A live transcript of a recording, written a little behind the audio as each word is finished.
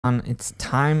And it's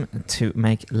time to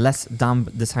make less dumb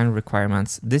design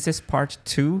requirements. This is part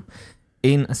 2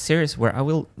 in a series where I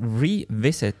will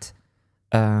revisit.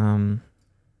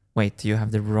 Wait, you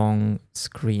have the wrong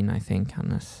screen, I think,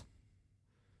 Hannes.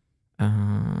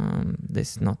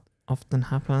 This not often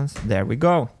happens. There we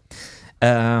go.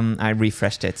 I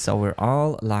refreshed it, so we're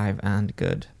all live and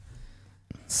good.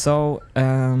 So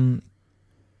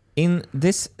in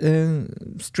this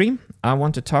stream, I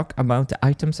want to talk about the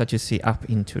items that you see up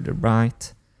into the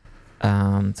right.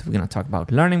 So we're going to talk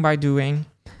about learning by doing,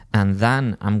 and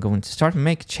then I'm going to start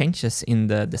make changes in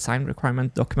the design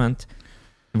requirement document.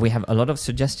 We have a lot of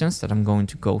suggestions that I'm going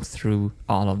to go through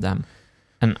all of them.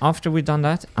 And after we've done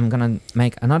that, I'm going to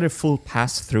make another full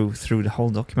pass through the whole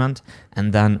document,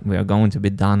 and then we are going to be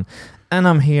done. And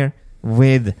I'm here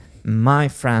with my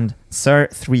friend, Sir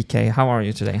 3K. How are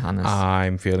you today, Hannes?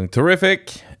 I'm feeling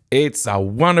terrific. It's a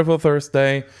wonderful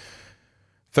Thursday.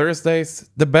 Thursday's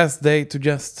the best day to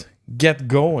just get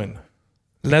going.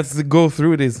 Let's go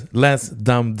through these less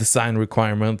dumb design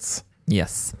requirements.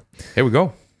 Yes. Here we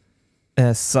go.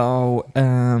 So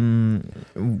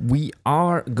we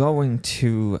are going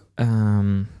to...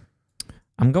 I'm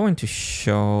going to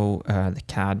show the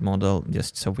CAD model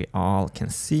just so we all can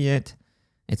see it.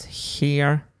 It's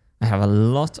here. I have a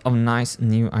lot of nice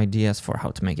new ideas for how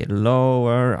to make it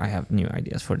lower. I have new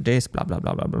ideas for this, blah, blah,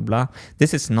 blah, blah, blah, blah.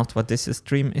 This is not what this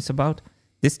stream is about.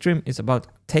 This stream is about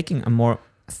taking a more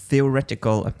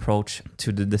theoretical approach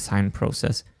to the design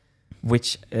process,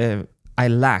 which I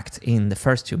lacked in the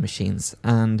first 2 machines.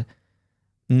 And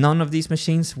none of these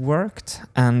machines worked.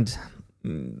 And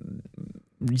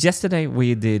yesterday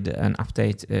we did an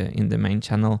update in the main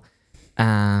channel,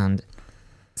 and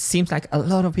seems like a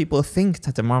lot of people think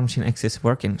that the Marble Machine X is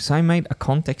working. So I made a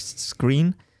context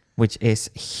screen, which is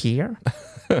here.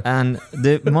 And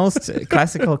the most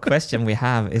classical question we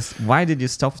have is, why did you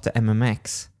stop the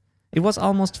MMX? It was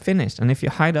almost finished. And if you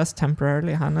hide us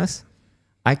temporarily, Hannes,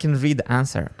 I can read the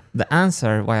answer. The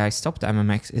answer why I stopped the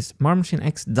MMX is Marble Machine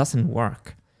X doesn't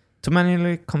work. To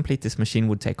manually complete this machine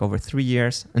would take over 3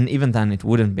 years, and even then it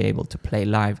wouldn't be able to play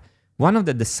live. One of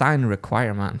the design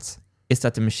requirements is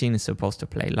that the machine is supposed to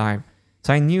play live.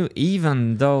 So I knew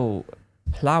even though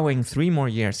plowing 3 more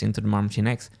years into the Marble Machine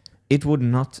X, it would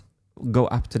not go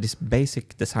up to this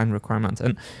basic design requirement.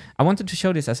 And I wanted to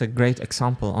show this as a great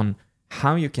example on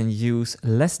how you can use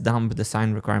less dumb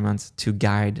design requirements to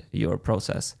guide your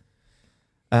process.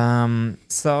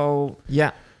 So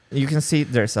yeah, you can see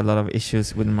there's a lot of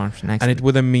issues with the Marble Machine X. And it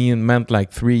would have meant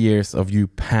like 3 years of you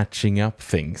patching up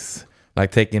things,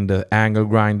 like taking the angle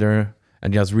grinder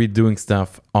and just redoing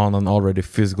stuff on an already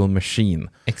physical machine.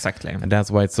 Exactly. And that's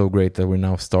why it's so great that we're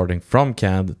now starting from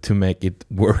CAD to make it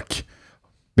work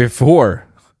before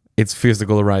it's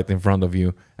physical right in front of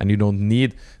you, and you don't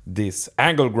need this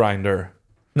angle grinder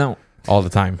all the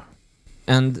time.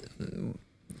 And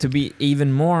to be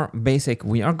even more basic,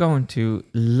 we are going to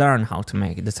learn how to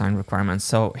make design requirements.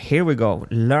 So here we go,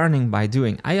 learning by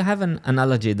doing. I have an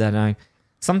analogy that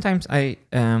sometimes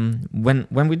when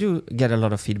we do get a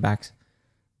lot of feedbacks,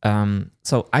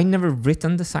 so I never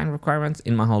written design requirements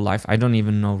in my whole life. I don't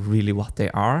even know really what they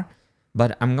are,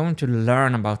 but I'm going to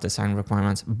learn about design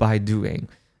requirements by doing.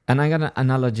 And I got an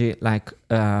analogy like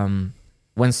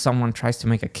when someone tries to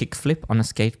make a kickflip on a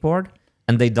skateboard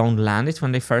and they don't land it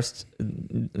when they first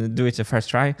do it the first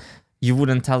try, you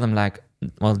wouldn't tell them like,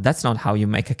 well, that's not how you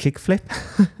make a kickflip.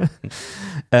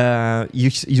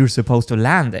 You're supposed to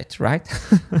land it, right?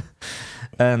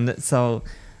 And so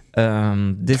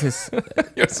this is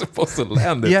you're supposed to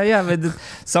land it. Yeah, but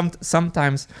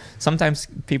sometimes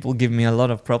people give me a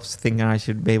lot of props thinking I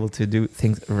should be able to do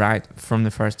things right from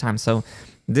the first time. So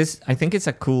this, I think it's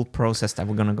a cool process that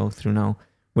we're going to go through now.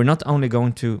 We're not only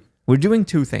going to, we're doing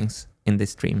 2 things in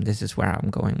this stream. This is where I'm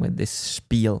going with this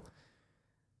spiel.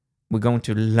 We're going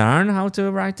to learn how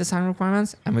to write design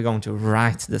requirements, and we're going to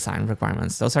write design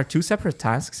requirements. Those are 2 separate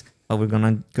tasks, but we're going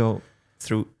to go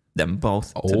through them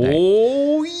both today.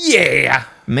 Oh, yeah!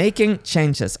 Making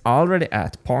changes already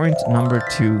at point number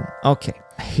 2. Okay,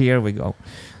 here we go.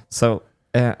 So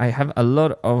I have a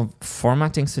lot of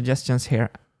formatting suggestions here.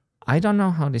 I don't know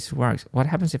how this works. What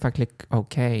happens if I click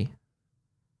OK?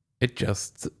 It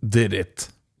just did it.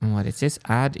 What is this?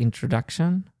 Add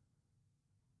introduction.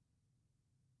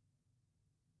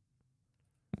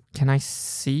 Can I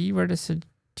see where the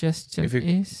suggestion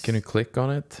is? Can you click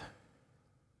on it?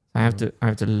 I have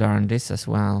to learn this as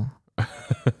well.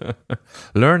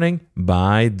 Learning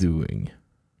by doing.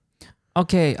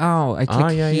 Okay. Oh, I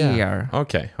click here. Yeah.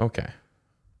 Okay.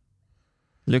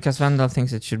 Lucas Wendell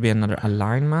thinks it should be another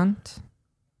alignment.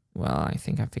 Well, I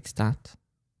think I fixed that.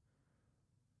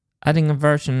 Adding a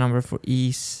version number for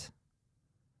ease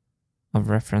of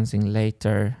referencing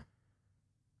later.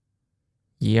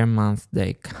 Year, month,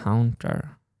 day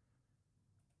counter.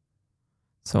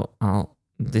 So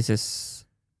this is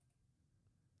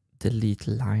delete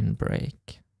line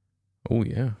break. Oh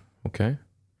yeah, okay.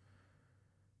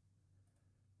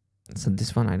 So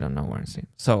this one I don't know where it's in.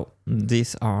 So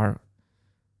these are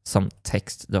some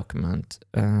text document.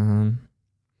 And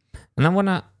I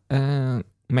wanna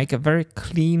make a very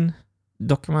clean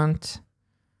document.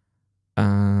 So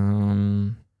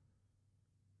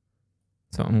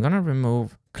I'm gonna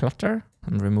remove clutter.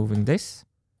 I'm removing this.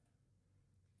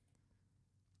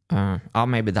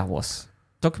 Maybe that was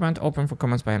document open for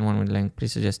comments by anyone with link.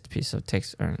 Please suggest a piece of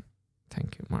text.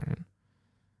 Thank you, Martin.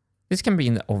 This can be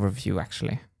in the overview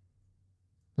actually.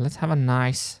 Let's have a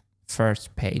nice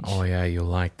first page. Oh yeah, you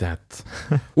like that.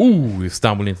 Ooh, we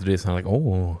stumbled into this and I'm like,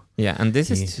 oh. Yeah, and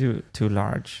this is too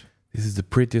large. This is the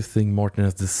prettiest thing Martin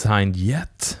has designed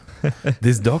yet.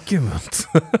 This document.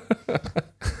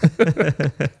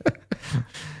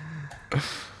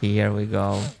 Here we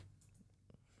go.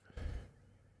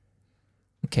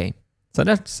 Okay, so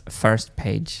that's first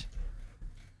page.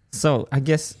 So I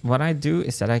guess what I do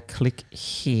is that I click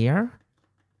here.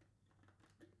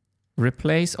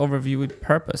 Replace overview with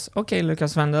purpose. Okay,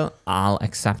 Lucas Vandal, I'll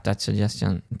accept that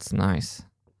suggestion. It's nice.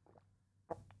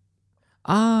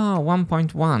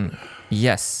 1.1.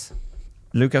 Yes.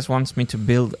 Lucas wants me to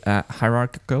build a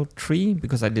hierarchical tree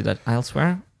because I did that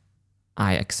elsewhere.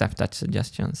 I accept that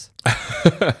suggestions.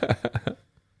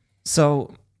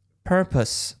 So,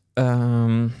 purpose.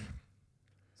 So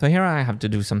here I have to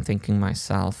do some thinking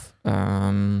myself.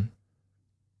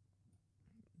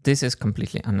 This is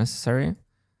completely unnecessary.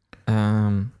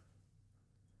 The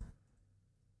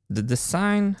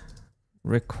design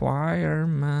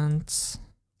requirements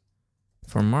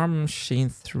for Marble Machine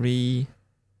 3.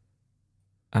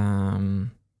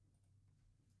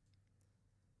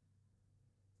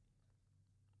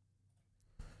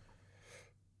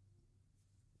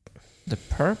 The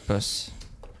purpose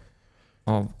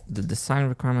of the design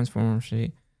requirements for Marble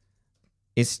Machine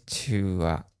is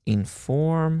to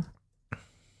inform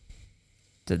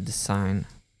the design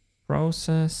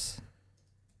process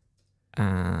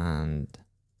and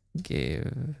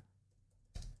give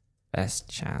best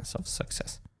chance of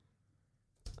success.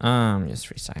 I'm just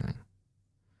restyling.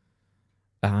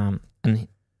 And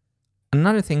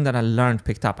another thing that I learned,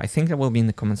 picked up, I think that will be in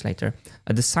the comments later,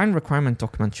 a design requirement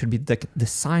document should be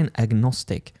design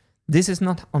agnostic. This is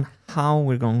not on how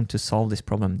we're going to solve this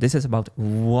problem. This is about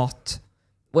what.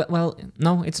 Well,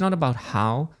 no, it's not about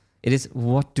how. It is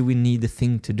what do we need the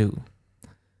thing to do,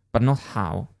 but not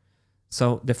how.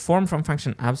 So the form from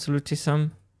function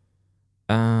absolutism.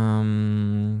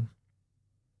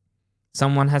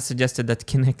 Someone has suggested that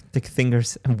kinetic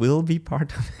fingers will be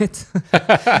part of it.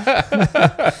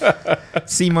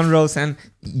 Simon Rosen,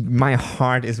 my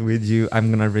heart is with you. I'm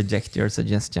going to reject your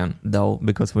suggestion, though,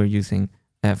 because we're using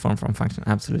form from function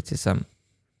absolutism.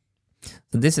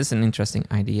 So this is an interesting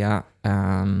idea.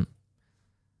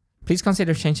 Please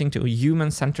consider changing to a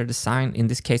human-centered design. In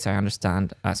this case, I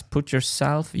understand as put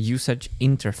yourself usage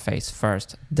interface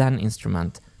first, then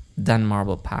instrument, then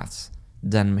marble paths,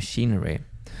 then machinery.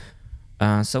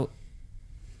 So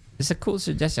it's a cool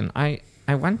suggestion. I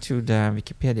went to the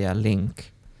Wikipedia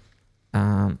link.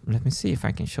 Let me see if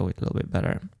I can show it a little bit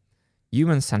better.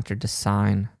 Human-centered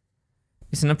design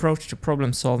is an approach to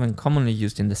problem solving commonly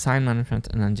used in design management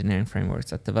and engineering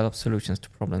frameworks that develop solutions to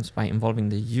problems by involving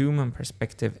the human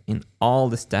perspective in all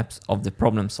the steps of the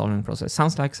problem solving process.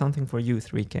 Sounds like something for you,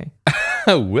 3K.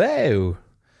 Wow,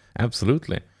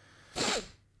 absolutely.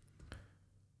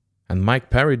 And Mike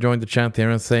Perry joined the chat here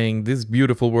and saying these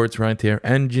beautiful words right here.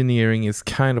 Engineering is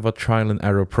kind of a trial and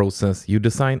error process. You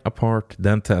design a part,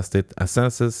 then test it,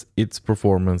 assesses its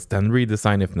performance, then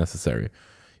redesign if necessary.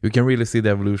 You can really see the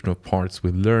evolution of parts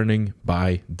with learning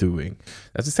by doing.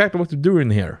 That's exactly what you're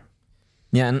doing here.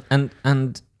 Yeah,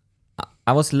 and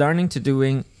I was learning to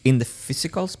doing in the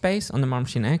physical space on the Marble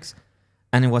Machine X,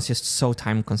 and it was just so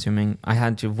time consuming. I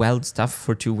had to weld stuff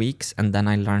for 2 weeks, and then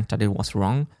I learned that it was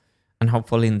wrong. And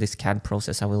hopefully in this CAD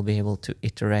process, I will be able to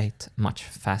iterate much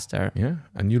faster. Yeah,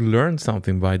 and you learned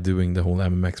something by doing the whole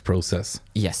MMX process.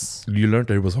 Yes. You learned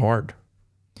that it was hard.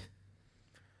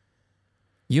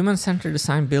 Human-centered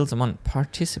design builds on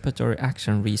participatory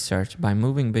action research by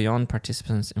moving beyond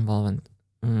participants' involvement.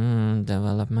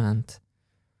 Development.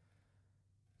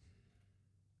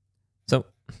 So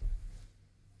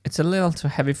it's a little too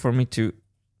heavy for me to...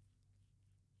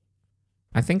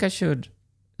 I think I should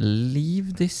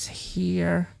leave this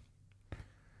here.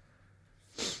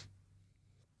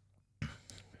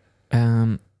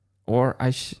 or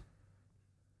so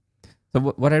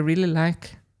what I really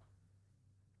like,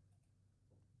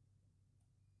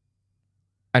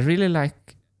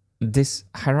 this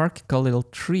hierarchical little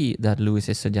tree that Lewis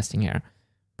is suggesting here.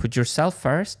 Put yourself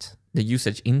first, the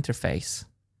usage interface.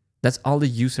 That's all the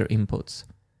user inputs.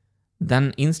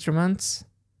 Then instruments,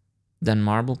 then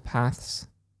marble paths,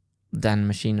 then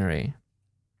machinery.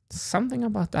 Something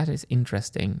about that is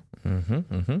interesting.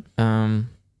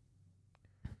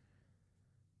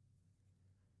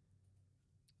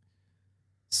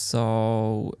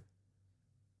 So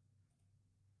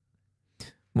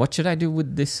what should I do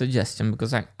with this suggestion?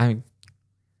 Because I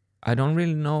don't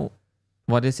really know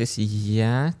what this is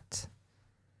yet.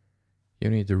 You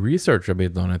need to research a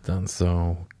bit on it then,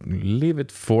 so leave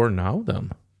it for now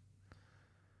then.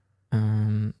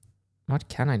 What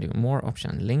can I do? More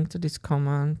option. Link to this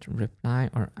comment, reply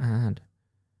or add.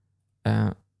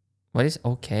 What is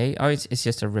okay? Oh, it's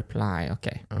just a reply.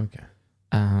 Okay. Okay.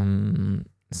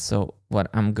 So what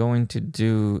I'm going to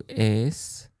do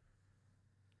is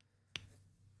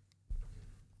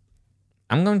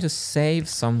I'm going to save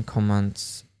some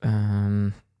comments.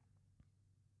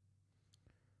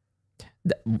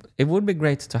 It would be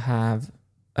great to have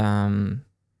not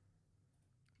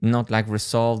like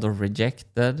resolved or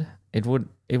rejected. It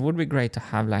would be great to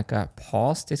have like a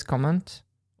pause this comment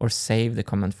or save the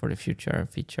comment for the future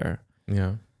feature.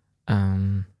 Yeah.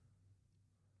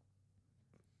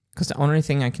 Because the only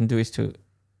thing I can do is to...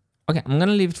 Okay, I'm going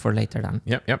to leave it for later then.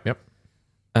 Yep.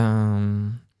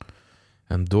 And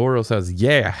Doro says,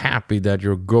 yeah, happy that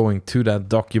you're going to that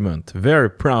document. Very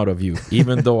proud of you,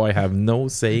 even though I have no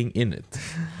saying in it.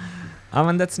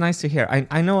 And that's nice to hear.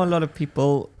 I know a lot of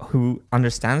people who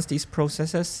understands these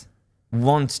processes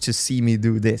want to see me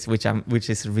do this, which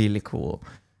is really cool.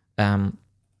 And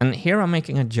here I'm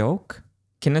making a joke.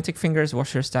 Kinetic fingers,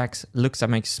 washer stacks, looks that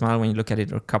makes you smile when you look at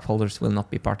it, or cup holders will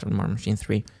not be part of Marble Machine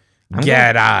 3.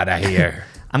 Get out of here.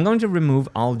 I'm going to remove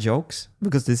all jokes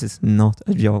because this is not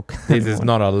a joke. This is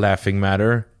not a laughing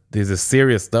matter. This is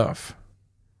serious stuff.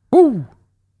 Woo!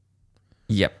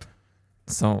 Yep.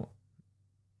 So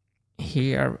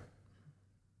here,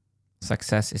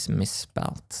 success is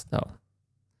misspelled though.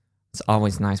 It's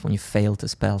always nice when you fail to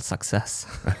spell success.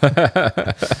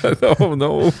 Oh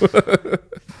no.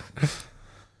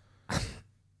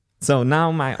 So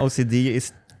now my OCD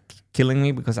is killing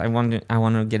me because I want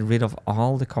to get rid of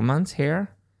all the comments here.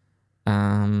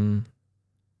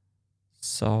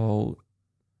 So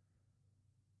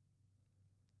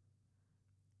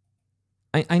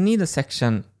I need a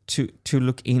section to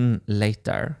look in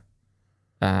later.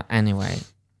 Anyway,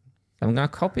 I'm gonna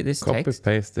copy this text. Copy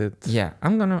paste it. Yeah,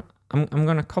 I'm gonna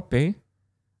copy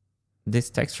this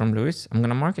text from Lewis. I'm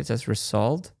gonna mark it as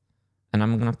resolved, and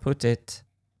I'm gonna put it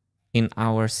in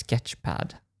our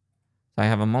sketchpad. So I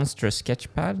have a monstrous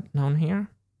sketchpad down here.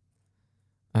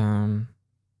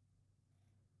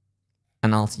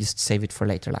 And I'll just save it for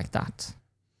later like that.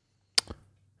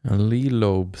 And Lee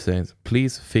Loeb says,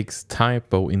 please fix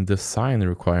typo in design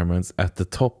requirements at the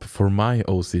top for my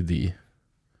OCD.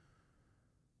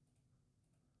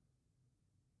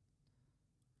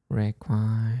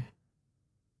 Require.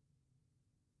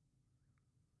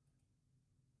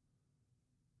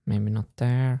 Maybe not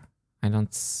there. I don't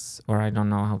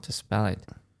know how to spell it.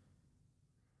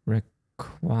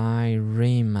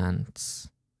 Requirements.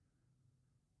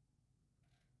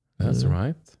 That's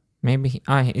right. Maybe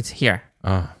it's here.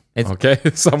 Ah, okay.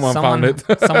 Someone found it.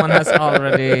 Someone has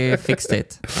already fixed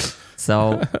it.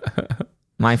 So,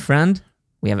 my friend,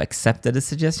 we have accepted the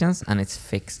suggestions and it's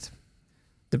fixed.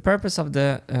 The purpose of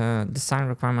the design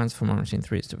requirements for Marble Machine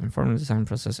 3 is to inform the design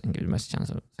process and give the best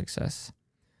chance of success.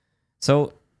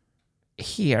 So,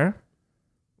 here,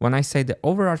 when I say the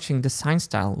overarching design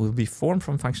style will be formed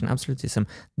from function absolutism,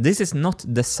 this is not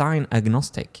design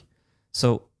agnostic.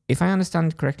 So, if I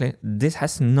understand it correctly, this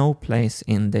has no place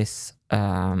in this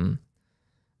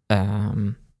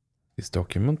this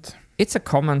document. It's a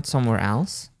comment somewhere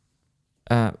else.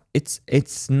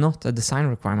 It's not a design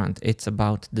requirement. It's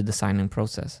about the designing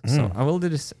process. So I will do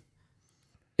this.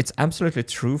 It's absolutely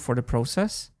true for the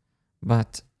process,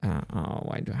 but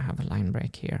why do I have a line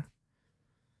break here?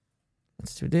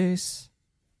 Let's do this.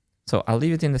 So I'll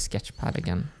leave it in the sketchpad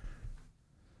again.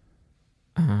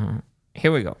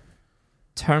 Here we go.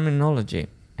 Terminology.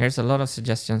 Here's a lot of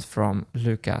suggestions from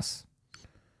Lucas.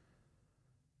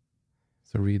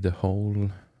 So read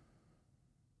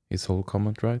his whole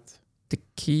comment, right? The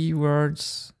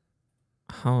keywords.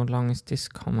 How long is this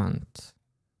comment?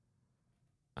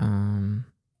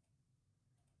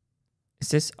 Is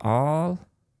this all?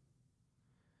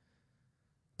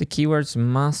 The keywords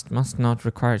must not,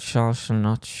 require, shall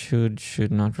not,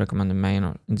 should not, recommend, may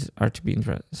not, are to be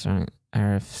interested.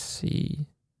 RFC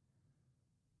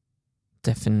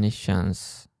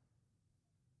definitions.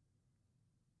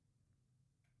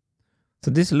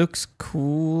 So this looks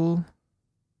cool.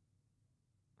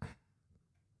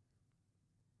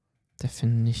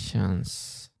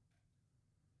 Definitions.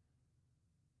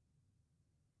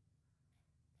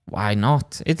 Why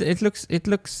not? It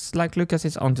looks like Lucas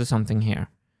is onto something here.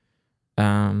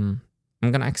 I'm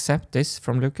gonna accept this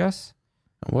from Lucas.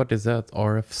 What is that?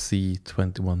 RFC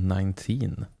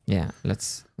 2119. Yeah,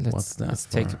 let's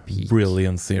take a peek.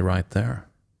 Brilliancy right there.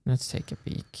 Let's take a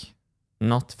peek.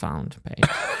 Not found page.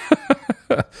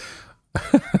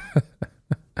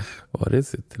 What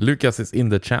is it? Lucas is in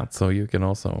the chat, so you can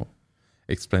also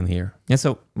explain here. Yeah,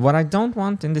 so what I don't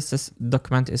want in this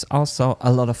document is also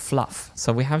a lot of fluff.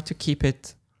 So we have to keep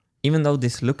it, even though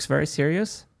this looks very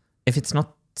serious, if it's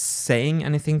not saying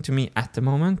anything to me at the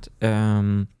moment,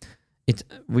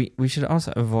 we should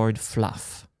also avoid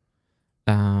fluff.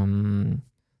 So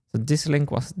this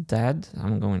link was dead.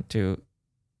 I'm going to...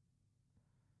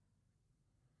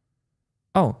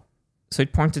 Oh, so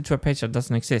it pointed to a page that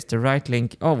doesn't exist. The right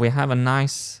link... Oh, we have a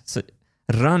nice... So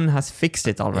Run has fixed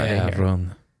it already. Yeah, here.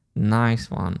 Run. Nice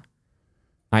one.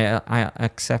 I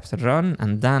accept Run,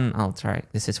 and then I'll try it.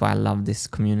 This is why I love this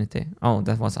community. Oh,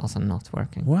 that was also not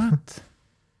working. What?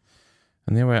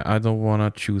 Anyway, I don't want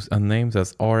to choose a name that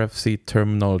says RFC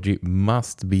terminology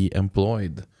must be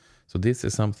employed. So this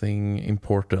is something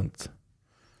important.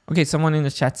 Okay, someone in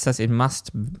the chat says it must.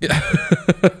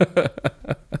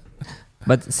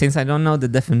 But since I don't know the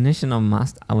definition of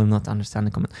must, I will not understand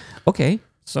the comment. Okay,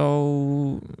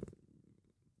 so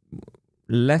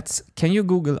can you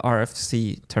Google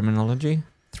RFC terminology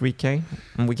 3K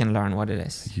and we can learn what it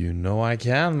is? You know I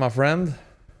can, my friend.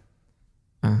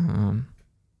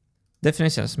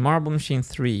 Definitions: Marble Machine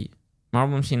 3.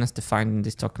 Marble Machine as defined in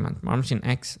this document. Marble Machine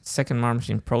X, second Marble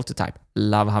Machine prototype.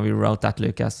 Love how you wrote that,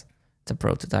 Lucas. It's a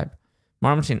prototype.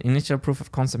 Marble Machine, initial proof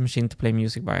of concept machine to play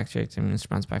music by actuating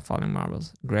instruments by following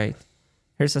marbles. Great.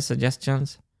 Here's the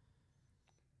suggestions.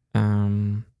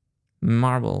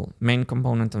 Marble, main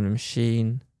component of the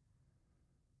machine.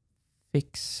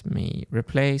 Fix me.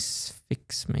 Replace,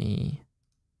 fix me.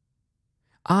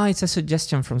 Ah, it's a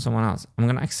suggestion from someone else. I'm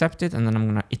going to accept it and then I'm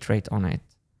going to iterate on it.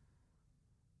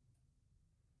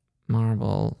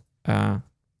 Marble.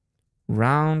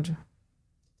 Round.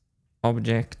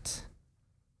 Object.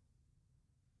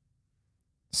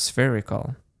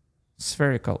 Spherical.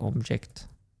 Spherical object.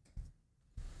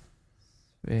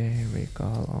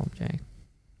 Spherical object.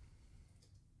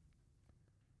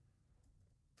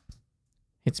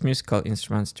 Hits musical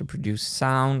instruments to produce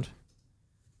sound.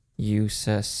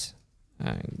 Uses...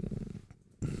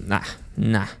 Nah.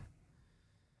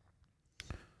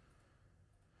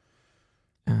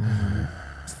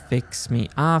 Fix me.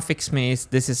 Fix me is...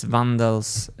 This is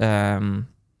Vandal's...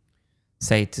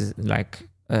 say to like...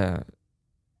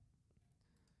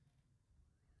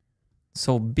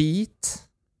 So beat...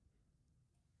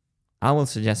 I will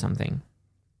suggest something.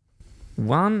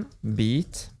 1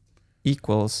 beat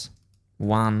equals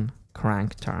 1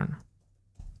 crank turn.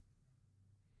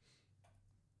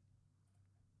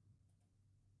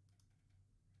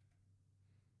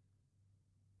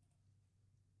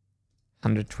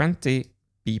 (120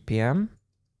 BPM)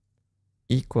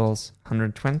 equals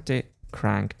 120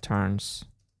 crank turns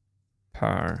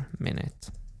per minute.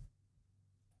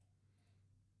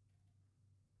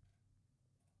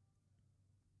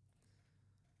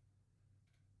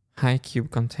 High cube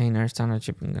container, standard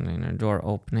shipping container, door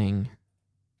opening.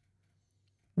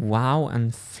 Wow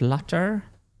and flutter.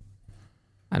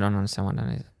 I don't understand what that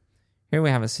is. Here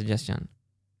we have a suggestion.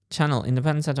 Channel,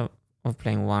 independent set of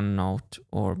playing one note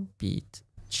or beat.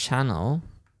 Channel.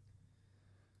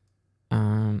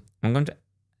 I'm going to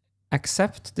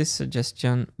accept this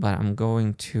suggestion, but I'm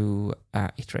going to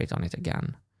iterate on it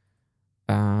again.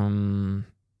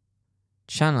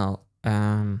 Channel.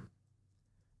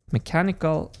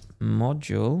 Mechanical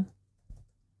module.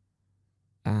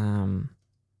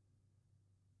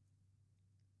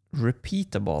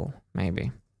 Repeatable,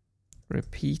 maybe.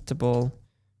 Repeatable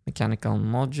mechanical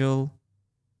module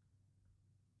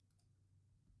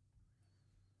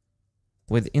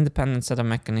with independent set of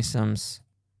mechanisms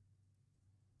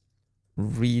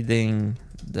reading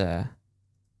the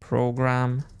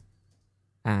program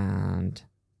and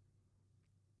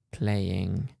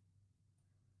playing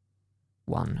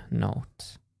one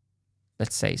note.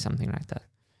 Let's say something like that.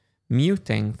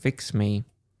 Muting, fix me.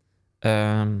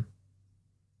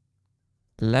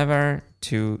 Lever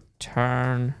to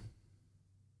turn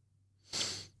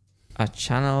a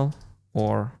channel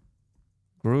or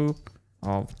group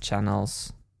of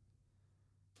channels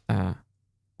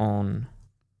on,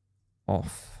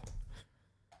 off.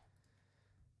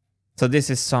 So this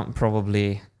is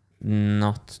probably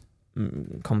not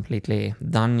completely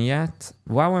done yet.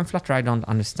 WoW and Flutter I don't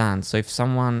understand. So if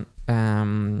someone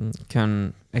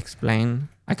can explain,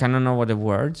 I kind of know what the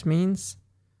words means.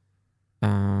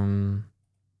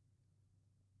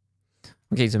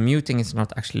 Okay, so muting is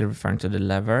not actually referring to the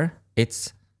lever.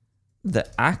 It's the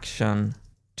action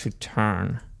to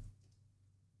turn.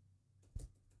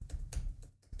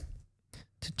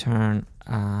 To turn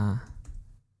a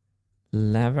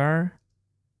lever,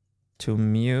 to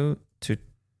mute,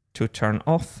 to turn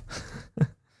off,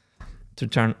 to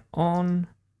turn on,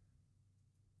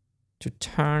 to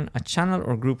turn a channel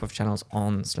or group of channels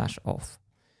on/off.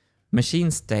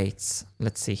 Machine states,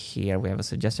 let's see here, we have a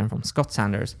suggestion from Scott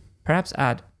Sanders. Perhaps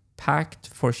add packed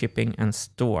for shipping and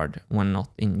stored when not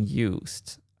in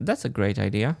use. That's a great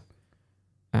idea.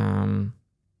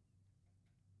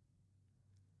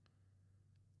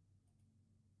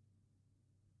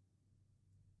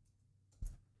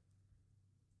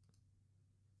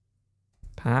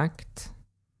 Packed,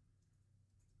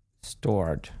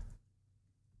 stored.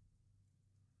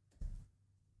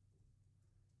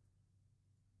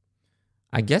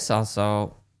 I guess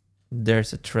also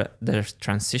there's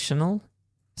transitional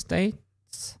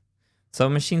states. So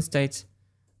machine states,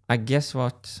 I guess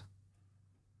what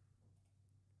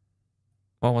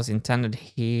was intended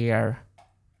here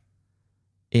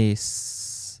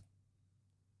is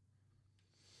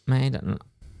made and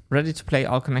ready to play,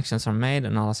 all connections are made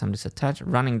and all assemblies attached.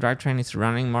 Running drivetrain is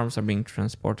running, marbles are being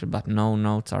transported, but no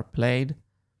notes are played.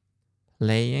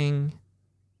 Playing.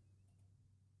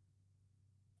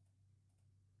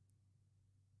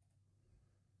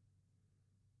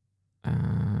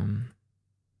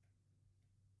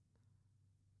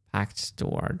 Packed,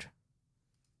 stored.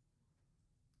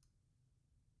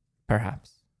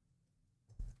 Perhaps.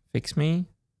 Fix me.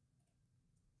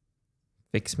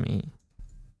 Fix me.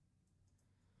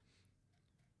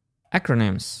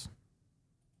 Acronyms.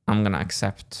 I'm gonna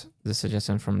accept the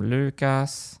suggestion from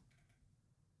Lucas.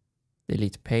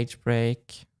 Delete page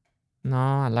break. No,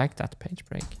 I like that page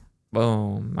break.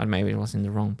 Boom, but maybe it was in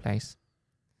the wrong place.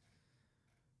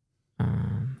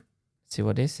 See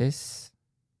what this is.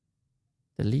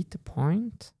 Delete the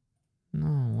point. No,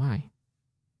 why?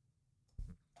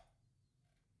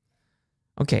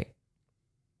 Okay.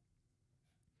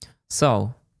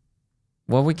 So,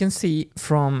 what we can see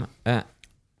from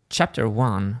Chapter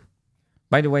 1,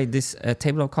 by the way, this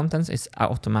table of contents is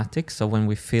automatic, so when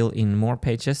we fill in more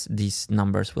pages, these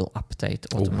numbers will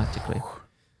update automatically. Oh.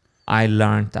 I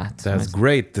learned that. That's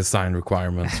great design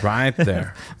requirements right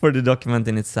there. For the document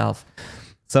in itself.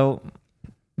 So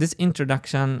this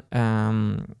introduction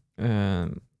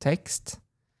text,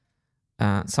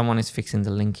 someone is fixing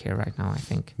the link here right now, I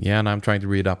think. Yeah, and I'm trying to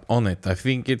read up on it. I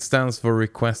think it stands for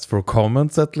request for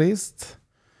comments at least.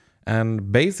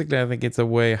 And basically, I think it's a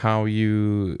way how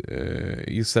you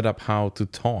set up how to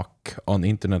talk on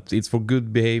internet. It's for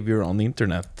good behavior on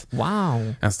internet.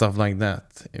 Wow. And stuff like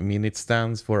that. I mean, it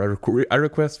stands for a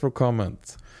request for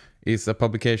comment. It's a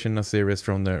publication, a series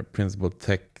from the principal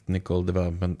technical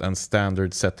development and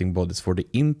standard setting bodies for the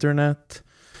internet.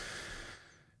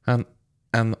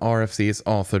 And RFC is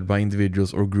authored by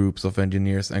individuals or groups of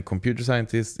engineers and computer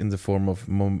scientists in the form of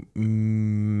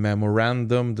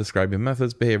memorandum describing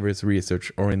methods, behaviors, research,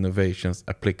 or innovations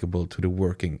applicable to the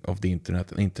working of the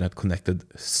internet and internet-connected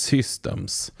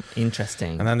systems.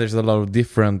 Interesting. And then there's a lot of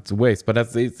different ways, but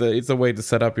it's a way to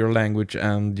set up your language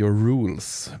and your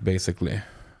rules, basically,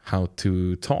 how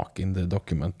to talk in the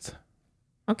document.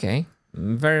 Okay,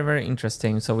 very, very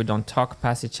interesting. So we don't talk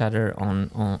past each other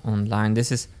online. This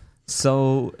is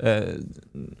so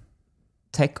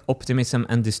tech optimism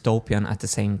and dystopian at the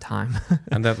same time.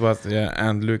 And that was, yeah,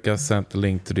 and Lucas sent the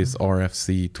link to this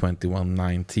RFC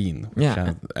 2119.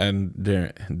 Yeah. And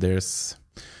there's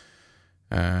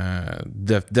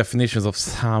definitions of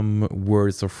some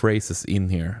words or phrases in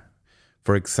here.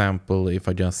 For example, if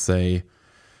I just say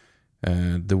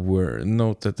the word,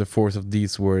 note that the force of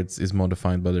these words is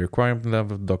modified by the requirement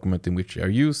level of the document in which they are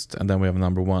used. And then we have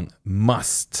number 1,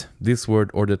 must. This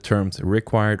word or the terms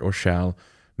required or shall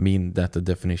mean that the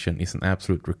definition is an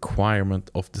absolute requirement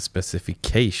of the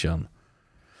specification.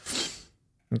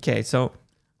 Okay, so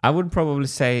I would probably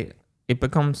say it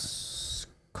becomes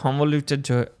convoluted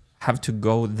to have to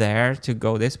go there to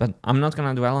go this, but I'm not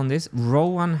going to dwell on this.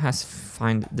 Rowan has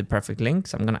find the perfect link,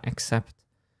 so I'm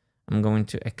going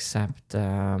to accept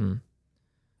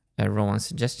Rowan's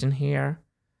suggestion here.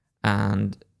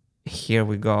 And here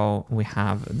we go. We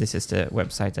have, this is the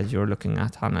website that you're looking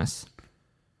at, Hannes.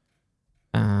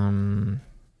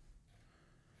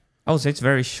 Oh, so it's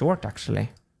very short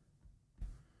actually.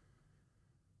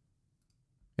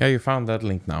 Yeah, you found that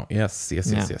link now. Yes.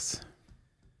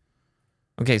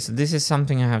 Okay, so this is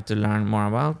something I have to learn more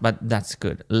about, but that's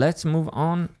good. Let's move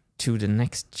on to the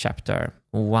next chapter.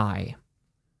 Why?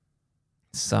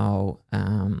 So,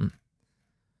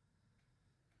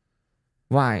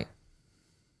 why?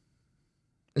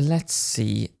 Let's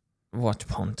see what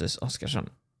Pontus Oskarsson.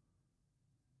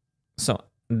 So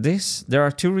there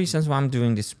are 2 reasons why I'm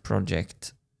doing this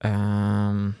project.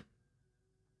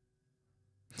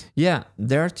 Yeah,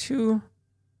 there are 2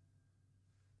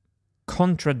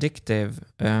 contradictive.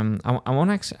 I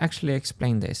want to actually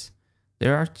explain this.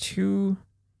 There are two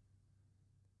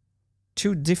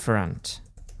different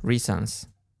reasons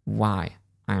why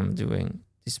I'm doing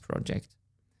this project.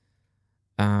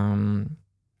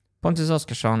 Pontus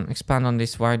Oskarsson, expand on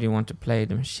this. Why do you want to play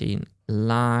the machine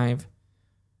live?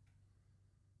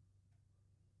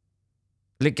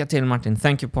 Lycka till, Martin.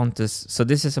 Thank you, Pontus. So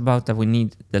this is about that we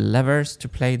need the levers to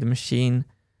play the machine.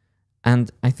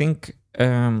 And I think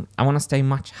I want to stay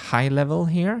much high level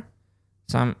here.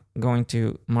 So I'm going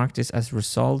to mark this as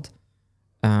resolved.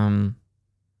 To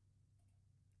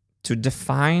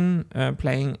define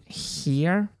playing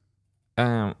here,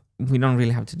 we don't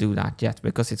really have to do that yet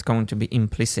because it's going to be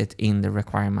implicit in the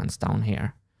requirements down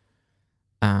here.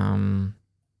 I'm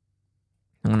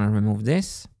going to remove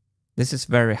this. This is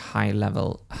very high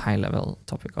level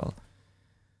topical.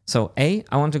 So A,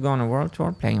 I want to go on a world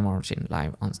tour playing a machine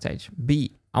live on stage.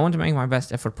 B, I want to make my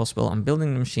best effort possible on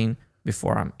building the machine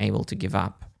before I'm able to give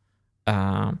up.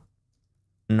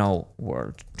 No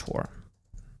world tour.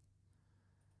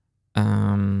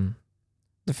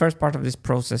 The first part of this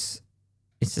process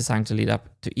is designed to lead up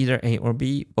to either A or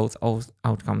B. Both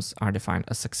outcomes are defined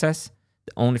as success.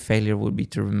 The only failure would be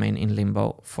to remain in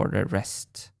limbo for the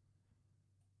rest.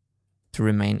 To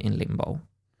remain in limbo.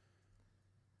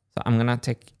 So I'm gonna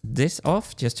take this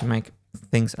off just to make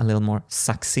things a little more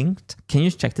succinct. Can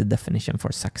you check the definition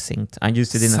for succinct? I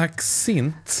used it in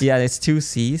succinct? Yeah, it's 2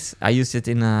 C's. I used it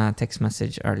in a text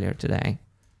message earlier today.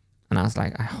 And I was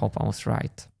like, I hope I was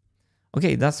right.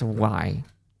 Okay, that's why.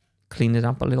 Clean it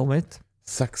up a little bit.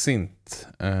 Succinct,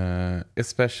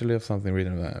 especially of something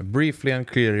written briefly and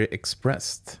clearly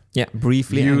expressed. Yeah,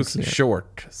 briefly and clear. Use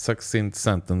short, succinct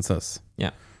sentences.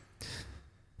 Yeah.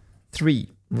 3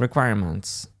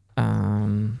 requirements.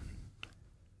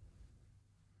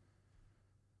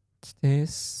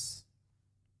 This.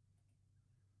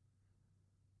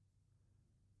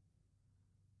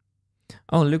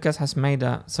 Oh, Lucas has made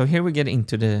a. So here we get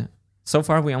into the. So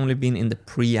far we only been in the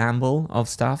preamble of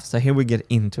stuff. So here we get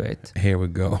into it. Here we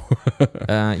go.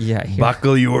 Yeah. Here.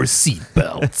 Buckle your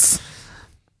seatbelts.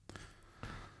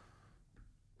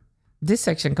 This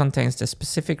section contains the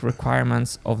specific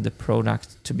requirements of the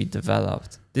product to be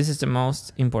developed. This is the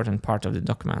most important part of the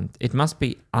document. It must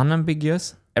be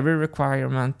unambiguous. Every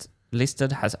requirement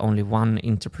listed has only one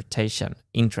interpretation.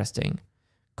 Interesting.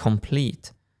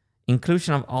 Complete.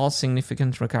 Inclusion of all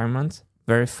significant requirements.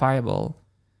 Verifiable.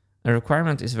 A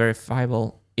requirement is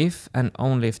verifiable if and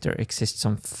only if there exists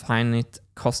some finite,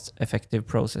 cost-effective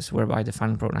process whereby the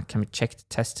final product can be checked,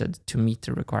 tested to meet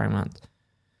the requirement.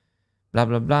 Blah,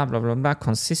 blah, blah, blah, blah, blah.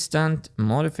 Consistent,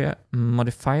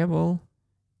 modifiable,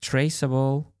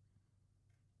 traceable.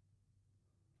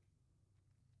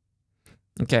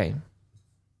 Okay.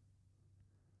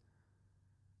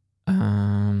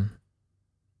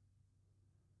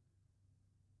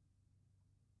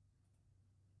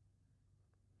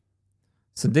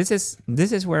 So this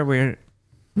is where we're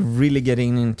really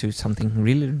getting into something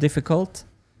really difficult.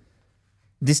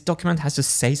 This document has to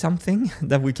say something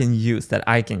that we can use, that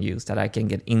I can use, that I can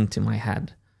get into my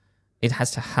head. It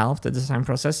has to help the design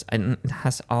process, and it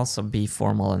has to also be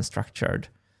formal and structured.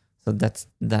 So that's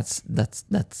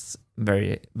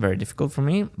very, very difficult for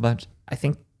me, but I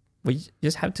think we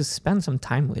just have to spend some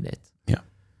time with it. Yeah.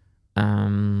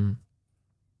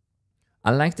 I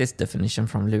like this definition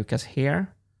from Lucas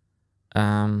here.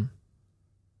 And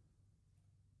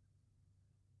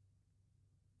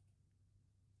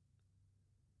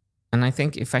I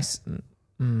think if I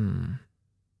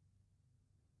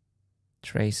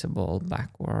traceable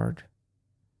backward.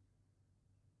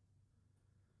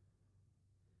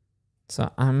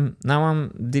 So I'm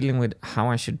dealing with how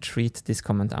I should treat this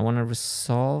comment. I want to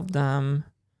resolve them,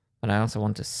 but I also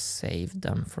want to save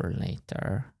them for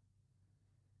later.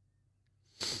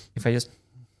 If I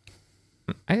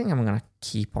think I'm gonna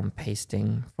keep on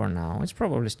pasting for now. It's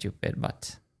probably stupid,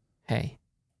 but hey.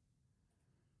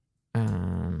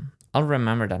 I'll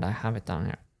remember that. I have it down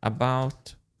here.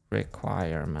 About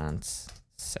requirements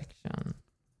section.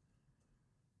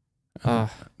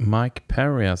 Mike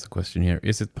Perry has a question here.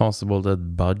 Is it possible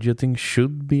that budgeting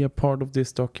should be a part of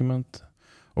this document?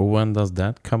 Or when does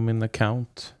that come in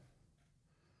account?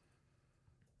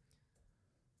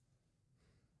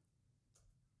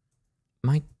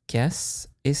 My guess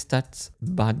is that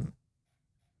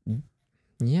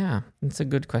yeah, it's a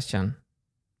good question.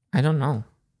 I don't know.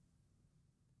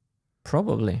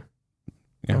 Probably.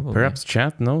 Yeah, perhaps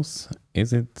chat knows.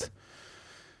 Is it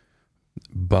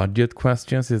budget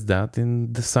questions? Is that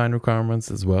in design requirements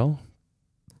as well?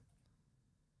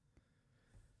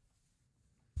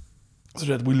 So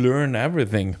that we learn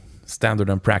everything, standard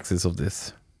and praxis of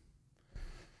this.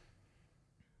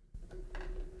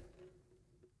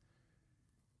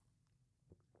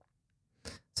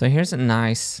 So here's a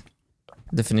nice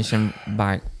definition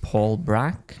by Paul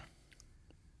Brack.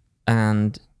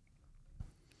 And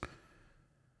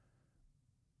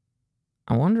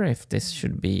I wonder if this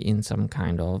should be in some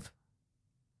kind of...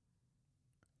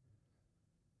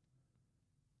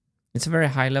 It's a very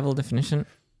high level definition.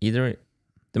 Either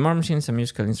the marble machine is a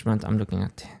musical instrument. I'm looking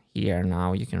at here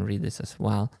now. You can read this as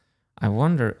well. I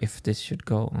wonder if this should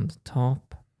go on the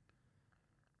top.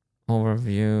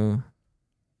 Overview.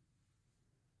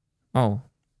 Oh.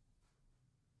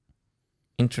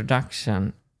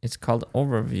 Introduction. It's called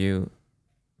overview.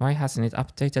 Why hasn't it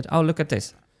updated? Oh, look at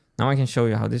this. Now I can show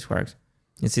you how this works.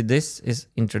 You see, this is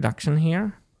introduction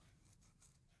here.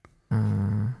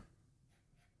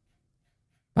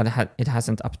 But it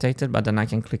hasn't updated, but then I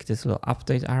can click this little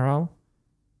update arrow.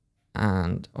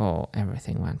 And, oh,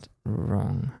 everything went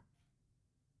wrong.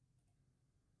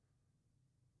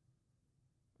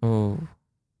 Oh.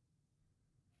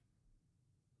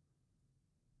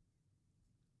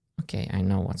 Okay, I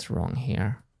know what's wrong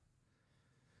here.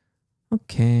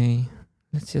 Okay,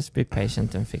 let's just be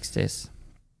patient and fix this.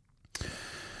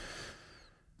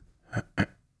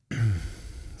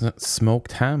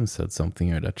 Smoked Ham said something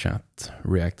here that chat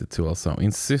reacted to also.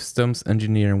 In systems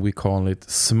engineering, we call it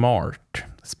SMART.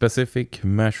 Specific,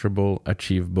 measurable,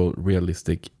 achievable,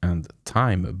 realistic, and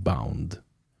time-bound.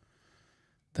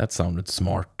 That sounded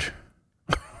smart.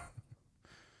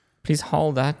 Please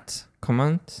hold that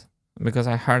comment, because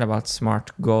I heard about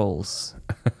SMART goals.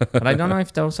 But I don't know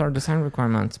if those are design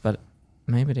requirements, but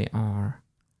maybe they are.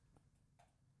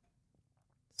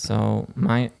 So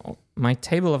my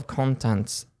table of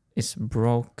contents is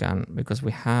broken because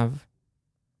we have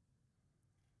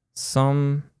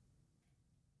some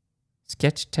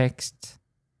sketch text.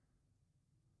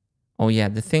 Oh yeah,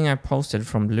 the thing I posted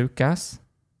from Lucas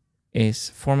is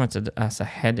formatted as a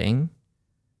heading.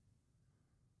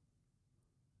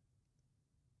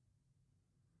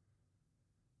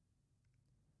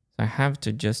 So I have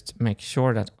to just make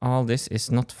sure that all this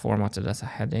is not formatted as a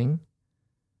heading.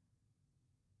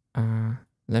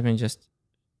 Let me just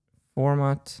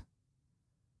format.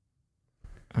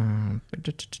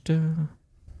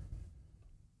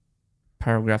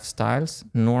 Paragraph styles,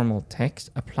 normal text,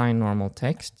 apply normal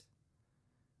text.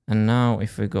 And now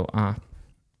if we go up,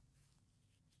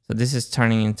 so this is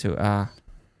turning into a,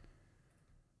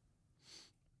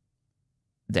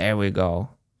 there we go,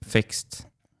 fixed.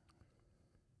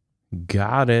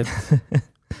 Got it.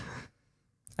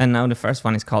 And now the first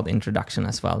one is called introduction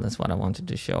as well. That's what I wanted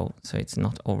to show. So it's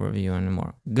not overview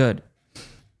anymore. Good.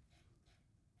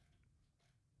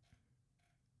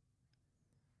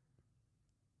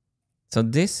 So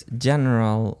this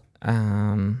general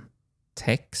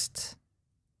text,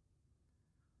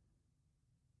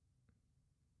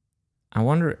 I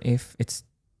wonder if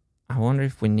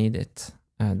we need it.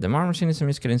 The marble machine is a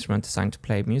musical instrument designed to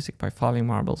play music by falling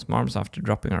marbles. Marbles after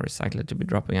dropping are recycled to be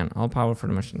dropped again. All power for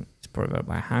the machine is provided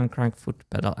by a hand crank, foot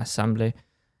pedal assembly,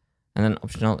 and an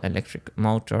optional electric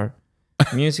motor.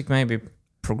 Music may be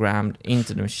programmed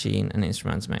into the machine, and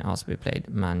instruments may also be played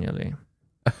manually.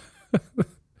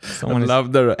 I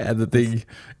love the editing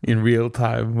in real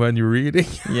time when you're reading.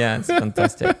 Yeah, it's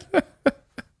fantastic.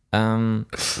 I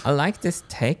like this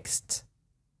text.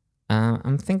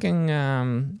 I'm thinking...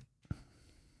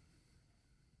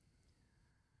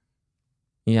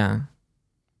 yeah,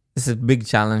 this is a big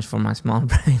challenge for my small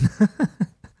brain.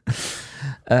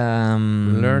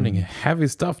 Learning heavy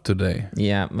stuff today.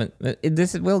 Yeah, but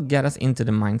this will get us into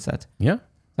the mindset. Yeah.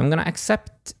 I'm going to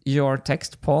accept your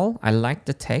text, Paul. I like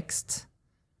the text.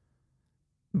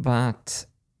 But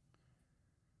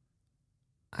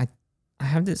I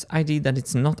have this idea that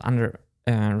it's not under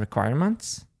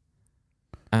requirements.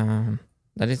 That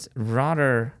it's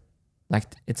rather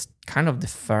like it's kind of the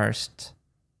first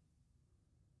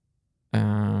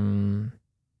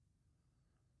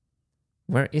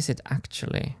where is it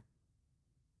actually?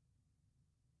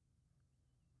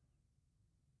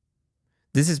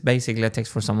 This is basically a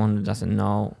text for someone who doesn't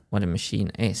know what a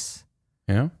machine is.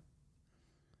 Yeah.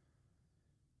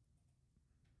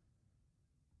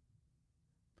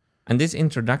 And this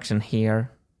introduction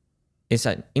here is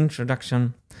an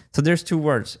introduction. So there's two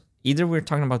words. Either we're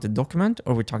talking about the document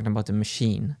or we're talking about the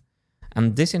machine.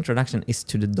 And this introduction is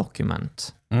to the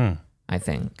document, I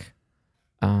think.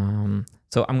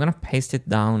 So I'm going to paste it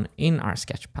down in our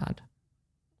sketchpad.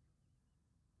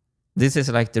 This is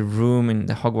like the room in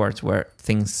the Hogwarts where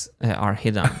things are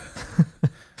hidden.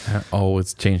 Oh,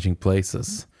 it's changing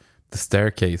places. The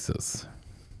staircases.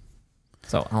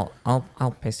 So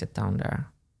I'll paste it down there.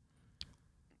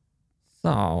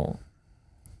 So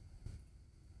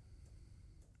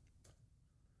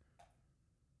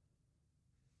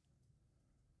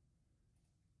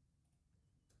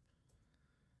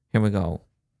here we go.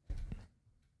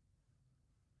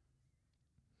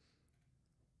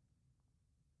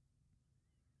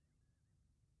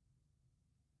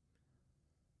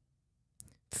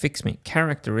 Fix me.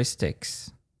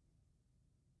 Characteristics.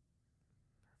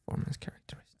 Performance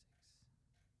characteristics.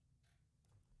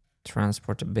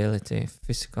 Transportability.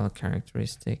 Physical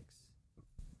characteristics.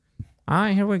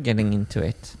 Here we're getting into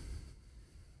it.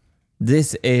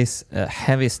 This is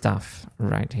heavy stuff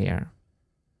right here.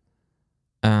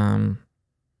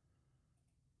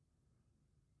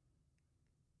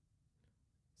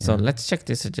 So let's check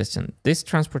this suggestion. This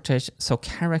transportation, so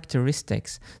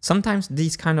characteristics. Sometimes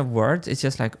these kind of words, it's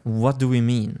just like, what do we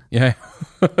mean? Yeah.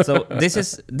 So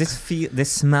this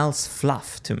smells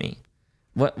fluff to me.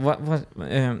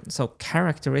 So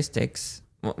characteristics.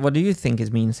 What do you think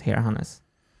it means here, Hannes?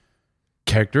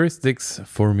 Characteristics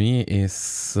for me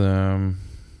is.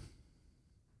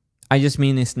 I just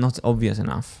mean it's not obvious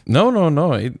enough. No.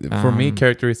 For me,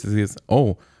 characteristics is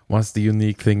what's the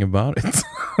unique thing about it?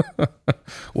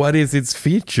 What is its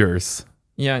features?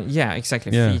 Yeah,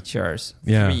 exactly. Yeah. Features.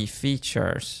 Yeah. 3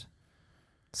 features.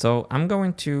 So I'm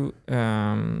going to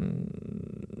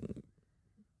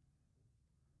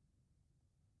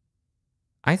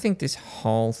I think this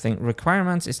whole thing,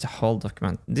 requirements is the whole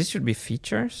document. This should be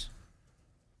features.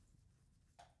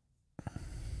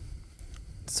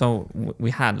 So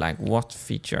we had like what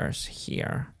features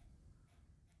here.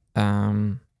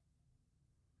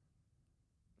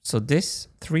 So this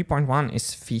 3.1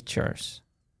 is features.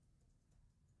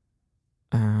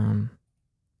 And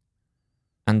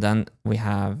then I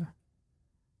have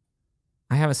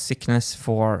a sickness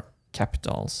for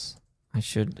capitals. I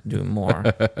should do more.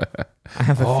 I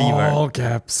have a fever. All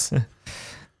caps.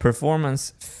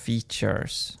 Performance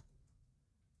features,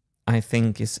 I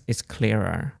think is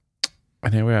clearer.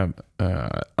 And here we have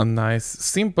a nice,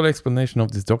 simple explanation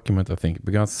of this document, I think,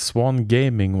 because Swan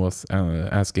Gaming was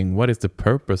asking, what is the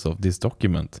purpose of this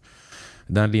document?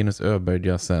 Then Linus Öberg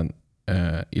just said,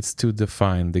 it's to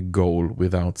define the goal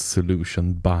without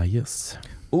solution bias.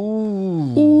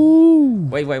 Ooh.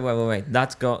 Wait.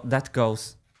 That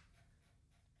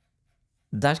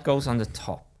goes on the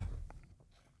top.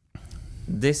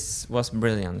 This was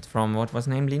brilliant. From what was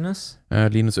name, Linus?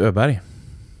 Linus Öberg.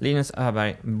 Linus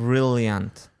Öberg,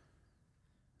 brilliant.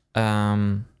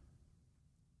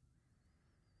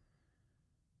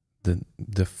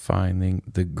 Defining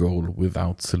the goal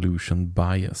without solution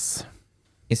bias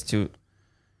is to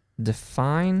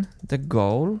define the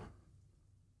goal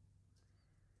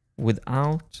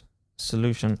without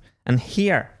solution. And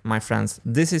here, my friends,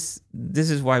 this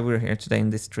is why we're here today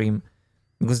in this stream,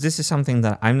 because this is something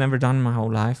that I've never done in my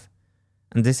whole life,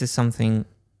 and this is something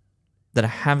that I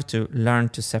have to learn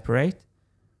to separate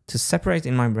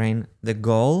in my brain the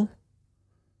goal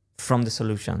from the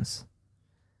solutions.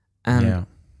 And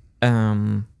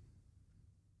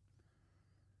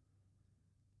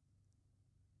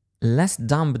less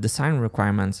dumb design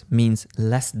requirements means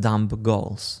less dumb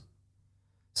goals.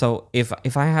 So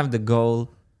if I have the goal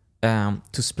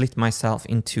to split myself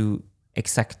into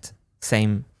exact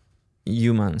same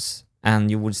humans, and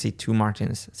you would see 2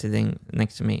 Martins sitting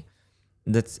next to me,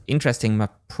 that's interesting,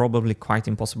 but probably quite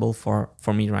impossible for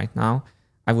me right now.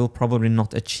 I will probably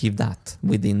not achieve that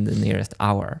within the nearest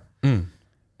hour.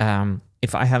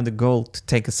 If I have the goal to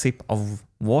take a sip of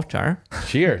water...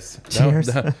 Cheers. Cheers.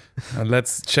 And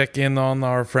let's check in on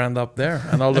our friend up there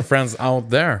and all the friends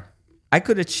out there. I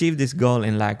could achieve this goal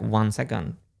in like 1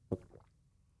 second.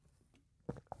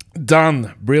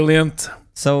 Done. Brilliant.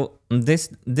 So this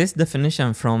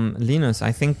definition from Linus,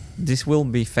 I think this will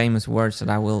be famous words that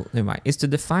I will live by, is to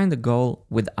define the goal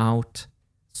without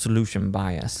solution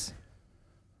bias.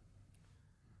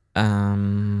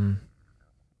 And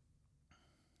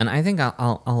I I think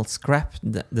I'll scrap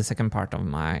the second part of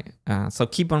my. So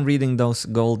keep on reading those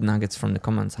gold nuggets from the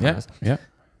comments. Yeah.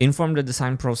 Inform the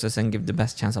design process and give the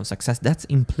best chance of success. That's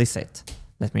implicit.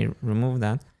 Let me remove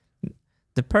that.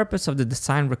 The purpose of the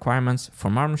design requirements for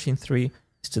Marble Machine 3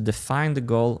 is to define the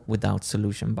goal without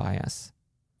solution bias.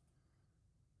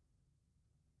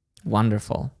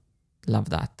 Wonderful. Love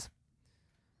that.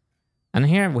 And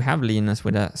here we have Linus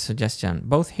with a suggestion.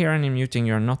 Both here and in muting,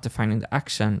 you're not defining the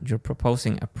action, you're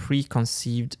proposing a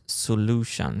preconceived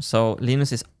solution. So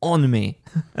Linus is on me.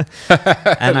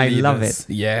 And I love it.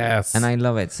 Yes. And I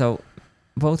love it. So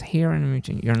both here and in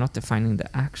muting, you're not defining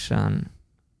the action,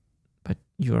 but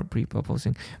you're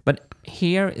pre-proposing. But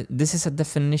here, this is a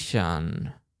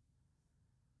definition.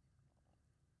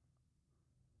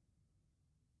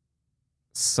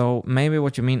 So maybe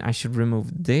what you mean, I should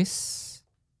remove this.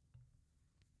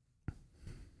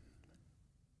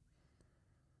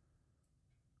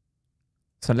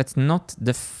 So let's not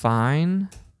define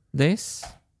this.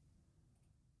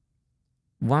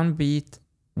 One beat,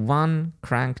 one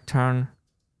crank turn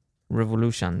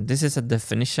revolution. This is a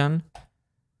definition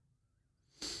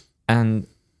and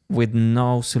with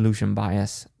no solution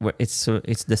bias, where it's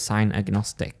design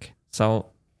agnostic. So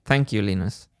thank you,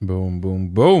 Linus. Boom, boom,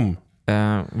 boom.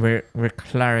 We're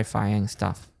clarifying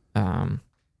stuff.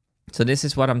 So this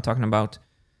is what I'm talking about,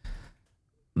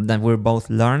 that we're both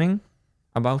learning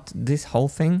about this whole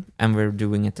thing and we're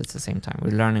doing it at the same time.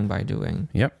 We're learning by doing.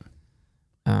 Yep.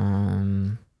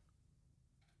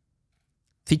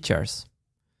 Features.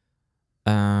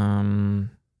 So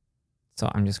I'm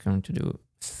just going to do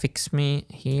fix me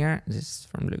here. This is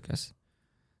from Lucas.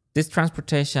 This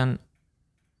transportation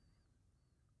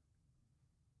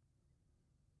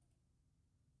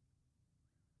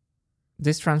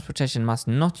must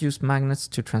not use magnets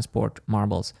to transport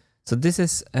marbles. So this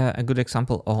is a good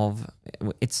example of,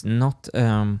 it's not,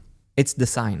 it's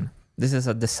design. This is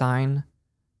a design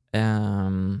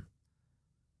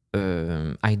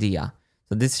idea.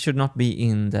 So this should not be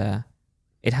in the,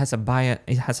 it has a bias,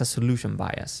 it has a solution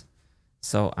bias.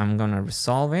 So I'm going to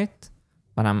resolve it,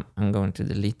 but I'm going to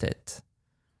delete it.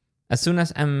 As soon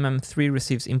as MM3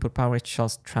 receives input power, it shall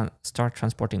start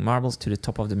transporting marbles to the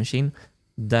top of the machine.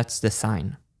 That's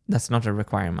design. That's not a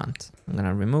requirement. I'm going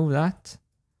to remove that.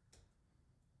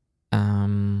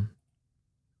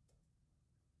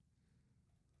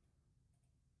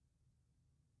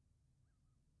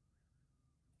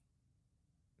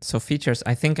 So features,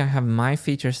 I think I have my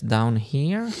features down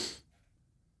here.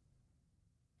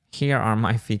 Here are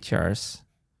my features.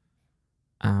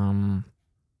 So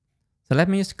let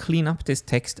me just clean up this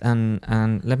text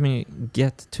and let me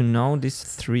get to know this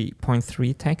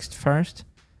 3.3 text first.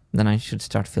 Then I should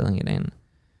start filling it in.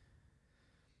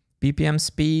 BPM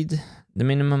speed, the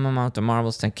minimum amount of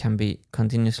marbles that can be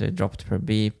continuously dropped per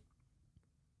beat.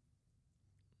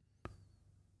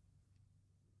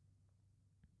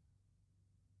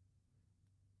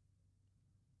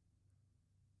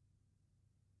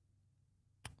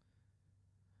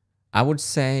 I would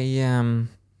say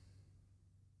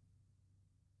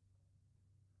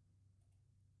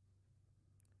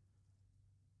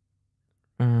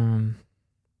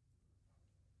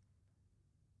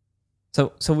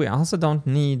so we also don't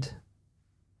need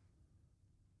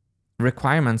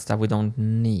requirements that we don't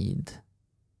need.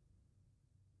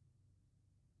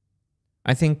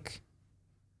 I think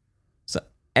so.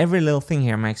 Every little thing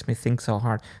here makes me think so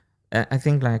hard. I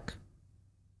think like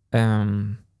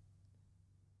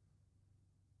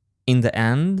in the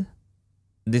end,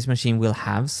 this machine will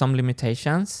have some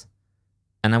limitations,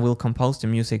 and I will compose the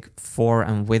music for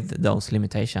and with those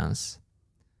limitations.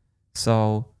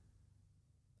 So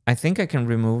I think I can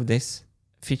remove this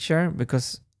feature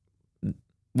because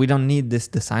we don't need this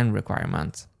design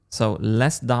requirement. So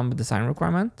less dumb design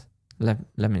requirement. Let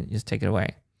me just take it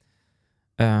away.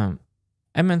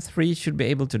 MM3 should be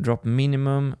able to drop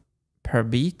minimum per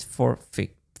beat for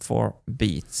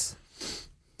beats.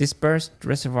 This burst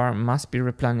reservoir must be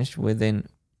replenished within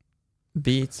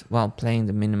beats while playing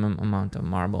the minimum amount of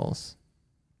marbles.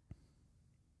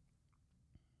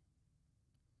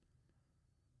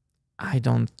 I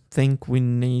don't think we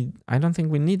need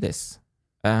this.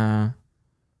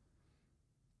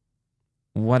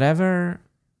 Whatever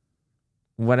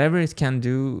it can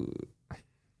do.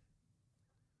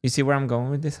 You see where I'm going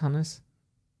with this, Hannes?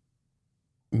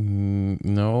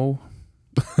 No.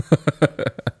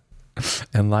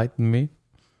 Enlighten me.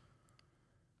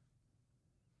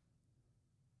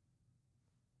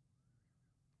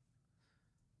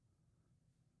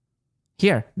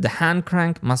 Here, the hand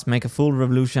crank must make a full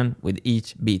revolution with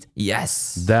each beat.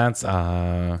 Yes. That's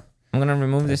I'm gonna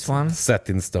remove this one. Set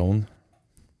in stone.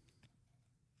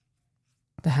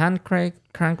 The hand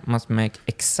crank must make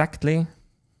exactly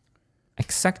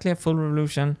a full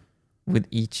revolution with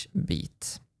each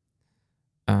beat.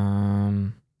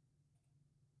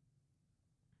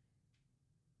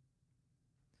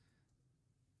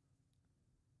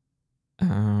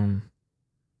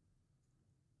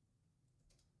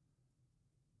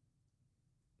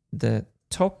 The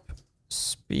top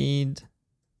speed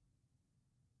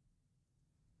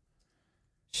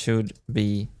should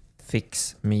be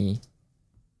fix me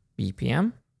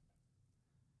BPM.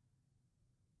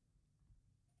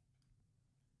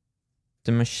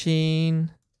 The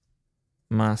machine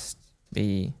must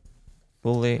be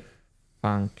fully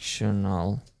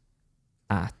functional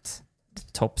at the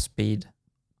top speed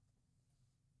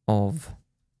of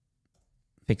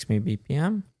fix me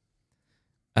BPM.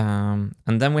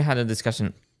 And then we had a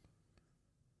discussion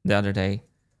the other day.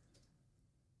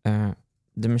 The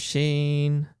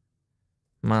machine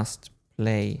must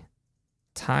play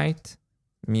tight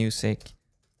music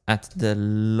at the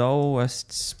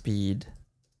lowest speed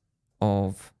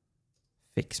of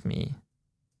fix me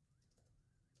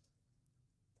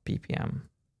BPM.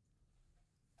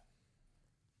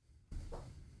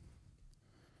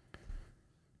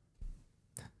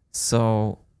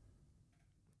 So,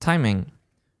 timing.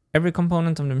 Every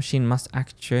component of the machine must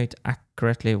actuate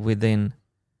accurately within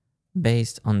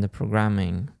based on the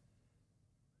programming.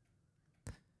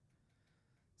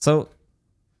 So,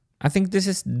 I think this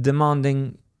is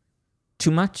demanding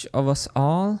too much of us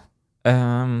all.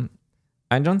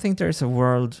 I don't think there's a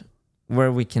world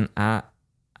where we can add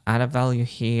a value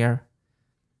here.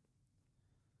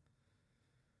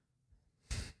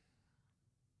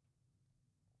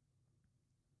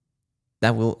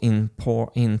 That will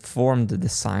inform the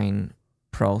design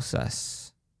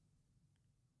process.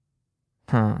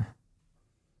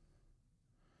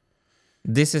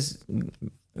 This is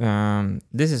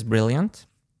brilliant.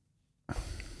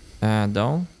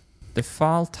 Though the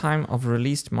fall time of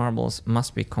released marbles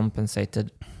must be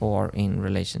compensated for in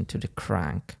relation to the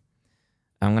crank.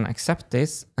 I'm gonna accept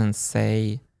this and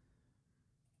say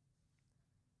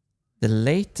the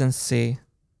latency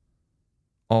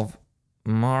of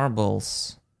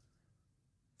marbles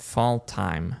fall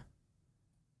time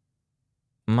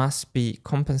must be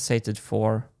compensated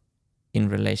for in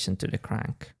relation to the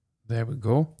crank. There we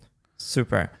go.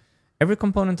 Super. Every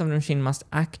component of the machine must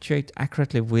actuate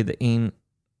accurately within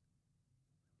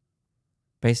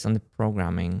based on the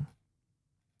programming.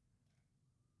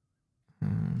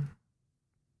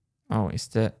 Oh, is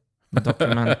the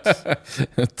document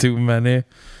too many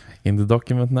in the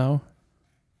document now?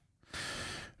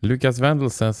 Lucas Vandal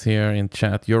says here in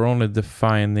chat, you're only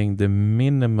defining the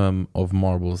minimum of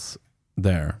marbles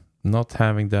there. Not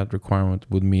having that requirement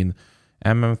would mean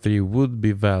MM3 would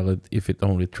be valid if it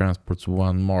only transports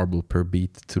one marble per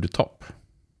beat to the top.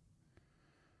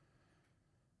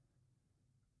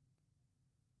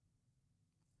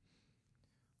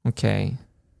 Okay.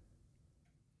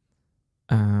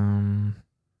 And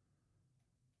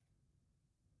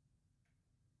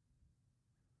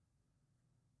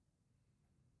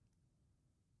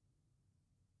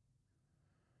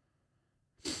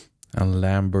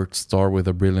Lambert Star with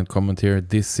a brilliant comment here.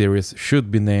 This series should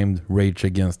be named Rage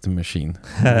Against the Machine.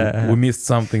 We missed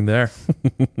something there.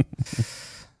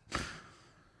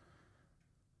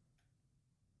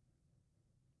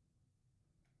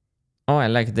 Oh, I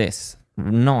like this.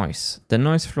 Noise. The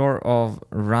noise floor of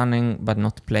running but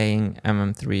not playing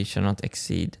MM3 should not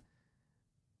exceed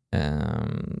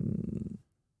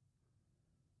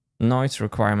noise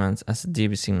requirements as a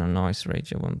dB signal noise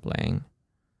ratio when playing.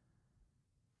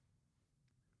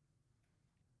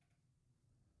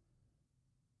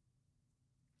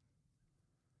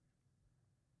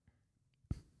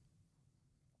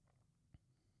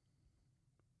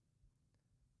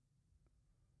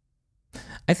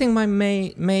 I think my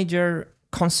major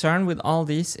concern with all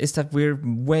these is that we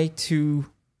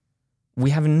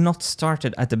have not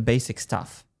started at the basic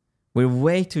stuff. We're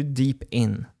way too deep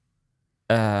in.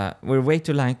 We're way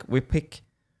too I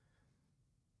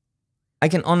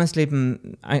can honestly,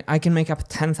 I can make up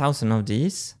 10,000 of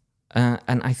these.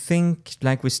 And I think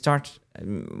we're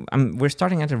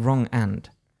starting at the wrong end.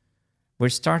 We're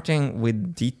starting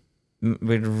with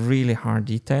really hard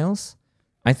details.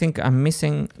 I think I'm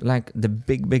missing the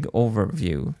big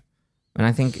overview, and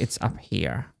I think it's up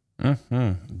here.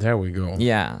 There we go.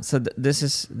 Yeah. So this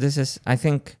is I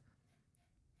think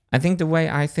the way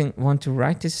I want to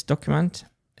write this document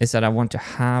is that I want to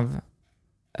have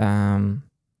and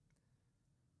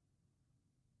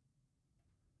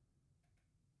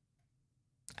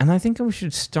I think we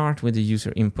should start with the user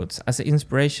inputs as an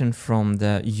inspiration from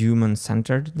the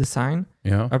human-centered design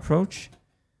approach.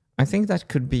 I think that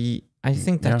could be. I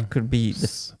think that could be the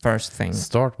first thing.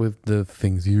 Start with the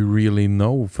things you really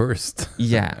know first.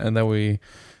 Yeah. And then we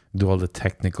do all the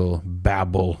technical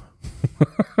babble.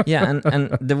 Yeah,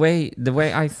 and the way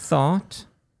I thought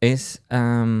is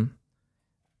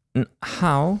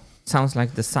how sounds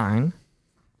like design,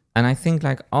 and I think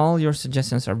like all your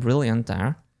suggestions are brilliant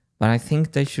there, but I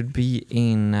think they should be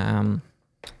in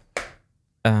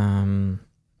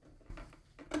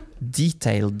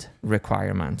detailed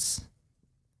requirements.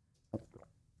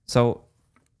 So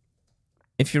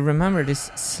if you remember this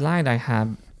slide I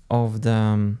have of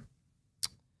the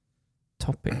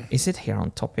topic, is it here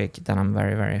on topic that I'm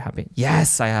very, very happy?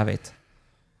 Yes, I have it.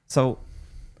 So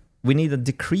we need a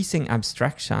decreasing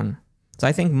abstraction. So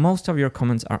I think most of your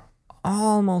comments are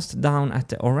almost down at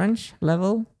the orange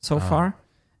level so far.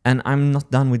 And I'm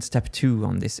not done with step 2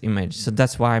 on this image. So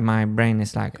that's why my brain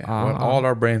is like... well, all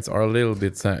our brains are a little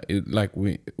bit... like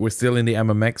we're still in the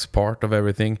MMX part of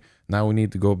everything. Now we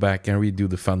need to go back and redo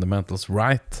the fundamentals,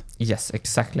 right? Yes,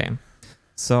 exactly.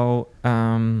 So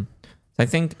I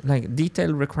think like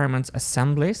detailed requirements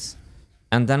assemblies.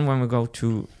 And then when we go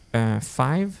to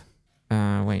 5...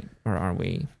 wait, where are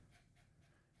we?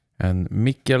 And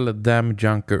Mikkel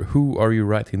Damjunker, who are you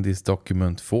writing this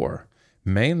document for?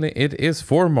 Mainly it is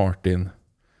for Martin.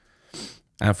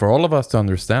 And for all of us to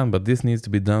understand, but this needs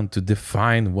to be done to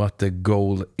define what the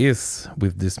goal is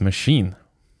with this machine.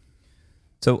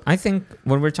 So I think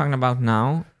what we're talking about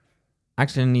now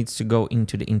actually needs to go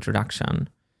into the introduction.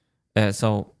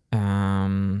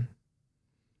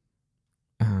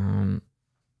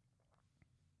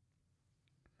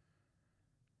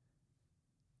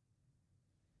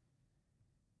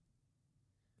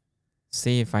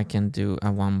 See if I can do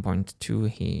a 1.2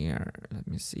 here. Let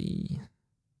me see.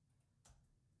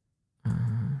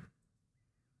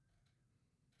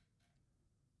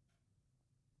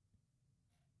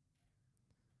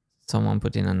 Someone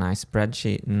put in a nice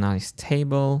spreadsheet, nice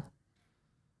table.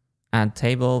 Add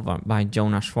table by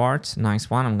Jonah Schwartz. Nice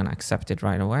one. I'm going to accept it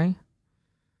right away.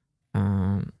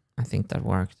 I think that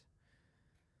worked.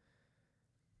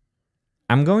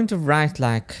 I'm going to write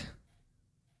like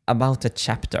about the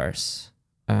chapters.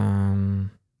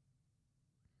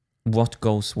 What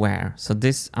goes where. So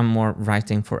this I'm more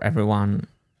writing for everyone.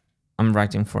 I'm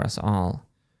writing for us all.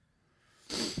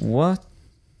 What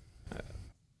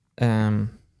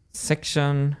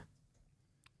section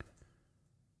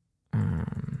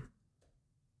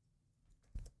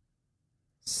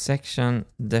section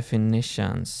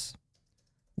definitions.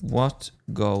 What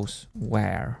goes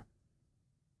where?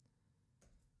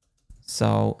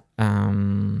 So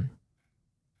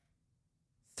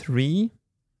 3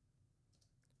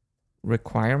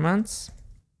 requirements,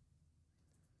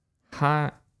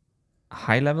 high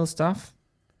level stuff,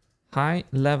 high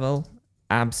level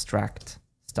abstract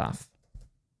stuff.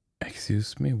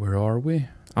 Excuse me, where are we?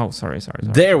 Oh, sorry.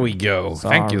 There we go.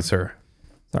 Thank you, sir.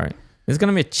 Sorry. It's going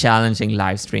to be a challenging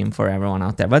live stream for everyone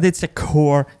out there, but it's a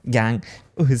core gang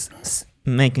who's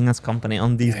making us company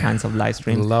on these kinds of live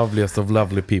streams. The loveliest of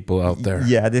lovely people out there.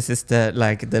 Yeah, this is the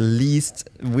least.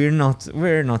 We're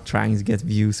not trying to get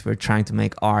views. We're trying to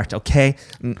make art. Okay,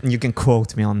 you can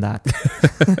quote me on that.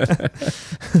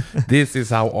 This is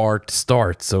how art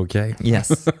starts. Okay.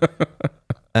 Yes.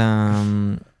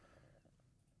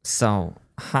 So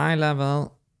high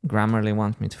level. Grammarly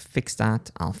wants me to fix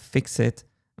that. I'll fix it.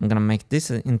 I'm gonna make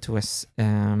this into a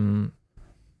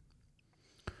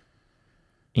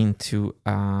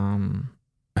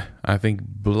I think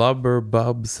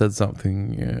Blubberbub said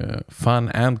something fun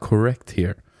and correct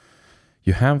here.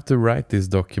 You have to write this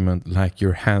document like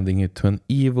you're handing it to an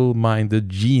evil-minded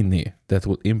genie that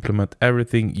will implement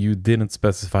everything you didn't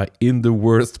specify in the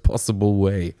worst possible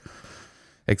way.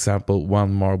 Example,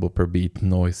 1 marble per beat,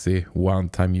 noisy,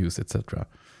 one-time use, etc.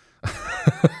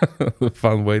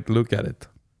 Fun way to look at it.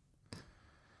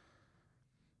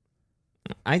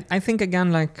 I think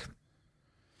again, like,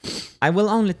 I will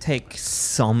only take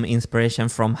some inspiration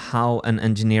from how an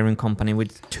engineering company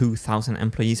with 2,000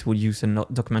 employees would use a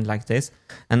document like this,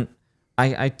 and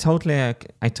I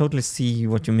totally see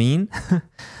what you mean,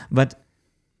 but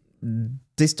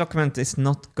this document is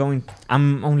not going.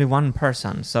 I'm only one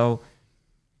person, so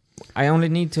I only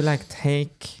need to like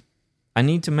take. I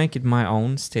need to make it my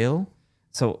own still.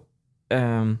 So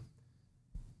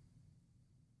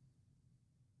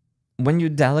when you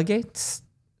delegate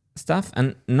stuff,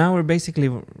 and now we're basically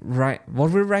what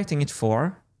we're writing it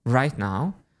for right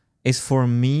now is for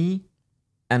me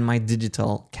and my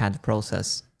digital CAD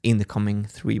process in the coming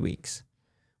 3 weeks,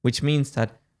 which means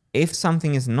that if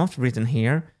something is not written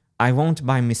here, I won't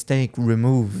by mistake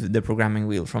remove the programming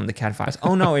wheel from the CAD files.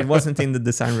 Oh no, it wasn't in the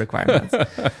design requirements.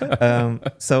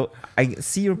 So I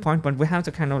see your point, but we have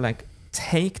to kind of like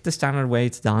take the standard way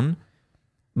it's done,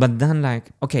 but then like,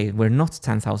 okay, we're not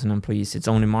 10,000 employees, it's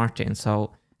only Martin.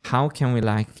 So how can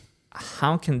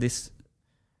this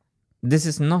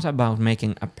is not about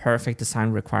making a perfect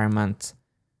design requirement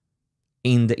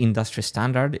in the industry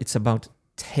standard. It's about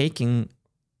taking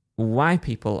why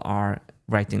people are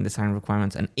writing design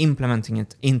requirements and implementing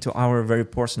it into our very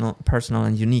personal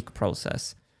and unique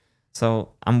process. So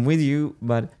I'm with you,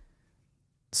 but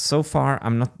so far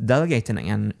I'm not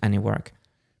delegating any work.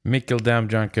 Mikkel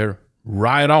Damjunker,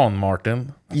 right on,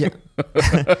 Martin. Yeah.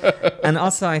 And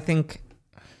also I think,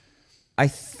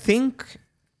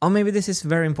 or maybe this is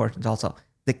very important also,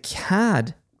 the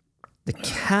CAD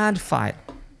file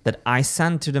that I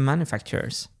send to the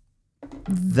manufacturers,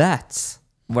 that's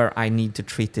where I need to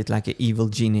treat it like an evil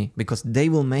genie, because they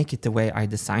will make it the way I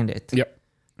designed it. Yep.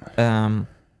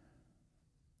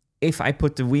 If I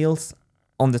put the wheels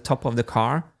on the top of the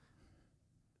car,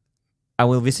 I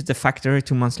will visit the factory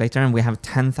 2 months later and we have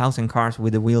 10,000 cars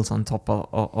with the wheels on top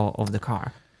of the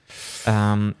car.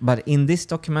 But in this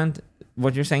document,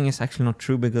 what you're saying is actually not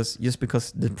true, because just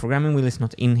because the programming wheel is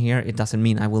not in here, it doesn't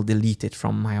mean I will delete it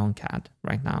from my own CAD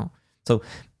right now. So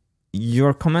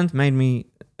your comment made me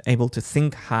able to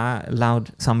think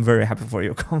loud, so I'm very happy for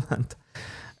your comment.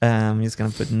 I'm just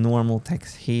going to put normal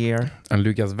text here. And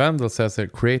Lucas Wendel says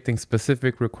that creating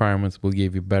specific requirements will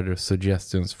give you better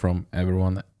suggestions from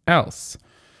everyone else.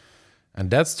 And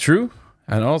that's true.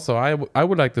 And also, I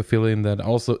would like to fill in that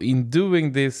also in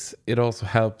doing this, it also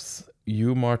helps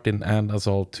you, Martin, and us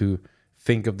all to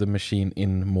think of the machine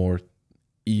in more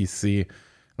easy,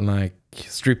 like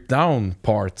stripped down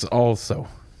parts also.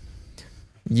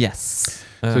 Yes.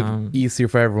 So it's easier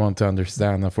for everyone to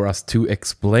understand and for us to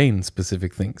explain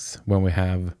specific things when we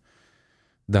have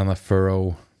done a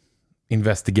thorough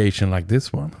investigation like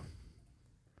this one.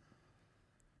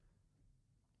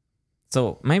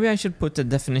 So maybe I should put the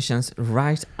definitions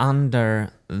right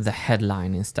under the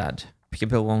headline instead.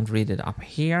 People won't read it up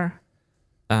here.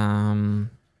 I'm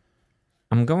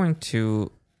going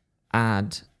to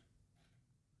add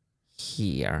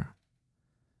here.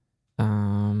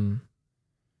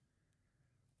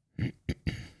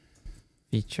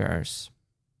 Features.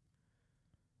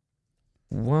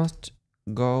 What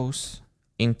goes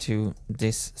into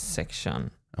this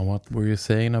section? And what were you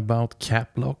saying about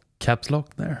caps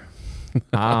lock there?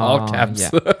 Oh, all caps.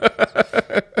 Yeah.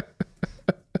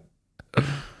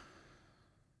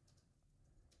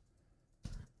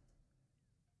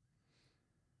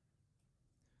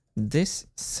 This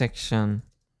section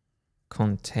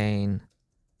contains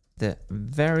the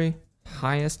very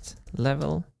highest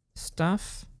level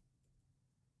stuff,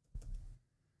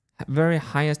 very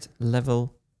highest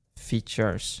level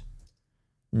features,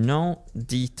 no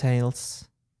details,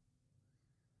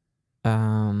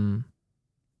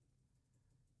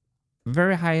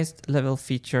 very highest level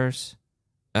features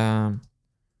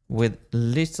with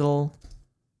little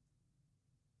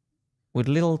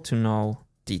to no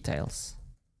details.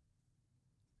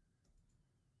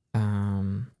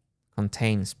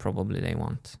 Contains probably they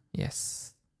want.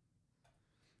 Yes.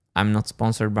 I'm not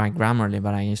sponsored by Grammarly,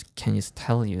 but I can just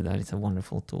tell you that it's a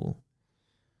wonderful tool.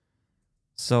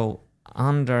 So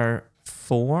under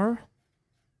 4,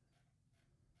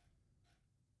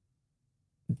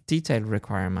 detailed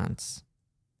requirements.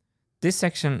 This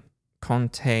section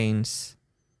contains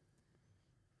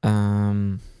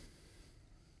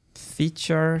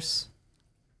features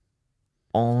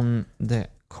on the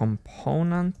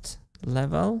component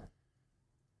level.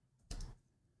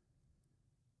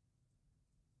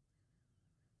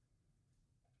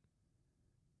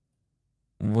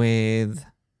 With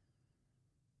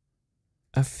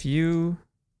a few,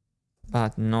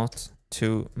 but not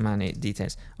too many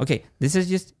details. Okay, this is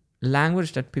just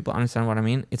language that people understand what I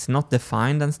mean. It's not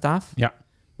defined and stuff. Yeah.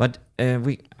 But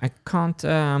I can't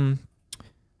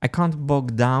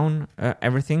bog down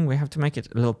everything. We have to make it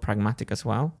a little pragmatic as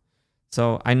well.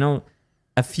 So I know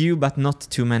a few, but not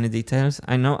too many details.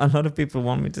 I know a lot of people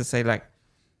want me to say like,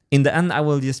 in the end, I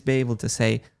will just be able to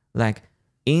say like,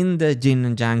 in the yin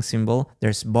and yang symbol,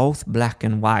 there's both black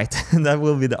and white. That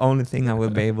will be the only thing I will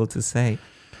be able to say.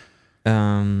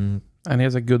 And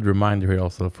here's a good reminder here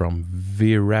also from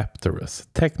Viraptorus.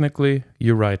 Technically,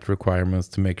 you write requirements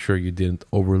to make sure you didn't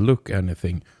overlook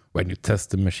anything when you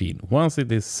test the machine once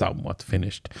it is somewhat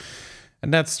finished.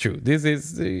 And that's true.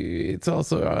 It's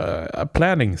also a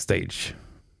planning stage.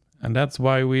 And that's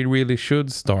why we really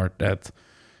should start at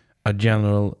a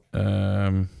general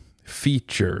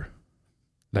feature,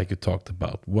 like you talked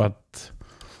about. What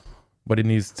what it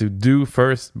needs to do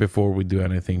first before we do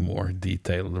anything more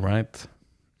detailed, right?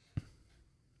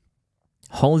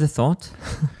 Hold the thought,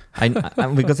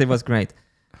 because it was great.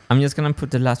 I'm just going to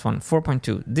put the last one,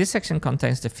 4.2. This section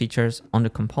contains the features on the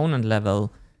component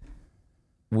level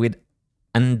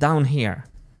and down here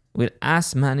with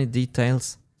as many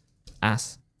details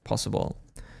as possible.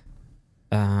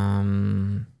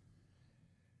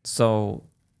 So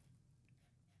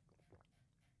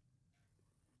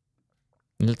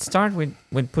let's start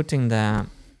with putting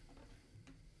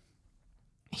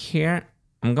here.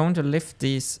 I'm going to lift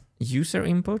these user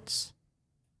inputs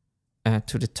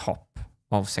to the top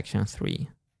of section 3.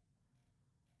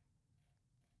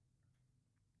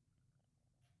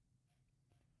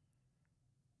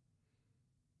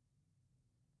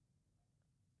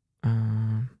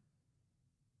 Uh,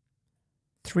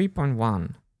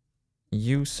 3.1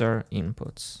 user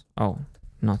inputs. Oh,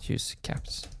 not use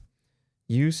caps.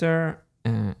 User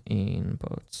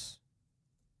inputs.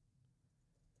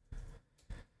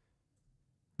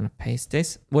 I'm gonna paste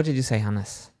this. What did you say,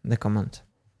 Hannes? The comment.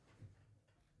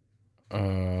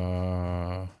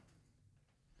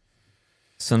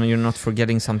 So you're not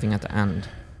forgetting something at the end.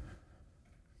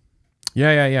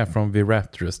 Yeah. From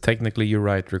Viraptorus. Technically, you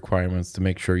write requirements to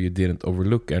make sure you didn't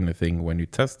overlook anything when you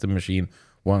test the machine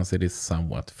once it is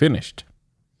somewhat finished.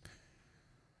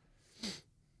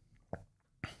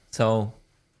 So,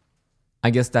 I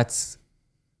guess that's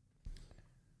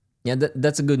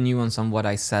that's a good nuance on what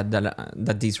I said,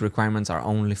 that these requirements are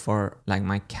only for like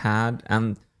my CAD,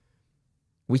 and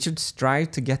we should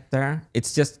strive to get there.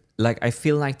 It's just like I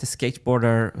feel like the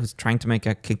skateboarder who's trying to make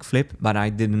a kickflip, but I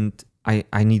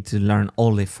need to learn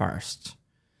Ollie first.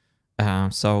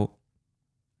 And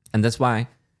that's why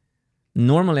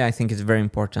normally I think it's very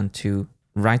important to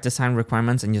write design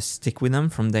requirements and just stick with them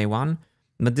from day one.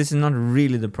 But this is not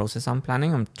really the process I'm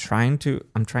planning. I'm trying to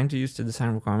use the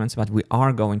design requirements, but we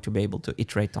are going to be able to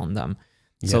iterate on them.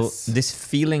 Yes. So this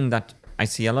feeling that I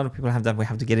see a lot of people have, that we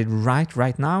have to get it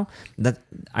right now,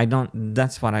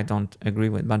 that's what I don't agree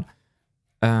with. But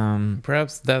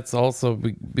perhaps that's also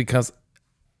because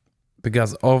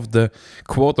of the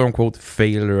quote-unquote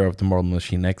failure of the Model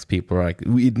Machine X, people are like,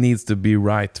 it needs to be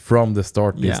right from the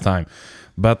start this time.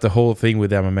 But the whole thing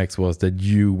with MMX was that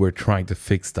you were trying to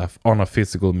fix stuff on a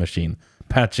physical machine,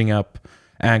 patching up,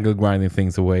 angle grinding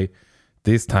things away.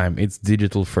 This time it's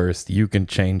digital first. You can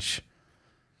change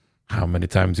how many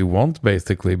times you want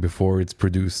basically before it's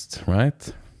produced,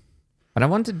 right? But I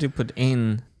wanted to put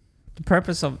in the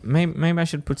purpose of, maybe I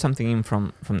should put something in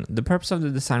from the purpose of the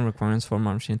design requirements for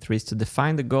Model Machine 3 is to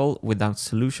define the goal without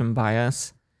solution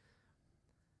bias,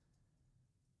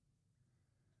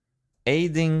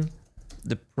 aiding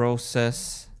the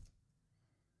process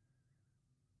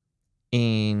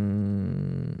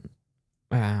in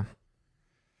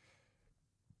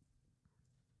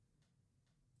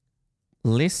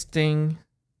listing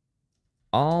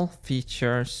all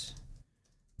features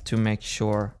to make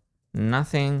sure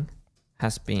nothing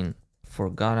has been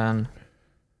forgotten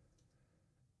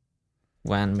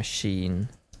when machine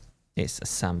is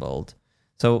assembled.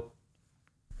 So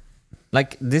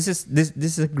like this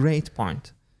is a great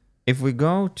point. If we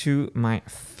go to my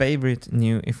favorite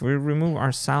new, if we remove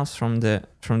ourselves from the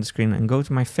screen and go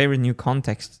to my favorite new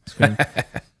context screen,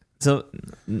 so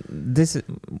this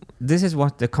is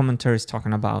what the commentary is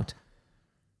talking about.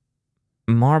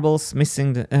 Marbles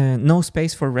missing the no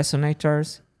space for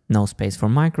resonators, no space for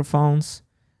microphones,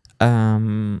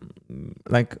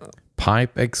 like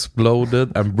pipe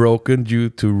exploded and broken due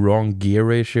to wrong gear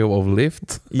ratio of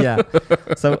lift. Yeah,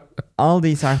 so all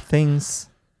these are things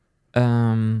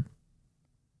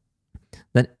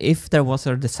that if there was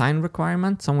a design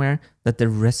requirement somewhere that the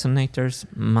resonators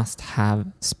must have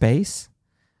space,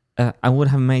 I would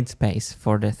have made space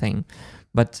for the thing.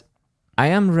 But I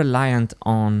am reliant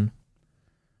on...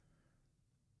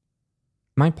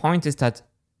 My point is that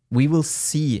we will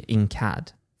see in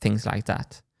CAD things like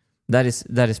that. That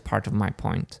is part of my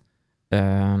point.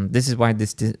 This is why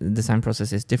this design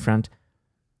process is different.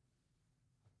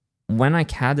 When I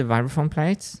CAD the vibraphone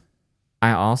plates,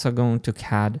 I also go to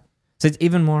CAD. So it's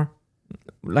even more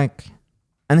like,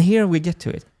 and here we get to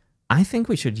it. I think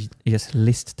we should just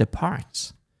list the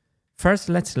parts. First,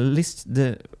 let's list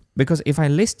because if I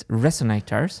list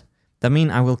resonators, that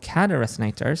means I will CAD the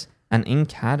resonators, and in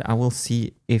CAD, I will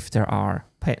see if there are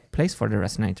place for the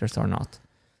resonators or not.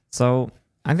 So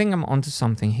I think I'm onto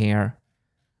something here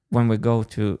when we go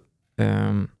to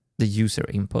the user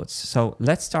inputs. So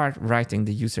let's start writing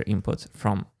the user inputs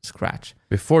from scratch.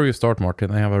 Before you start,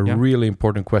 Martin, I have a really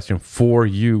important question for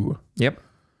you. Yep.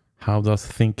 How does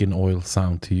thinking oil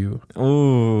sound to you?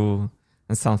 Oh,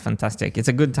 It sounds fantastic. It's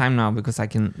a good time now because I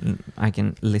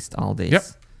can list all these. Yep.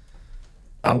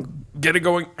 I'll get it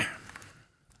going.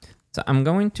 So I'm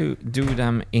going to do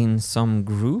them in some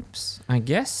groups, I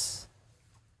guess.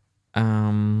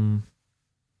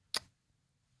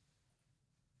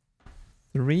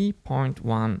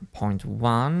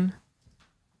 3.1.1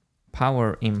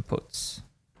 power inputs.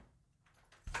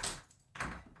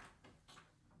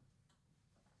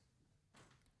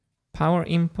 Power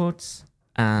inputs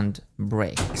and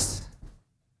brakes.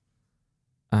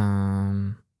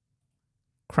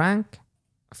 Crank,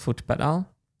 foot pedal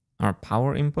are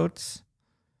power inputs.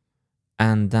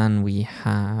 And then we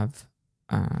have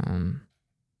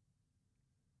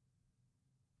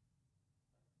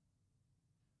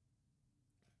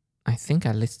I think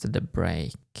I listed the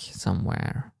brake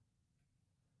somewhere.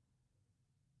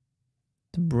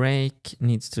 The brake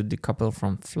needs to decouple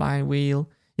from flywheel.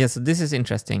 Yeah, so this is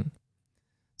interesting.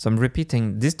 So I'm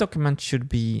repeating, this document should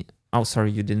be... Oh,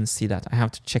 sorry, you didn't see that. I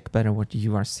have to check better what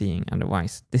you are seeing.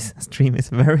 Otherwise, this stream is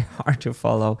very hard to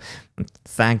follow.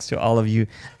 Thanks to all of you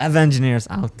engineers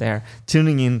out there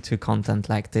tuning in to content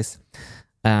like this.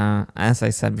 As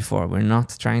I said before, we're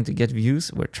not trying to get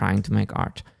views. We're trying to make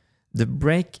art. The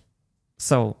brake...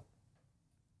 So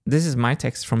this is my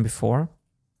text from before.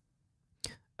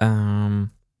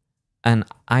 And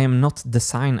I am not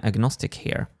design agnostic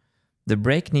here. The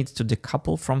brake needs to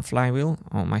decouple from flywheel.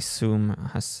 Oh, my zoom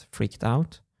has freaked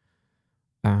out.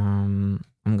 I'm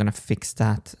gonna fix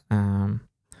that.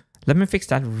 Let me fix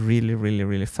that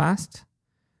really fast.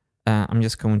 I'm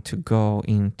just going to go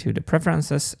into the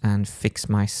preferences and fix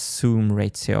my zoom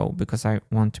ratio because I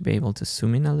want to be able to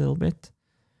zoom in a little bit.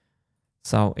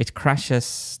 So it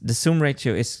crashes. The zoom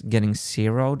ratio is getting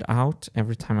zeroed out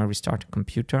every time I restart a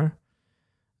computer.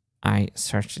 I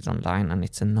searched it online and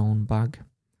it's a known bug.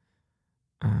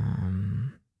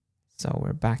 So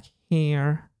we're back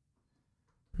here.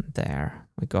 There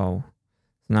we go.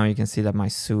 Now you can see that my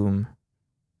zoom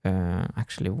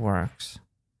actually works.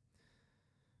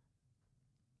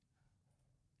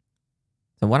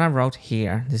 So what I wrote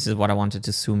here, this is what I wanted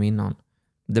to zoom in on.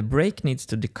 The brake needs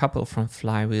to decouple from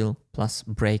flywheel plus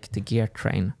brake the gear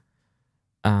train.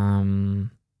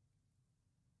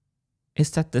 Is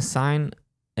that design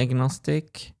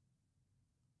agnostic?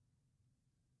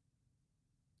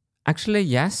 Actually,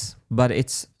 yes, but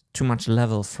it's too much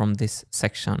level from this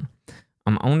section.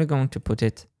 I'm only going to put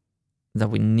it that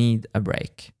we need a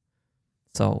brake.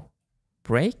 So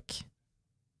brake.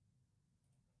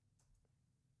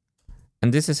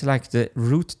 And this is like the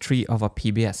root tree of a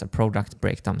PBS, a product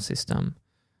breakdown system.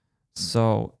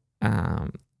 So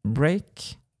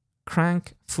brake,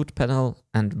 crank, foot pedal,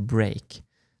 and brake.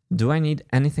 Do I need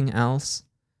anything else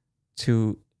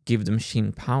to give the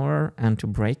machine power and to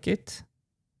brake it?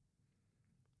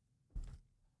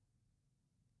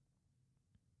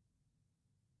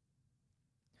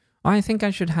 I think I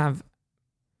should have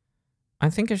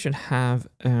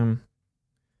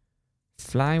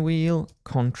flywheel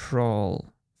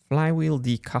control, flywheel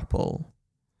decouple.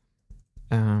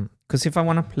 Because if I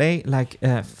want to play like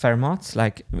fermats,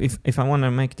 like if I want to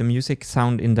make the music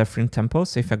sound in different tempos,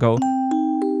 so if I go,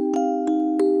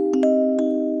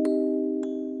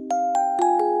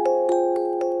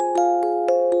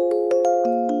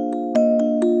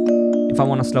 if I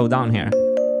want to slow down here,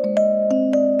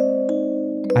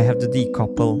 I have to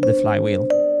decouple the flywheel.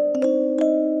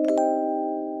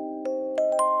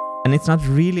 And it's not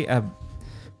really a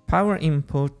power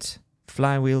input,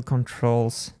 flywheel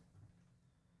controls,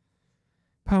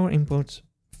 power input,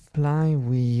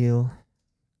 flywheel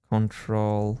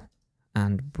control,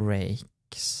 and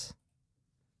brakes.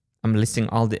 I'm listing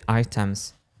all the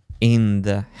items in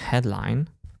the headline.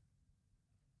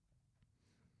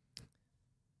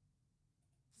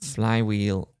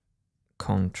 Flywheel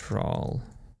control,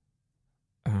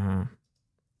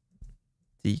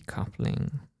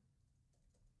 decoupling.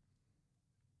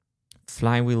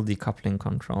 Flywheel decoupling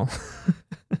control.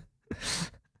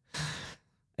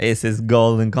 This is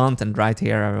golden content right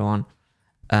here, everyone.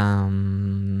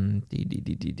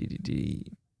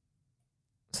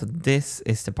 So this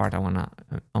is the part I want to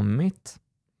omit.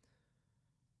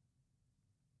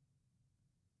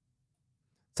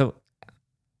 So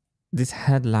this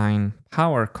headline,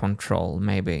 power control,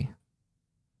 maybe.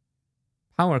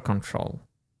 Power control.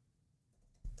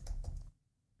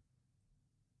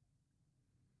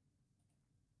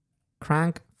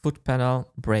 Crank, foot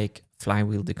pedal, brake,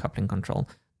 flywheel decoupling control.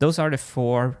 Those are the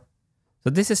four. So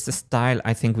this is the style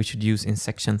I think we should use in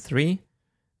section 3.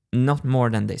 Not more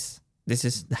than this. This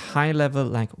is the high level,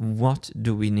 like what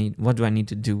do we need? What do I need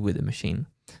to do with the machine?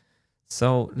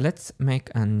 So let's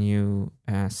make a new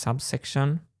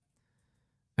subsection.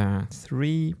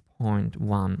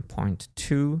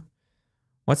 3.1.2.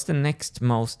 What's the next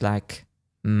most like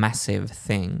massive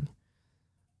thing?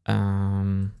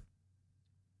 I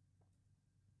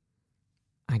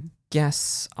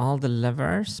guess all the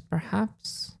levers,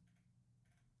 perhaps.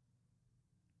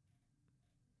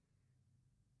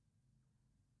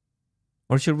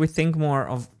 Or should we think more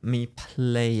of me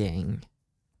playing?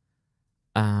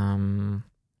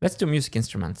 Let's do music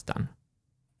instruments then.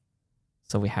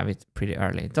 So we have it pretty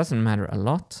early. It doesn't matter a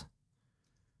lot.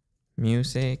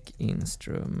 Music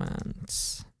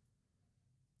instruments.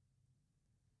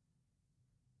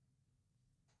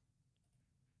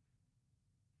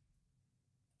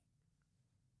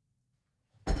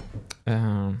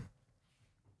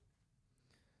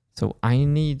 So I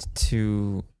need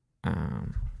to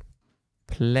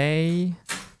play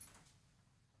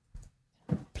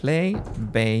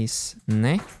bass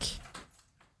neck,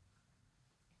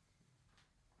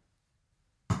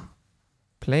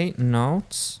 play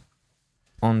notes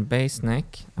on bass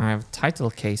neck. I have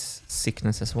title case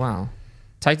sickness as well.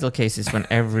 Title case is when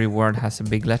every word has a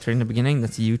big letter in the beginning.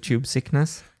 That's YouTube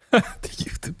sickness. The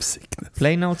YouTube sickness.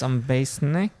 Play notes on bass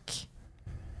neck.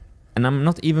 And I'm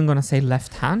not even going to say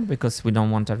left hand because we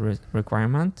don't want that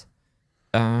requirement.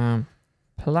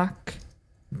 Pluck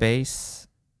bass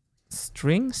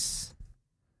strings.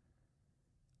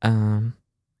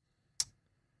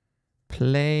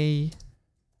 Play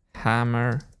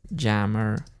hammer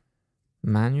jammer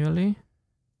manually.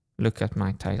 Look at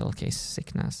my title case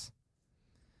sickness.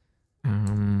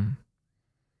 I'm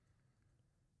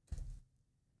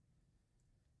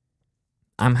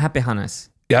happy, Hannes.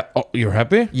 Yeah. Oh, you're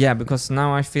happy? Yeah, because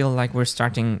now I feel like we're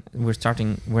starting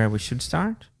where we should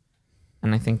start,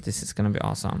 and I think this is gonna be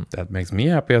awesome. That makes me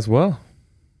happy as well.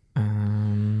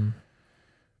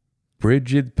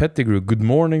 Bridget Pettigrew, good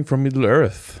morning from Middle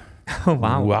Earth. Oh,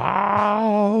 wow.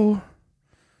 Wow.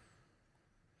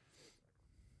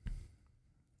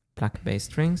 Pluck bass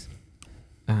strings.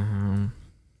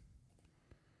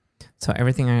 So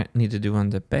everything I need to do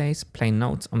on the bass, play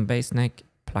notes on bass neck,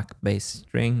 pluck bass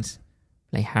strings,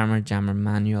 play hammer jammer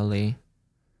manually.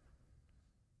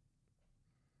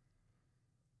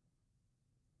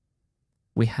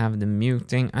 We have the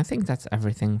muting. I think that's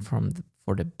everything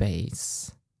for the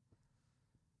bass.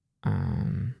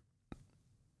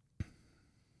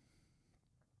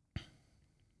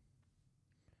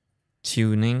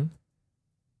 Tuning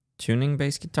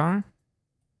bass guitar.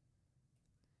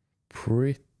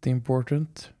 Pretty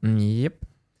important. Yep.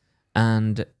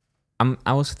 And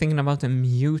I was thinking about the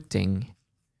muting.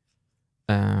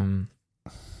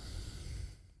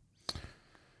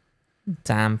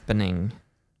 Dampening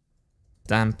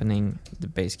the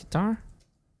bass guitar.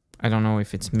 I don't know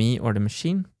if it's me or the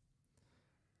machine.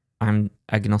 I'm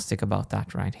agnostic about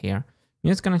that right here. I'm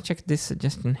just gonna check this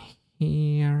suggestion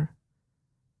here.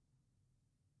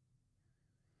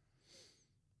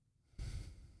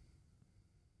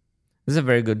 This is a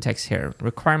very good text here.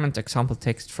 Requirement example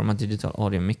text from a digital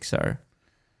audio mixer.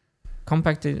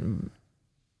 Compacted.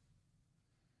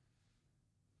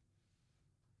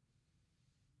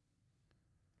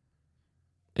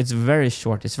 It's very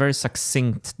short. It's very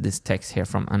succinct, this text here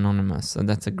from Anonymous. So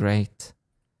that's a great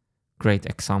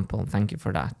example. Thank you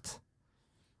for that.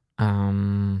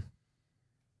 Oh,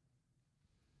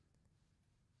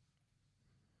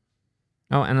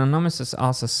 and Anonymous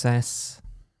also says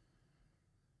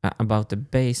about the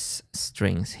bass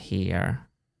strings here.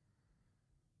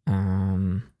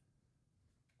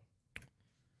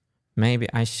 Maybe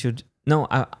I should... No,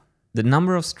 the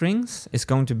number of strings is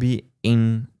going to be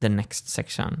in the next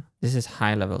section. This is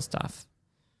high-level stuff.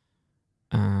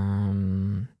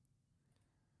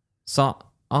 So,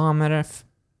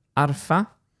 Arfa,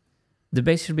 the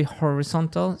bass should be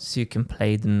horizontal so you can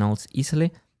play the notes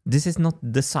easily. This is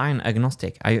not design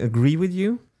agnostic. I agree with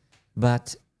you,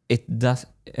 but it does...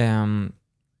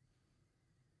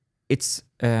 it's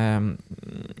the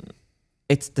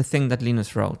thing that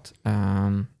Linus wrote.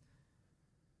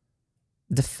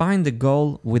 Define the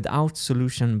goal without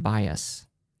solution bias.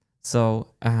 So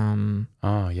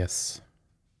Yes.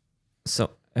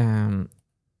 So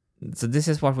this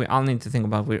is what we all need to think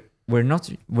about. We're not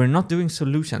doing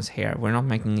solutions here. We're not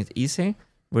making it easy.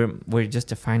 We're just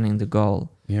defining the goal.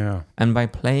 Yeah. And by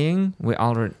playing,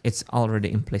 it's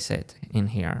already implicit in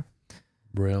here.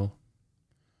 Brill.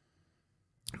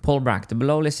 Paul Brack, the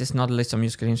below list is not a list of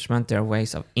musical instruments. There are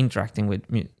ways of interacting with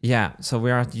yeah. So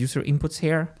we are at user inputs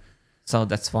here. So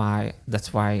that's why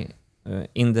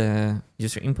in the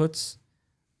user inputs,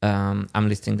 I'm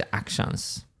listing the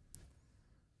actions.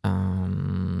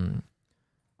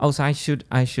 Also, I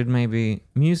should maybe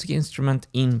music instrument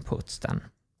inputs then.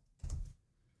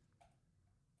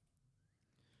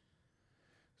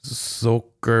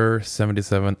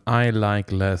 Socker77, I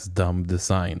like less dumb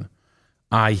design.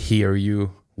 I hear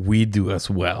you. We do as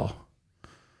well.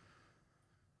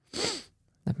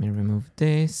 Let me remove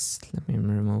this. Let me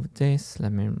remove this.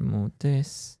 Let me remove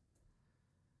this.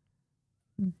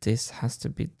 This has to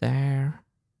be there.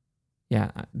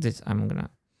 Yeah, this I'm gonna...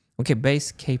 Okay,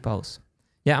 base capos.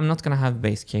 Yeah, I'm not gonna have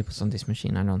base capos on this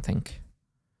machine, I don't think.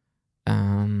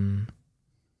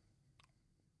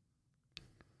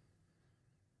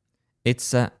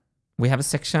 It's we have a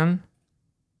section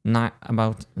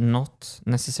about not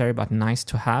necessary but nice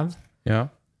to have. Yeah.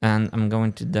 And I'm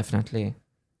going to definitely...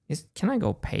 Can I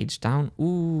go page down?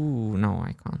 Ooh, no,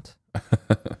 I can't.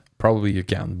 Probably you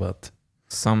can, but...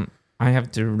 I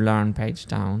have to learn page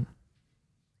down.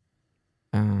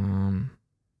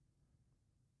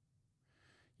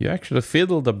 You actually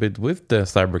fiddled a bit with the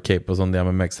cyber capos on the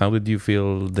MMX. How did you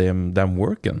feel them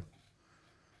working?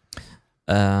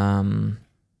 It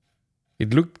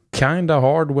looked kind of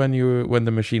hard when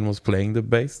the machine was playing the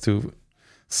bass to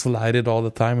slide it all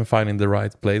the time and finding the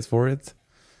right place for it.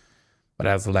 But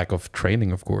that's a lack of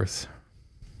training, of course.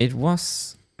 It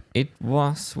was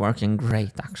working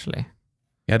great, actually.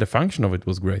 Yeah, the function of it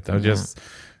was great. Just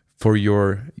for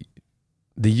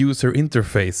the user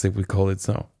interface, if we call it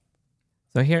so.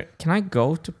 So here, can I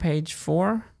go to page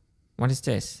 4? What is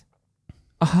this?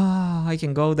 Ah, I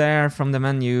can go there from the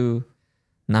menu.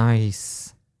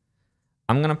 Nice.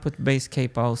 I'm gonna put base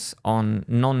capos on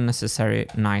non-necessary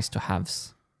nice to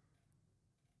haves.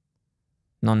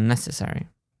 Non-necessary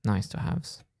nice to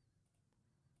haves.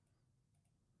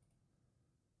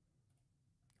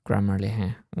 Grammarly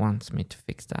here wants me to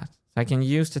fix that. So I can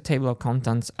use the table of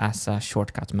contents as a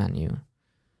shortcut menu.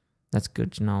 That's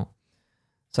good to know.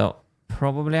 So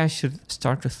probably I should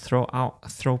start to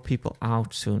throw people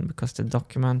out soon because the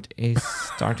document is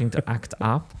starting to act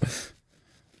up.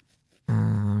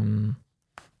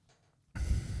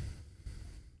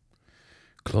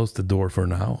 Close the door for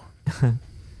now.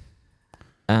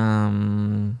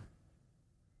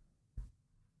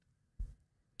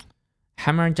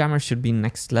 Hammer Jammer should be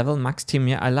next level. Max Team,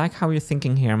 yeah, I like how you're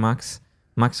thinking here, Max.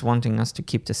 Max wanting us to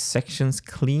keep the sections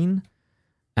clean.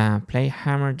 Play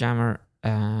Hammer Jammer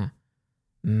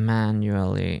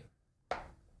manually.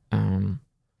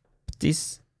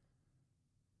 These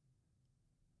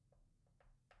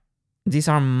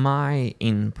are my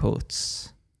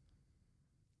inputs.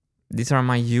 These are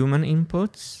my human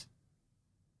inputs.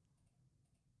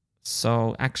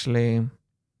 So actually,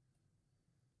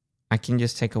 I can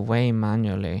just take away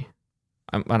manually.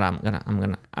 But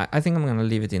I think I'm gonna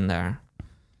leave it in there.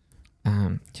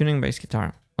 Tuning bass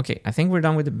guitar. Okay, I think we're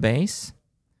done with the bass.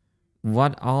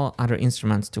 What all other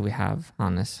instruments do we have,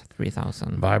 Hannes?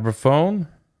 3000. Vibraphone.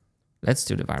 Let's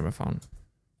do the vibraphone.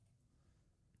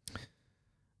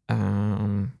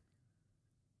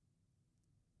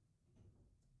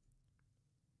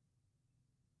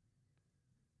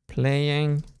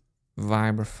 Playing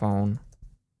vibraphone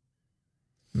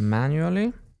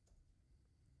manually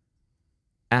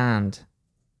and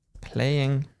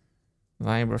playing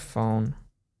vibraphone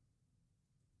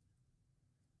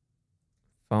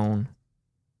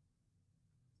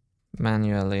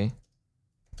manually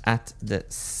at the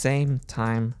same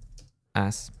time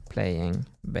as playing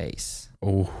bass.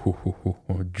 Oh,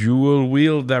 dual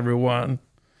wield, everyone.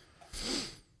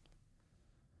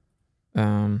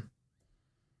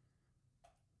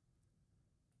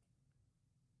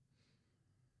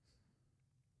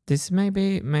 This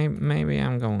maybe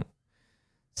I'm going.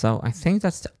 So I think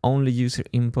that's the only user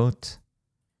input.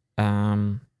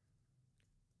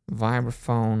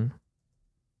 Vibraphone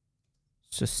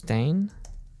sustain.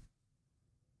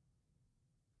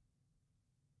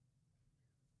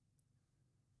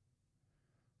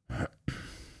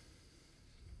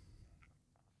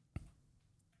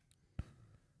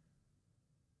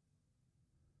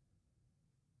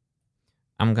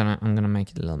 I'm gonna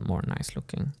make it a little more nice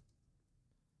looking.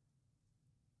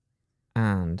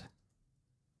 And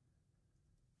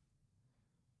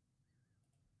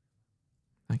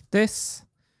like this,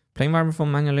 playing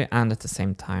vibraphone manually and at the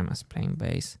same time as playing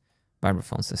bass.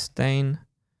 Vibraphone sustain.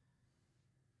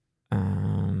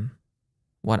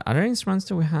 What other instruments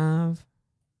do we have?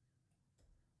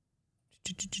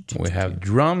 We have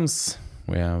drums.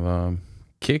 We have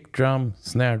kick drum,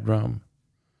 snare drum,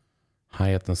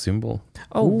 hi-hat and cymbal.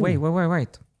 Oh, ooh. Wait.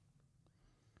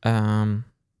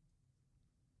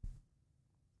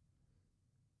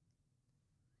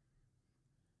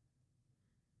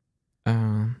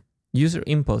 User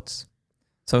inputs.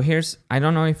 So here's, I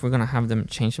don't know if we're gonna have them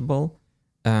changeable.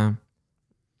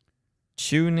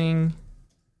 Tuning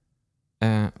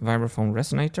vibraphone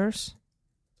resonators.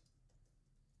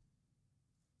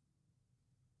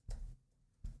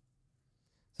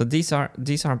 So these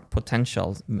are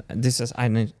potentials. This is I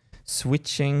need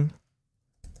switching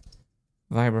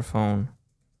vibraphone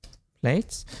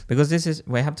plates, because this is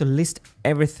we have to list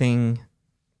everything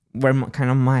where kind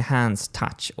of my hands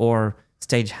touch, or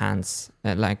stage hands,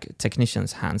 like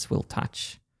technicians' hands will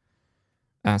touch.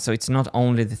 So it's not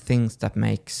only the things that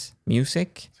makes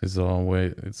music. It's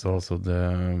also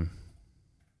the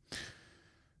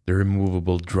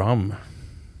removable drum.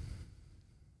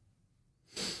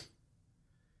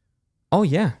 Oh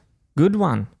yeah, good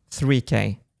one.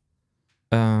 3K.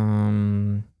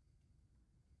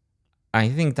 I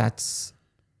think that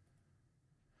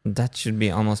should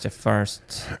be almost a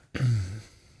first.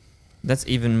 That's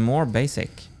even more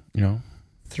basic. Yeah.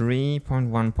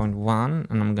 3.1.1,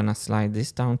 and I'm gonna slide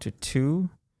this down to 2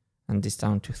 and this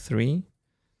down to 3.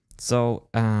 So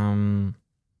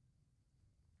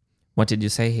what did you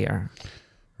say here?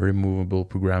 Removable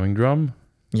programming drum.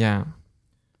 Yeah.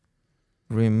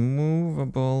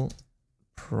 Removable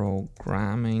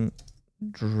programming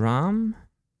drum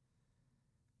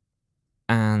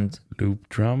and loop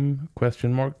drum,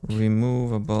 question mark.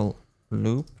 Removable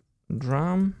loop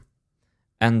drum,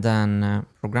 and then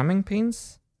programming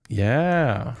pins.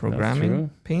 Yeah,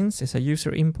 programming pins is a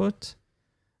user input,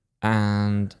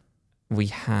 and we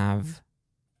have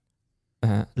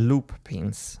loop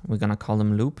pins. We're gonna call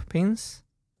them loop pins.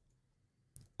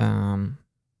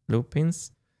 Loop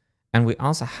pins, and we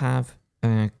also have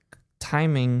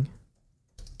timing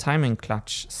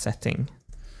clutch setting.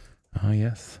 Ah,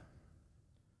 yes.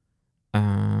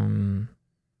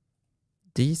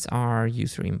 These are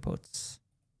user inputs,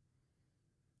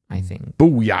 I think.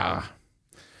 Booyah!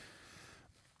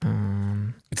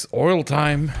 It's oil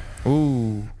time.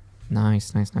 Ooh,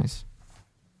 nice.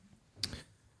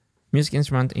 Music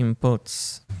instrument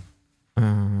inputs.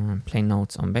 Play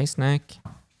notes on bass neck.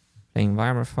 Playing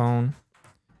vibraphone.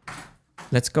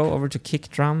 Let's go over to kick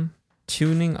drum.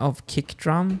 Tuning of kick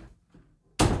drum.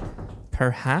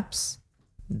 Perhaps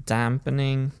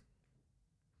dampening.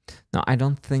 No, I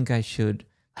don't think I should.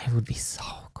 It would be so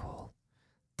cool.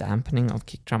 Dampening of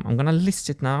kick drum. I'm gonna list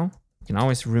it now. You can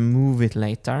always remove it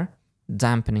later.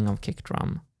 Dampening of kick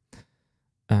drum.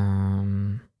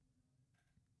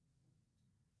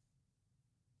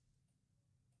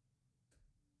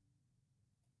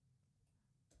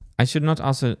 I should not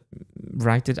also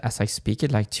write it as I speak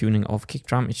it, like tuning of kick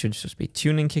drum. It should just be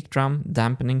tuning kick drum,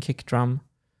 dampening kick drum,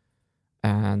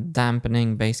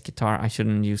 dampening bass guitar. I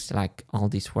shouldn't use like all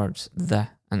these words, the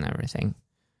and everything.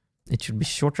 It should be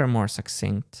shorter, more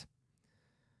succinct.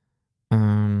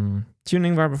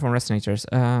 Tuning vibraphone resonators.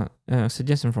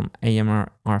 Suggestion from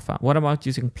AMR Alpha. What about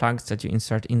using plugs that you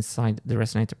insert inside the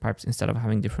resonator pipes instead of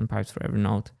having different pipes for every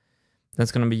note?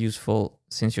 That's going to be useful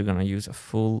since you're going to use a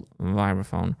full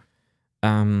vibraphone.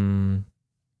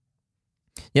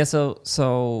 Yeah, so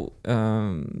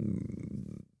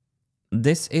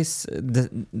this is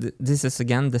this is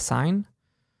again design,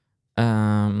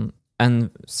 and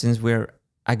since we're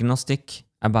agnostic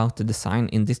about the design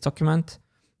in this document,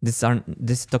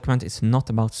 this document is not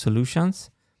about solutions.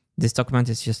 This document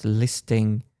is just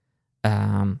listing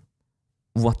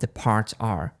what the parts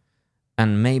are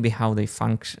and maybe how they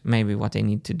function, maybe what they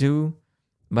need to do,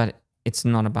 but it's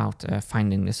not about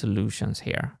finding the solutions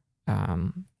here. So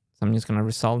I'm just going to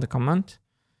resolve the comment.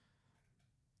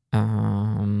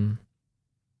 And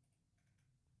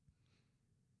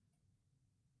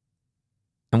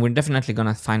we're definitely going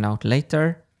to find out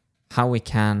later how we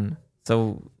can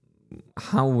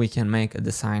make a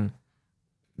design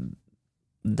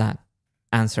that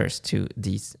answers to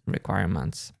these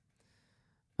requirements.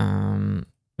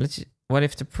 What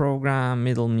if the program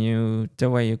middle mute,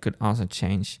 the way you could also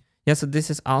change? Yeah, so this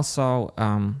is also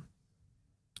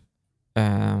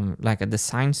like a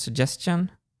design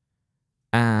suggestion.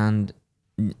 And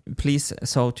please,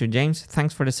 so to James,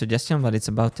 thanks for the suggestion, but it's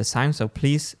about design. So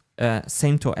please,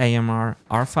 same to AMR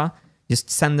Alpha, just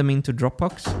send them into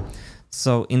Dropbox.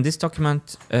 So in this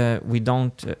document, we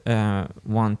don't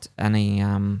want any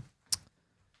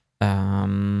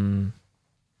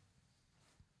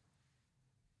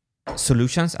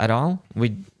solutions at all.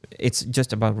 It's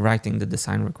just about writing the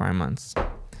design requirements.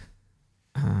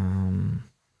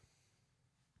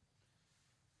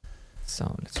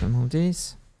 So let's remove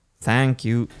these. Thank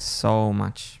you so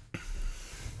much.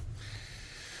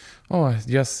 Oh,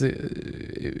 just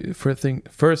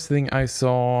first thing I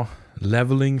saw,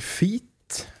 leveling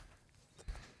feet.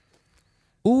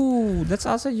 Ooh, that's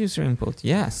also user input.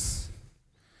 Yes.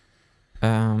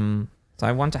 So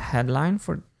I want a headline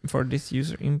for this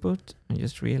user input. I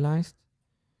just realized.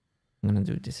 I'm gonna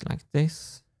do this like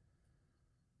this.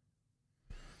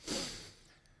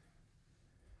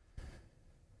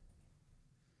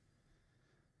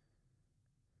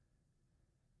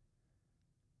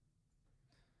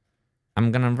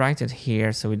 I'm gonna write it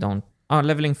here so we don't. Oh,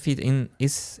 leveling feed in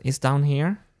is down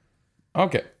here.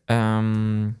 Okay.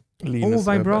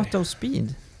 Vibrato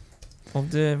speed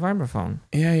of the vibraphone.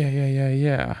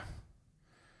 Yeah.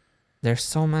 There's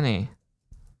so many.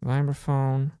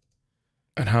 Vibraphone.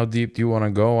 And how deep do you want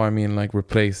to go? I mean, like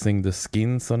replacing the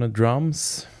skins on the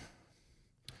drums.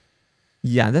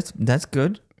 Yeah, that's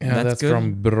good. Yeah, that's good.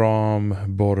 from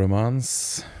Bram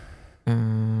Boremans.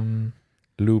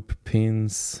 Loop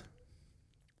pins.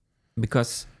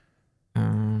 Because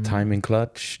timing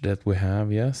clutch that we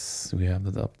have, yes, we have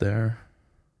that up there.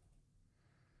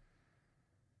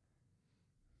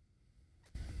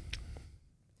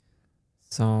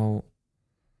 So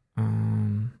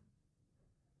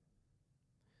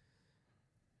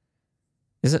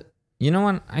is it, you know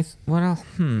what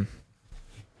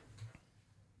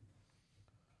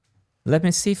let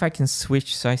me see if I can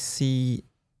switch so I see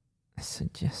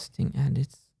suggesting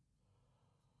edits.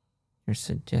 You're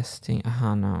suggesting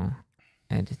no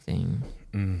editing.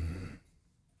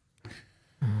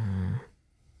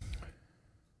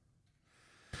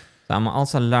 So I'm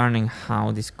also learning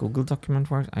how this Google document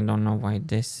works. I don't know why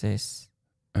this is.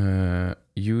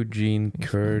 Eugene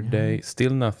Curday.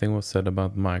 Still nothing was said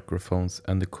about microphones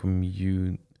and the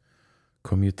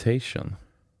commutation.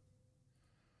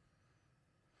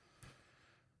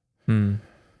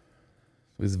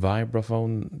 With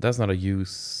vibraphone, that's not a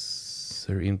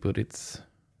user input.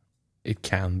 It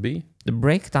can be. The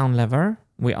breakdown lever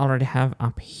we already have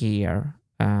up here.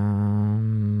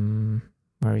 Where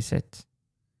is it?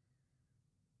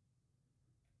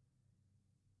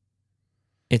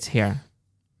 It's here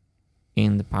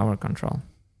in the power control.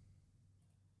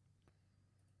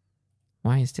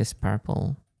 Why is this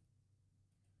purple?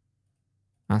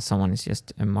 Someone is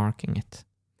just marking it.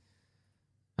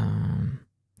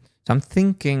 So I'm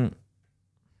thinking,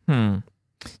 you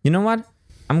know what?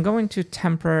 I'm going to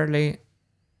temporarily,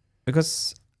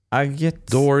 because I get...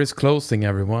 Door is closing,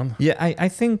 everyone. Yeah, I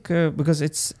think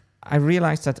because I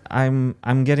realize that I'm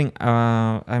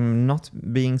not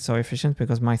being so efficient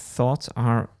because my thoughts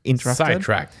are interrupted.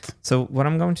 Sidetracked. So what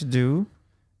I'm going to do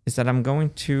is that I'm going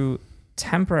to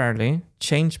temporarily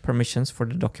change permissions for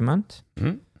the document.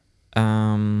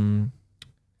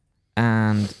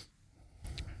 And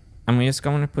I'm just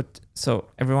going to put, so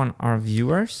everyone are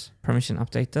viewers, permission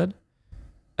updated.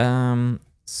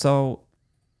 So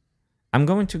I'm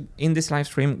going to, in this live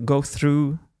stream, go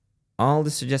through all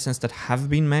the suggestions that have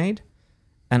been made.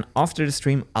 And after the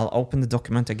stream, I'll open the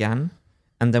document again.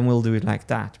 And then we'll do it like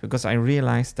that. Because I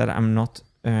realized that I'm not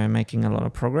making a lot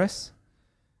of progress.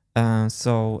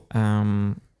 So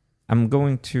I'm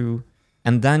going to,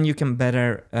 and then you can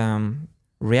better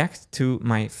react to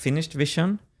my finished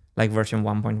vision, like version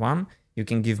 1.1. You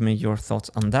can give me your thoughts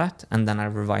on that, and then I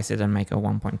revise it and make a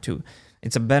 1.2.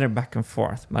 It's a better back and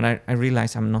forth, but I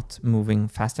realize I'm not moving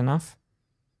fast enough.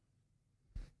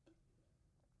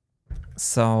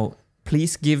 So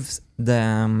please give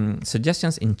the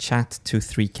suggestions in chat to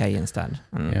 3K instead.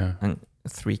 And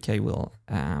 3K will...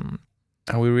 and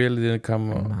we really didn't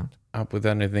come up with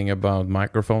anything about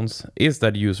microphones. Is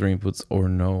that user inputs or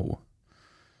no?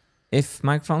 If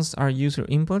microphones are user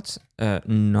inputs,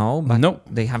 no, but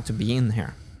they have to be in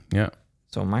here. Yeah.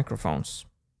 So microphones.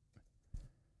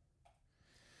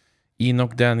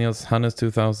 Enoch Daniels, Hannes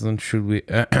 2000, should we...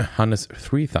 Hannes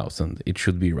 3000, it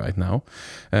should be right now.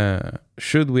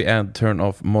 Should we add turn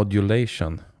off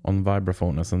modulation on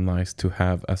vibraphone as a nice to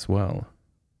have as well?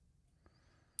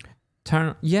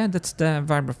 Yeah, that's the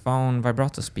vibraphone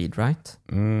vibrato speed, right?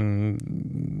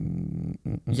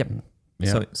 Yep.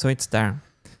 Yeah. So it's there.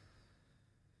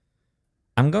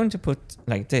 I'm going to put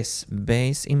like this,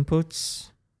 base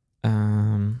inputs.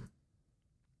 I'm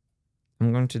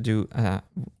going to do a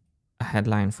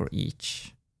headline for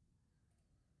each.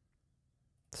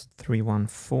 It's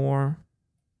 314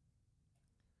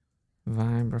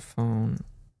 vibraphone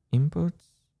inputs.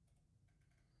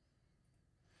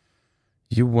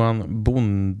 Johan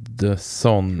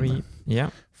Bondesson.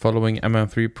 Yeah. Following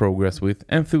MM3 progress with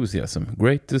enthusiasm.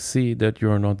 Great to see that you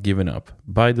are not giving up.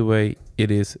 By the way, it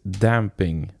is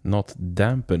damping, not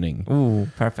dampening. Ooh,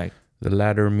 perfect. The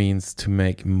latter means to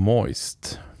make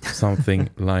moist, something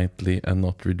lightly and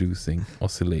not reducing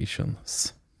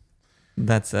oscillations.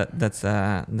 That's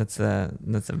a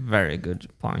very good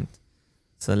point.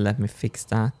 So let me fix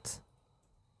that.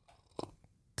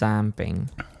 Damping.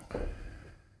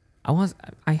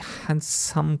 I had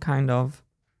some kind of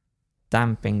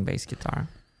damping bass guitar.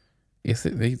 Is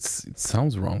it? It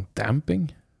sounds wrong.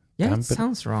 Damping? Yeah, Dampen? It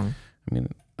sounds wrong. I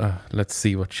mean, let's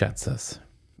see what chat says.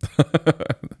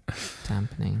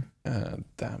 Dampening.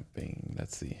 Damping.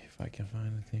 Let's see if I can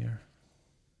find it here.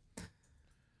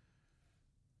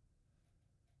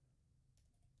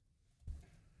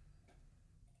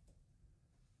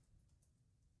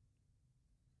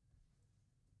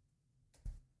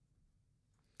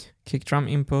 Kick drum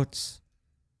inputs.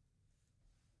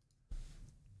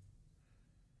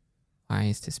 Why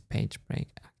is this page break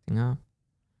acting up?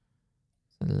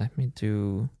 So let me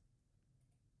do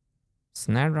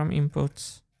snare drum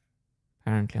inputs.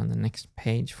 Apparently on the next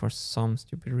page for some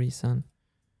stupid reason.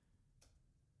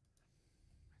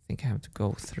 I think I have to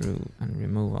go through and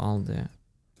remove all the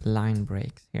line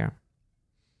breaks here.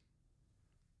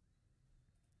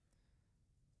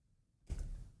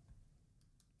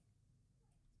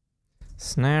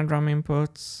 Snare drum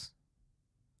inputs.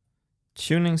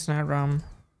 Tuning snare drum.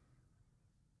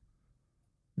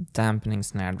 Dampening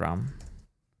snare drum.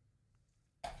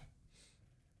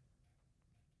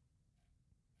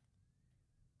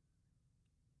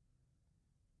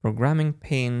 Programming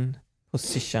pin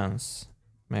positions,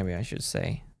 maybe I should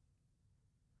say.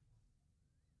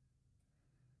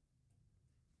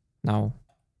 No,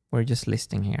 we're just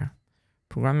listing here.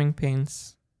 Programming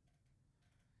pins,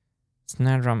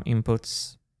 snare drum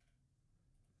inputs.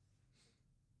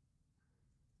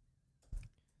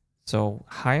 So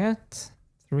hi-hat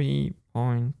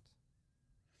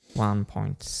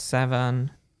 3.1.7,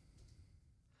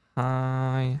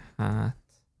 hi-hat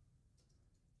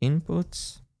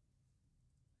inputs.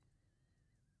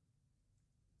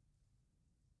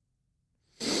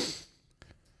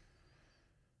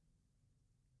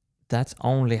 That's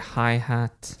only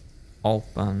hi-hat,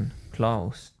 open,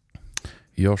 close.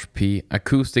 Josh P,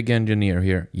 acoustic engineer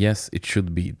here. Yes, it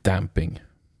should be damping.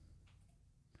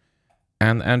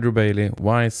 And Andrew Bailey,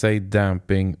 why say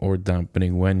damping or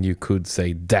dampening when you could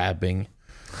say dabbing?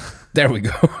 There we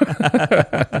go.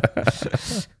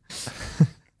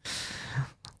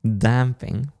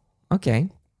 Damping. Okay.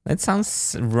 That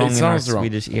sounds wrong in our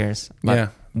Swedish ears.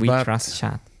 But we trust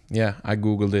chat. Yeah, I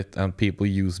googled it and people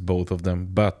use both of them,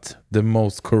 but the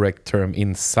most correct term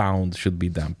in sound should be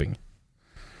damping.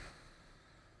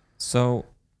 So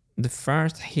the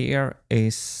first here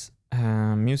is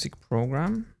music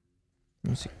program.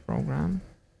 Music program.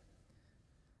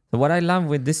 So what I love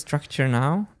with this structure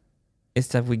now is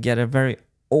that we get a very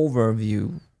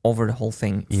overview over the whole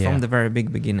thing from the very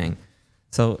beginning.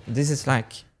 So this is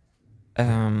like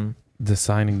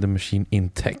designing the machine in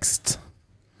text.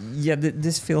 Yeah,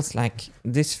 this feels. I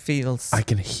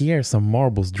can hear some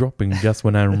marbles dropping just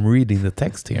when I'm reading the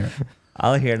text here.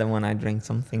 I'll hear them when I drink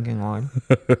some thinking oil.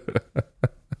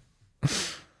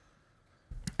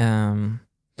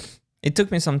 It took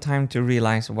me some time to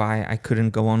realize why I couldn't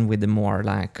go on with the more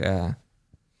like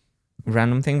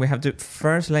random thing. We have to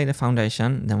first lay the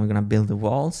foundation, then we're gonna build the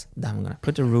walls, then we're gonna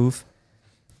put the roof,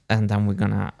 and then we're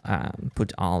gonna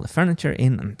put all the furniture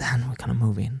in, and then we're gonna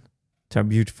move in to our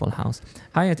beautiful house.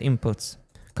 Hi-hat inputs.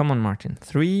 Come on, Martin.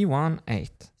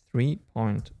 318,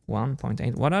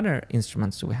 3.1.8. What other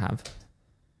instruments do we have?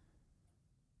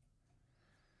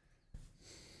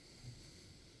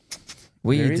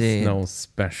 There is no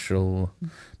special,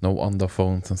 no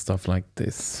underphones and stuff like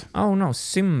this. Oh no,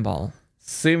 cymbal.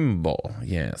 Cymbal,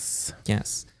 yes.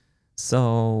 Yes.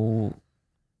 So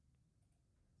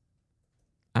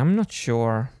I'm not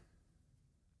sure.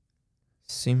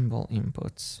 Cymbal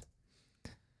inputs.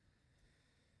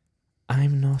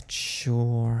 I'm not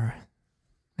sure.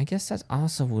 I guess that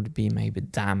also would be maybe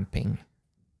damping.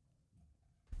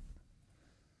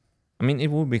 I mean,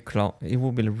 it would be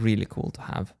really cool to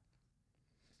have.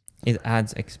 It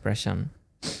adds expression.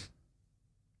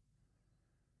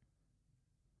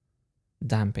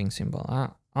 Damping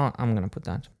cymbal. I'm gonna put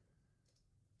that.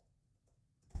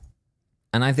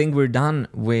 And I think we're done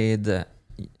with the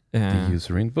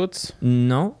user inputs?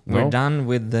 No, we're done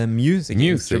with the music.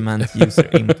 Instrument user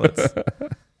inputs.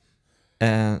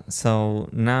 So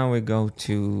now we go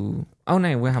to... Oh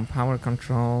no, we have power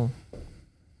control.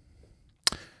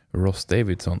 Ross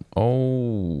Davidson.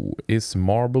 Oh, is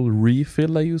marble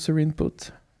refill a user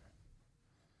input?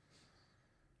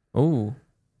 Oh.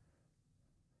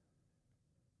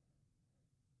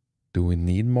 Do we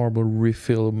need marble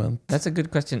refillment? That's a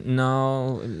good question.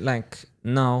 No.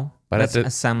 But that's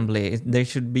assembly. They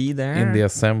should be there. In the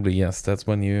assembly, yes. That's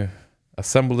when you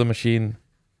assemble the machine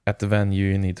at the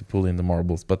venue, you need to pull in the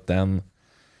marbles. But then,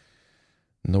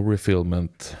 no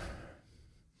refillment.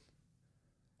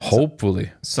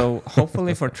 Hopefully. So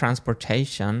hopefully for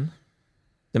transportation,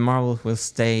 the marbles will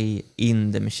stay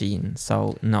in the machine.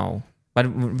 So no. But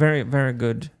very, very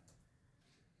good.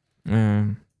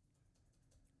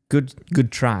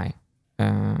 Good try.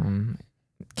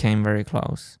 Came very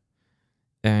close.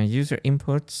 User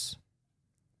inputs,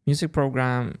 music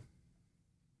program,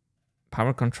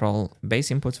 power control,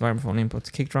 bass inputs, vibraphone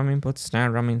inputs, kick drum inputs, snare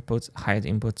drum inputs, hi-hat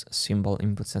inputs, cymbal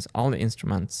inputs. That's all the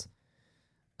instruments.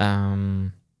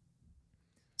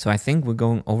 So I think we're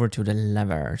going over to the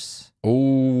levers.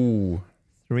 Oh.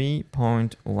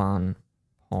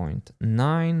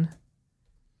 3.1.9.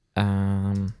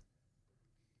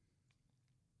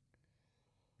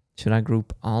 Should I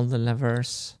group all the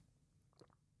levers?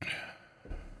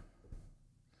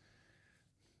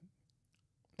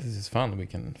 This is fun. We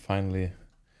can finally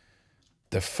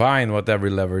define what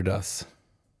every lever does.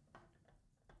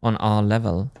 On all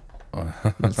level.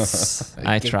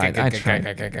 I tried.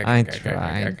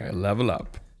 Level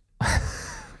up.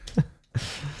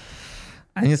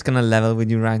 I'm just gonna level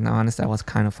with you right now, Hannes. That was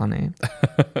kind of funny.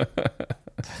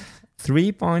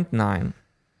 3.9.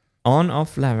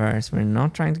 On-off levers. We're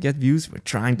not trying to get views. We're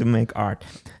trying to make art.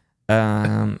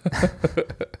 On-off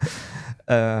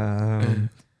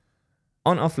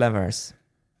levers.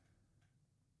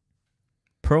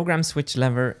 Program switch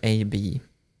lever AB.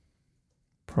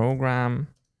 Program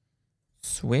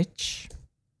switch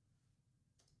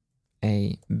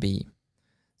AB.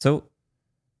 So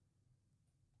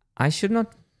I should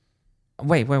not...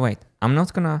 Wait. I'm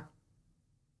not gonna...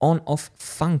 On-off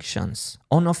functions.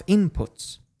 On-off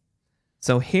inputs.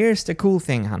 So here's the cool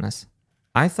thing, Hannes.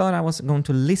 I thought I was going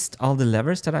to list all the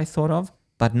levers that I thought of,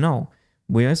 but no.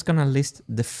 We're just gonna list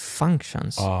the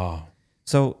functions. Oh.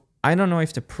 So I don't know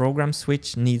if the program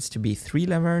switch needs to be 3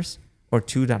 levers or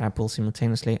 2 that I pull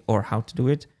simultaneously, or how to do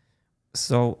it.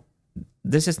 So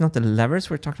this is not the levers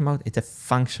we're talking about, it's a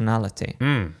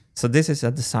functionality. So this is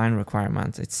a design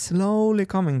requirement. It's slowly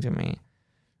coming to me.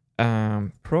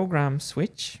 Program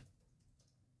switch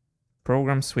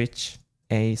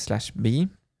A/B.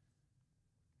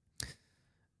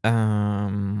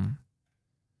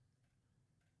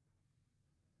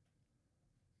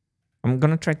 I'm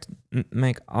gonna try to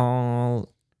make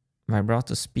all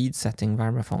vibrato speed setting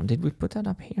vibraphone. Did we put that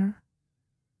up here?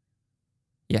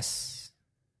 Yes.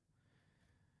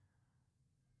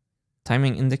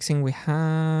 Timing indexing we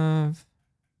have.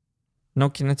 No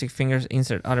kinetic fingers.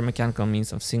 Insert other mechanical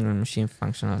means of signal machine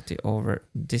functionality over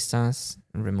distance.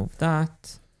 Remove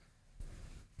that.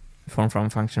 Form from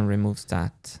function removes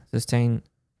that. Sustain.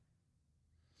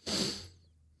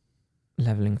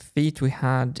 Leveling feet we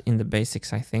had in the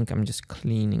basics. I think I'm just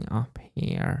cleaning up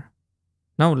here.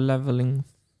 No, leveling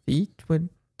feet we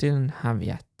didn't have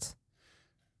yet.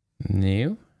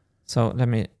 New. So let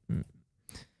me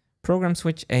program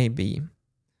switch AB.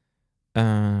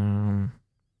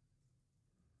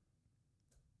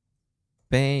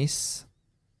 Base.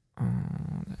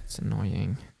 Oh, that's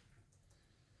annoying.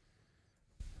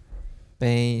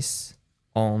 Base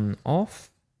on off.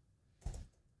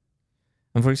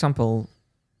 And for example,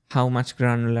 how much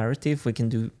granularity, if we can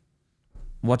do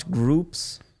what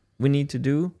groups we need to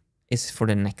do, is for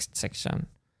the next section.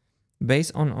 Base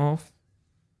on off,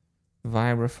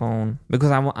 vibraphone,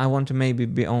 because I want to maybe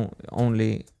be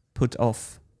only put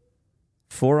off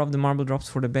 4 of the marble drops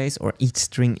for the bass, or each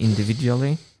string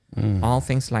individually. All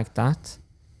things like that.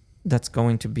 That's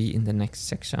going to be in the next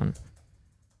section.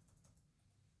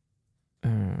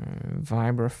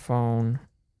 Vibraphone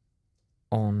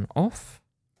on off.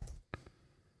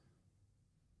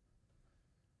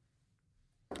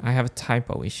 I have a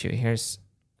typo issue. Here's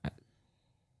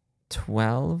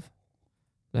 12.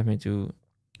 Let me do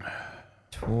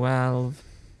 12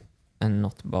 and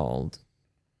not bold.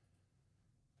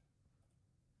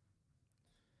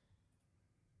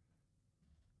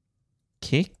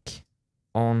 Kick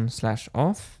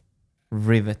on/off,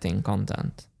 riveting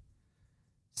content.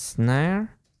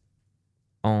 Snare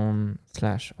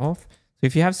on/off. So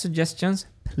if you have suggestions,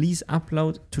 please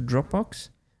upload to Dropbox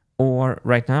or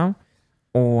right now,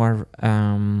 or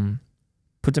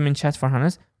put them in chat for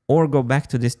Hannes, or go back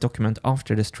to this document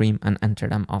after the stream and enter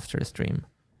them after the stream.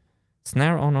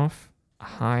 Snare on/off,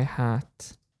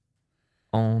 hi-hat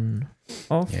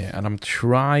on/off. Yeah, and I'm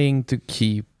trying to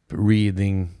keep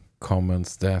reading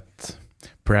comments that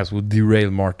perhaps would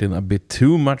derail Martin a bit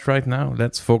too much right now.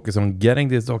 Let's focus on getting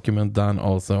this document done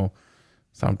also.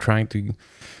 So I'm trying to,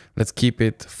 let's keep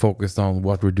it focused on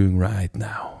what we're doing right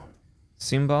now.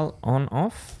 Symbol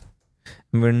on/off.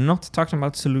 We're not talking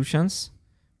about solutions.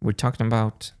 We're talking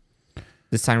about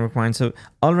design requirements. So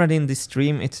already in this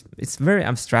stream, it's very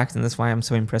abstract, and that's why I'm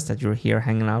so impressed that you're here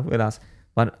hanging out with us.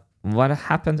 But what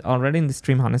happened already in the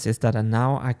stream, Hannes, is that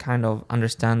now I kind of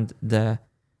understand the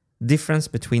difference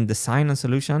between design and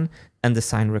solution and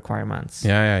design requirements.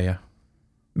 Yeah.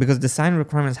 Because design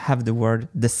requirements have the word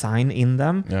design in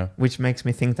them, which makes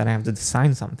me think that I have to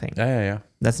design something. Yeah.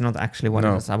 That's not actually what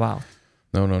it was about.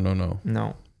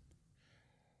 No.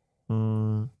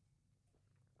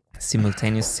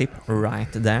 Simultaneous sip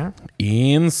right there.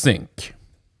 In sync.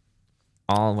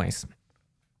 Always.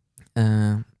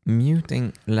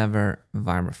 Muting lever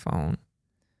vibraphone.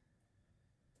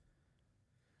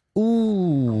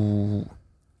 Ooh,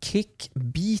 kick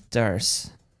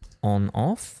beaters on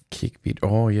off. Kick beat.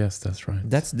 Oh yes, that's right.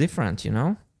 That's different, you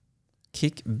know.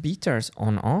 Kick beaters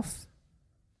on off.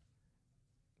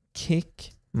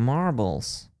 Kick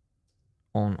marbles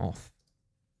on off.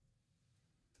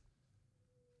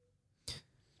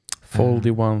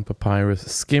 Foldy one papyrus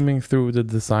skimming through the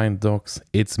design docs.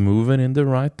 It's moving in the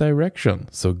right direction.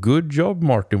 So good job,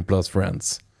 Martin plus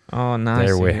friends. Oh, nice.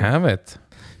 There we have it.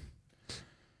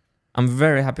 I'm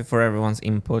very happy for everyone's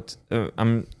input.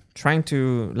 I'm trying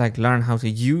to like learn how to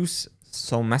use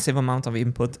so massive amount of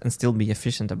input and still be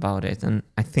efficient about it. And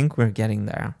I think we're getting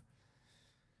there.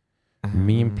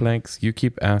 Memeplex, you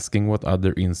keep asking what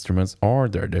other instruments are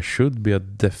there. There should be a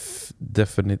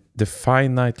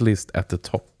finite list at the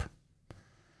top.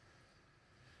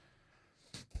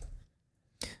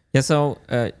 Yeah, so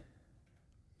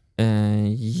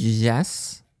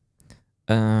yes.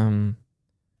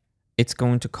 It's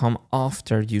going to come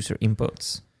after user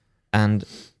inputs. And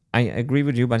I agree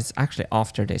with you, but it's actually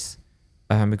after this.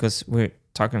 Because we're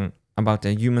talking about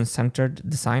a human-centered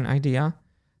design idea.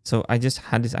 So I just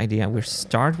had this idea. We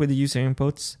start with the user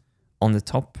inputs on the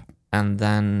top, and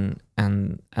then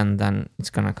it's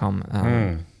gonna come.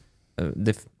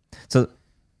 So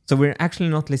we're actually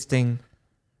not listing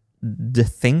the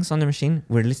things on the machine.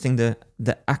 We're listing the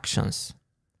actions,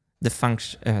 the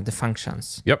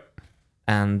functions. Yep.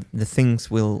 And the things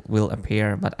will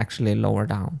appear, but actually lower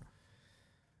down.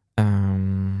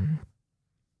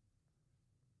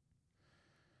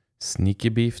 Sneaky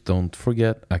beef, don't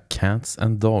forget a cats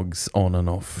and dogs on and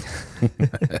off.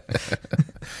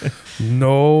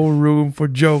 No room for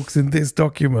jokes in this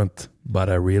document, but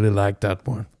I really like that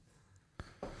one.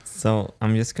 So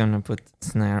I'm just gonna put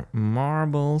snare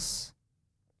marbles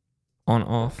on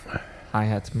off,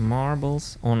 hi-hat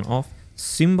marbles on off.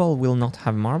 Cymbal will not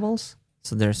have marbles,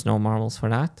 so there's no marbles for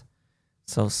that.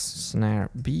 So snare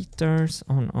beaters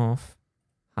on off,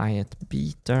 hi-hat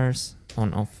beaters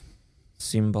on off,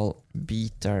 cymbal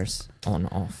beaters on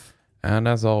off. And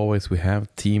as always, we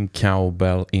have Team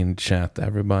Cowbell in chat.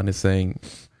 Everybody saying,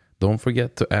 don't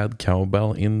forget to add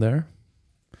cowbell in there.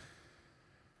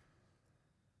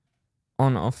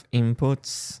 On off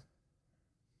inputs.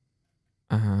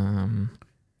 So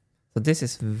this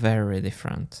is very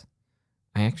different.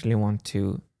 I actually want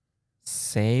to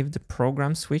save the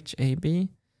program switch AB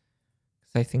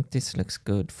because I think this looks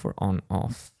good for on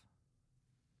off.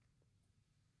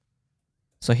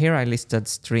 So here I listed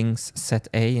strings set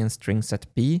A and strings set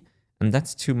B, and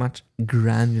that's too much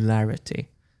granularity.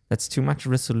 That's too much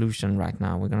resolution right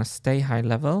now. We're going to stay high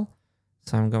level,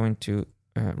 so I'm going to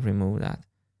remove that.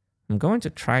 I'm going to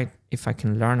try if I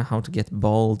can learn how to get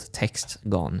bold text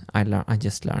gone. I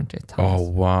just learned it. Oh,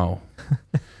 wow.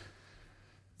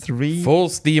 3. Full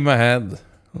steam ahead.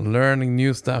 Learning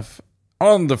new stuff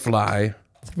on the fly.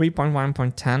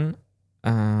 3.1.10.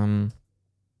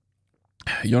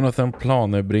 Jonathan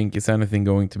Planebrink, is anything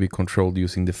going to be controlled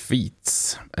using the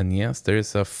feet? And yes, there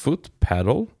is a foot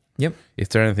pedal. Yep. Is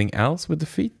there anything else with the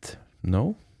feet?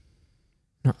 No.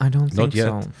 No, I don't think yet.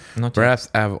 so. Not Perhaps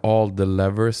have all the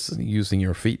levers using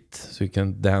your feet so you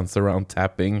can dance around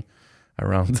tapping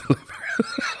around the lever.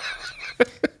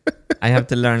 I have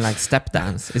to learn like step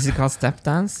dance. Is it called step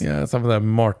dance? Yeah, some of that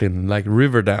Martin, like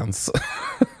river dance.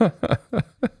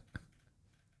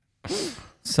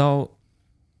 So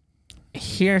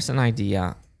here's an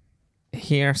idea.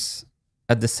 Here's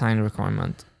a design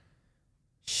requirement.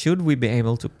 Should we be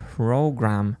able to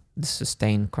program the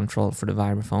sustain control for the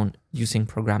vibraphone using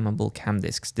programmable CAM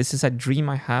disks? This is a dream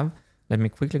I have. Let me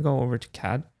quickly go over to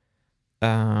CAD.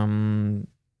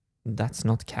 That's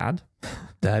not CAD.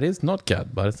 That is not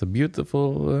CAD, but it's a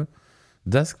beautiful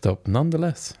desktop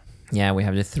nonetheless. Yeah, we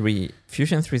have the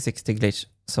Fusion 360 glitch,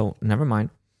 so never mind.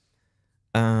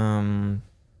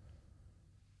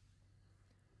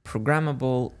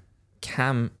 Programmable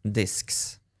CAM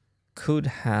disks could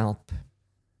help.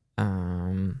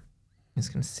 I'm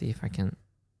just going to see if I can...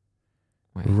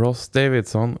 Wait. Ross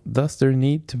Davidson, does there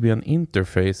need to be an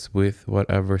interface with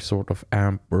whatever sort of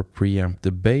amp or preamp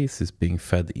the bass is being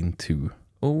fed into?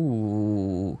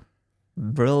 Ooh,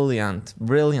 brilliant,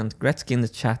 brilliant. Gretzky in the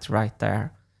chat right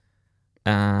there.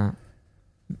 Bass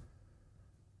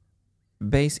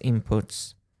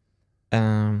inputs.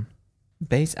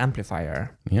 Bass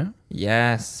amplifier. Yeah.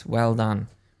 Yes, well done.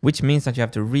 Which means that you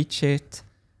have to reach it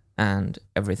and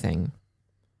everything.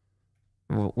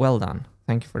 Well done.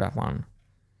 Thank you for that one.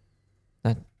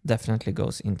 That definitely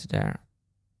goes into there.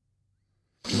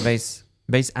 Bass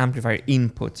amplifier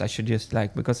inputs. I should just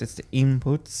like, because it's the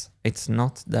inputs, it's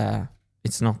not the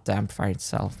It's not the amplifier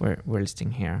itself we're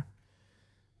listing here.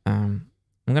 I'm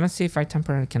gonna see if I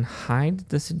temporarily can hide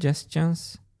the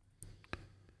suggestions.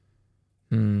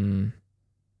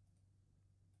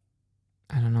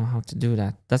 I don't know how to do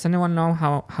that. Does anyone know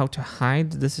how to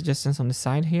hide the suggestions on the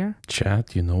side here?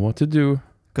 Chat, you know what to do.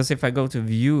 Because if I go to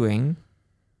viewing,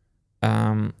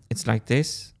 it's like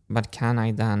this, but can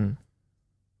I then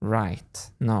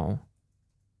write? No.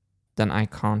 Then I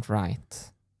can't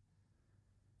write.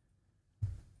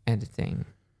 Editing.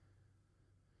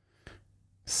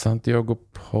 Santiago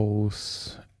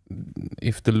Pose.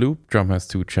 If the loop drum has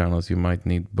 2 channels, you might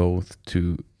need both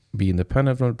to be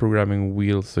independent from the programming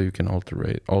wheel so you can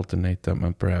alternate them,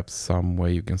 and perhaps some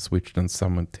way you can switch them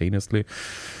simultaneously.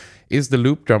 Is the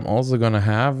loop drum also going to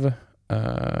have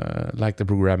like the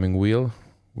programming wheel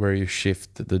where you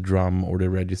shift the drum or the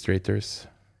registrators?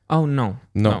 Oh, no.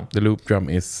 No, the loop drum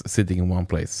is sitting in one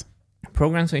place.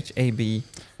 Program switch AB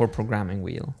for programming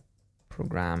wheel.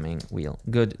 Programming wheel.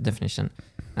 Good definition.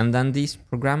 And then these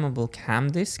programmable cam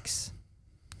disks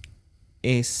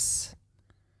is...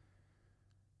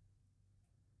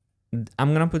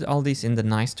 I'm going to put all these in the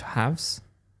nice to haves,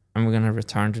 and we're going to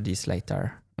return to these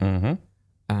later. Mm-hmm.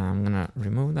 I'm going to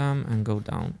remove them and go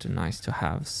down to nice to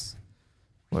haves.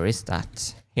 Where is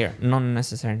that? Here,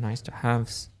 non-necessary nice to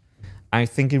haves. I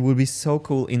think it would be so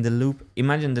cool in the loop.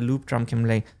 Imagine the loop drum can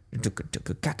play.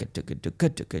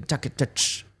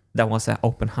 That was an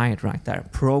open hi-hat right there.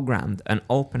 Programmed, an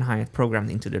open hi-hat programmed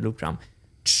into the loop drum.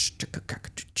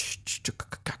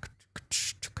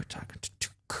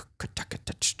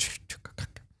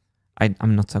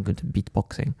 I'm not so good at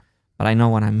beatboxing, but I know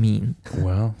what I mean.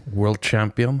 Well, world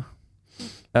champion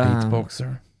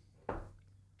beatboxer.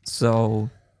 So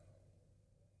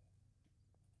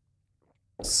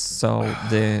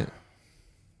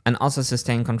and also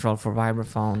sustain control for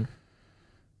vibraphone,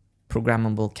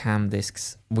 programmable cam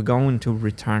disks. We're going to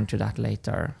return to that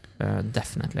later,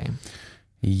 definitely.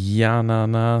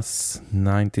 Yananas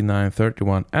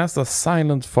 9931. As a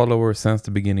silent follower since the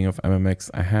beginning of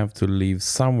MMX, I have to leave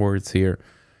some words here.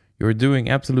 You're doing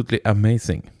absolutely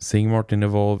amazing. Seeing Martin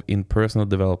evolve in personal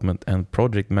development and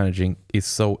project managing is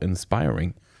so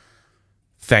inspiring.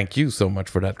 Thank you so much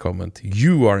for that comment.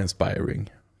 You are inspiring.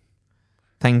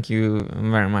 Thank you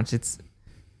very much.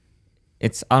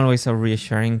 It's always so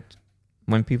reassuring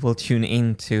when people tune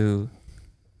into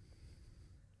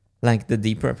like the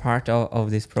deeper part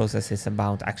of this process is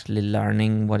about actually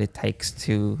learning what it takes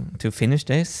to finish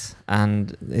this,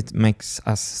 and it makes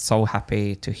us so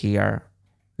happy to hear,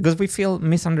 because we feel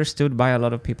misunderstood by a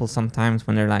lot of people sometimes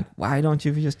when they're like, why don't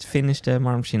you just finish the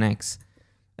Marble Machine X?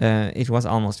 It was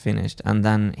almost finished, and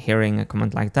then hearing a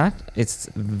comment like that, it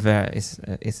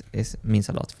means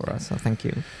a lot for us. So thank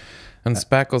you. And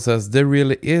Spackle says there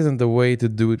really isn't a way to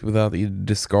do it without either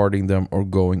discarding them or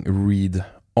going read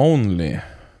only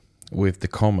with the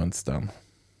comments then.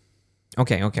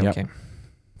 Okay.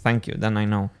 Thank you. Then I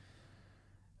know.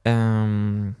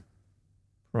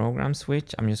 Program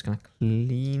switch. I'm just gonna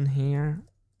clean here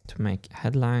to make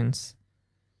headlines.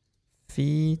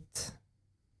 Feet.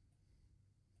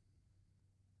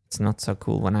 It's not so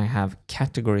cool when I have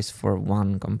categories for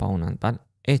one component, but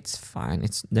it's fine.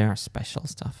 There are special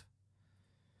stuff.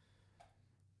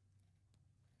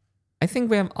 I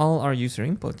think we have all our user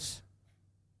inputs.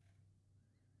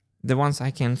 The ones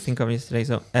I can think of yesterday,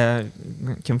 so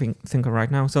think of right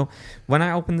now. So when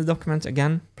I open the document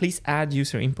again, please add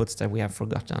user inputs that we have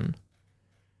forgotten.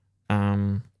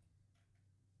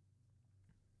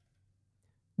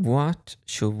 What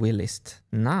should we list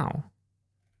now?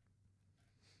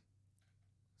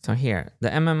 So here, the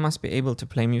MM must be able to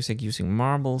play music using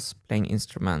marbles, playing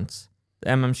instruments. The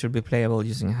MM should be playable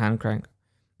using a hand crank.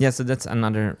 Yeah, so that's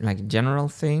another like general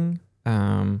thing.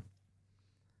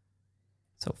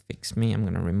 So fix me, I'm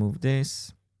gonna remove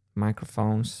this.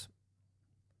 Microphones,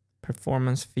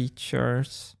 performance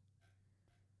features.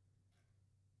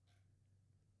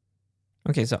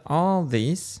 Okay, so all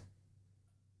these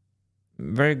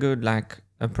very good like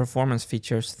performance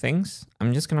features things.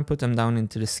 I'm just gonna put them down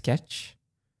into the sketch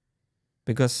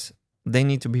because they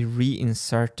need to be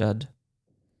reinserted.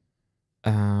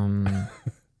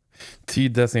 T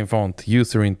Desin font,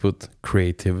 user input,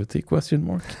 creativity, question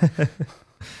mark.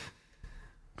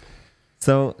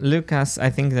 So Lucas,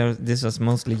 I think this was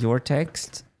mostly your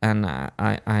text, and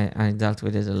I dealt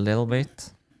with it a little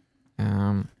bit.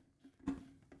 I'm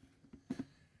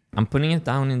putting it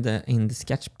down in the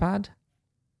sketchpad,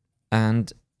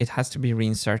 and it has to be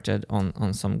reinserted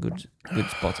on some good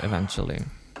spot eventually.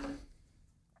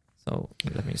 So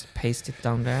let me just paste it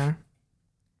down there.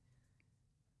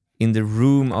 In the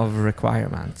room of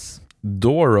requirements.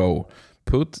 Doro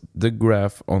put the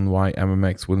graph on why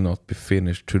MMX will not be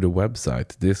finished to the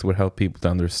website. This will help people to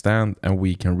understand, and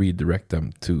we can redirect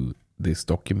them to this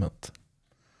document.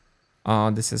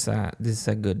 Oh, this is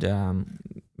a good.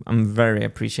 I'm very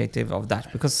appreciative of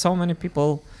that, because so many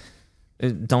people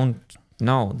don't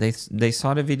know. They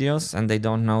saw the videos and they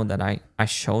don't know that I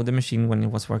showed the machine when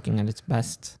it was working at its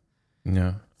best.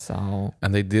 Yeah. So.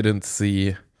 And they didn't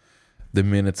see the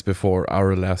minutes before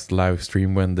our last live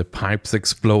stream when the pipes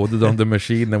exploded on the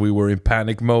machine and we were in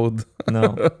panic mode.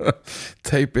 No.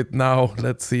 Tape it now.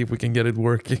 Let's see if we can get it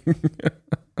working.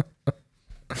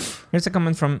 Here's a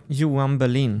comment from Johan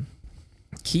Berlin.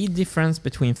 Key difference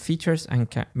between features and...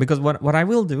 Because what I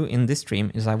will do in this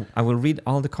stream is I will read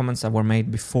all the comments that were made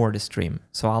before the stream.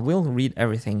 So I will read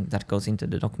everything that goes into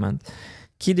the document.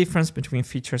 Key difference between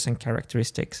features and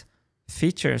characteristics.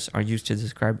 Features are used to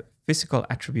describe physical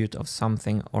attribute of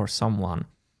something or someone,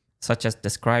 such as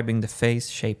describing the face,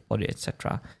 shape, body,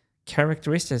 etc.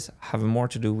 Characteristics have more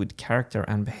to do with character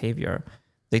and behavior.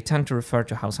 They tend to refer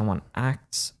to how someone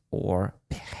acts or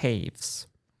behaves.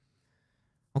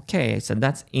 Okay, so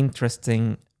that's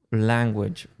interesting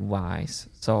language-wise.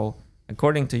 So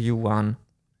according to Johan,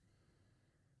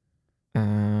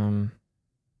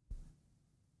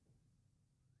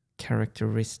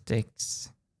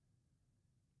 characteristics.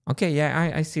 Okay,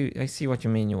 yeah, I see what you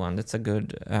mean, Johan. That's a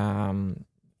good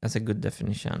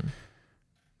definition.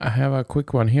 I have a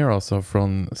quick one here also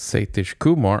from Satish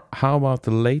Kumar. How about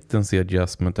the latency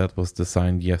adjustment that was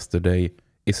designed yesterday?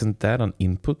 Isn't that an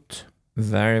input?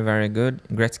 Very, very good.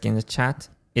 Gretzky in the chat.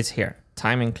 It's here.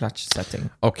 Timing clutch setting.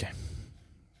 Okay.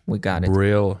 We got it.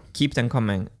 Real. Keep them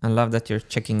coming. I love that you're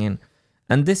checking in.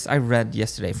 And this I read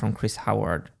yesterday from Chris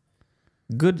Howard.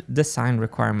 Good design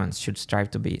requirements should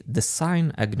strive to be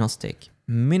design agnostic,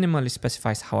 minimally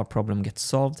specifies how a problem gets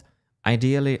solved,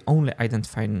 ideally only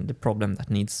identifying the problem that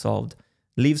needs solved,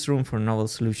 leaves room for novel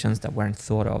solutions that weren't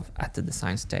thought of at the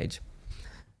design stage.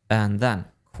 And then,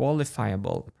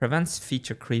 qualifiable, prevents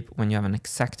feature creep when you have an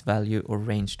exact value or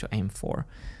range to aim for.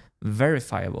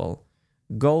 Verifiable,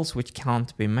 goals which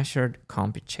can't be measured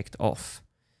can't be checked off.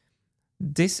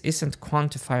 This isn't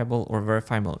quantifiable or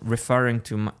verifiable, referring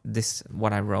to this,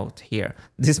 what I wrote here.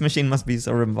 This machine must be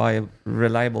so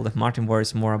reliable that Martin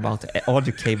worries more about the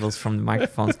audio cables from the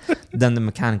microphones than the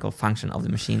mechanical function of the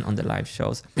machine on the live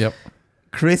shows. Yep.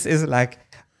 Chris is like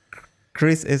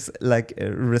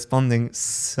responding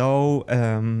so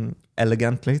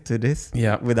elegantly to this,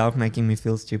 yeah, without making me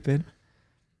feel stupid.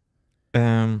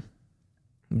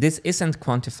 This isn't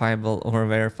quantifiable or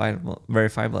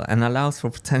verifiable and allows for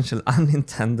potential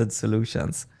unintended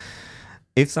solutions.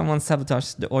 If someone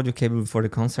sabotages the audio cable before the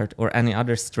concert or any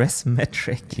other stress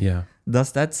metric,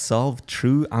 does that solve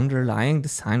true underlying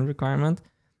design requirement?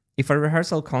 If a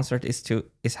rehearsal concert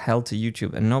is held to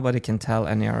YouTube and nobody can tell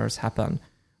any errors happen,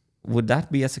 would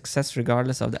that be a success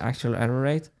regardless of the actual error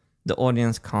rate? The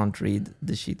audience can't read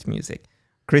the sheet music.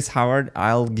 Chris Howard,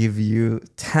 I'll give you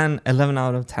 11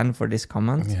 out of 10 for this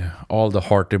comment. Yeah, all the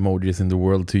heart emojis in the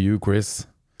world to you, Chris.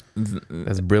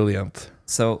 That's brilliant.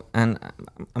 So, and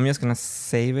I'm just gonna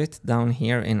save it down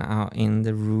here in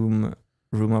the room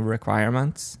of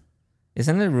requirements.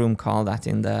 Isn't the room called that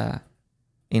in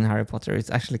Harry Potter? It's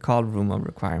actually called room of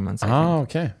requirements. I think.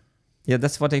 Okay. Yeah,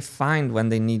 that's what they find when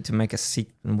they need to make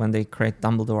when they create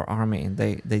Dumbledore army.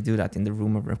 They do that in the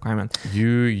room of requirement.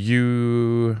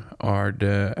 You are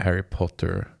the Harry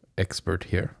Potter expert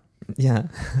here. Yeah,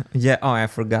 yeah. Oh, I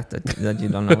forgot that you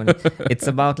don't know it. It's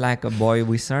about like a boy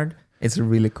wizard. It's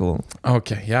really cool.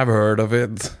 Okay, yeah, I've heard of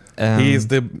it. He's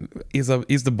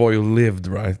the boy who lived,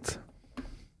 right?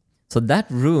 So that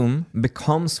room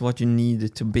becomes what you need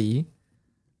it to be.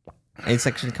 It's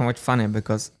actually quite funny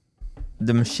because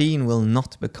the machine will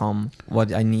not become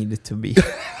what I need it to be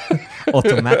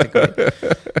automatically.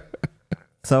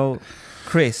 So,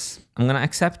 Chris, I'm going to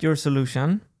accept your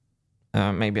solution.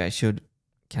 Maybe I should.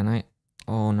 Can I?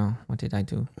 Oh, no. What did I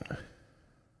do?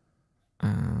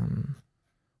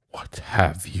 What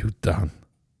have you done?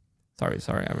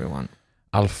 Sorry, everyone.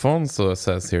 Alfonso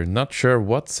says here, not sure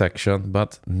what section,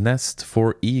 but nest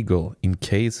for eagle in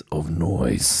case of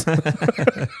noise.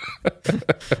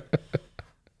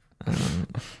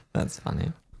 That's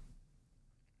funny.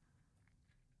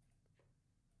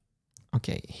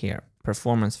 Okay, here,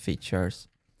 performance features.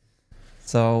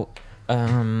 So,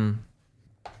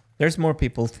 there's more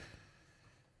people.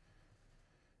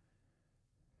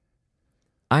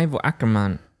 Ivo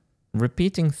Ackerman,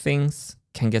 repeating things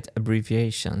can get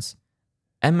abbreviations.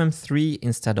 MM3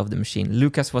 instead of the machine.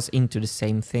 Lucas was into the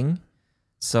same thing,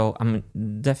 so I'm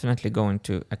definitely going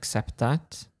to accept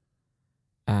that.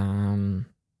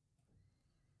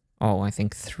 Oh, I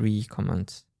think 3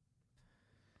 comments.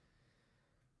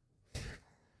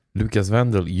 Lucas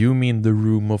Vandal, you mean the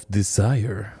room of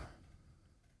desire?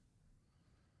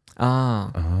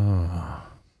 Ah.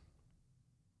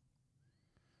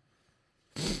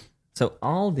 So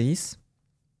all these,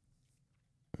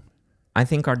 I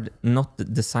think, are not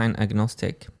design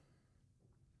agnostic.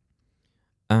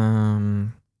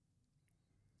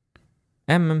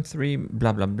 MM3,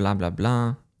 blah, blah, blah, blah,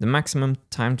 blah. The maximum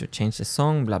time to change the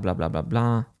song, blah, blah, blah, blah,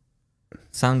 blah.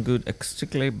 Sound good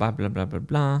acoustically, blah, blah, blah, blah,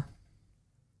 blah.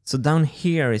 So down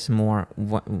here is more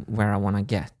where I want to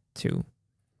get to.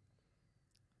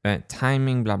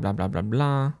 Timing, blah, blah, blah, blah,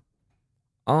 blah.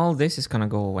 All this is going to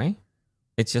go away.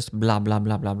 It's just blah, blah,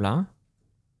 blah, blah, blah.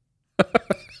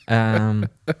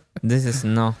 This is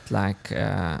not like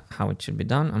how it should be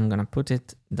done. I'm going to put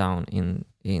it down in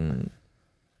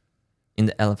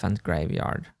the elephant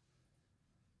graveyard.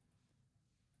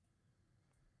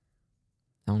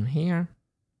 Down here.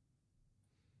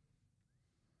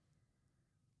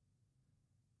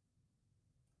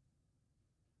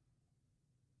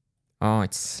 Oh,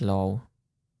 it's slow.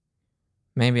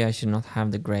 Maybe I should not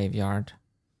have the graveyard.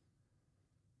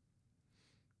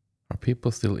 Are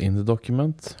people still in the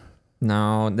document?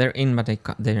 No, they're in, but they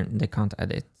can't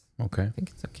edit. Okay. I think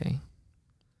it's okay.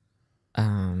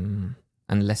 And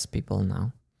less people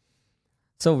now.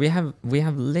 So we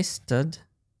have listed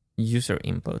user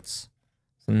inputs.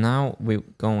 So now we're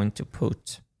going to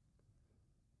put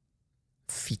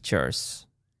features.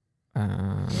 So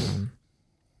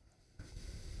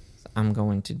I'm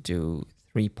going to do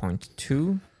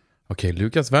 3.2. Okay,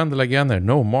 Lucas Vandal again there.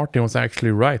 No, Martin was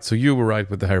actually right. So you were right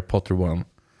with the Harry Potter one.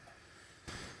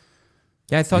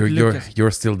 Yeah, I thought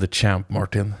you're still the champ,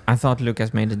 Martin. I thought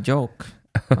Lucas made a joke.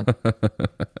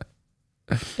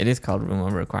 It is called room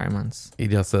of requirements. He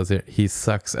just says here, he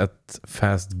sucks at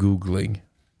fast Googling.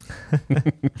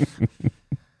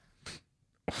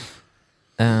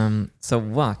 So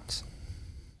what?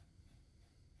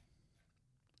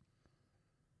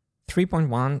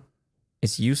 3.1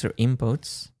 is user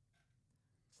inputs.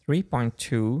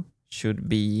 3.2 should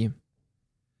be...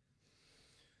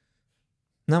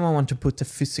 Now I want to put the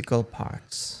physical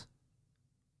parts.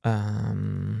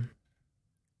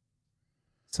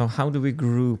 So how do we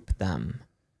group them?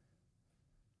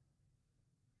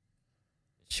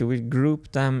 Should we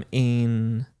group them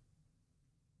in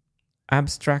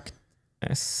abstract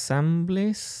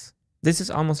assemblies? This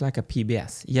is almost like a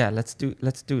PBS. Yeah, let's do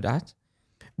that.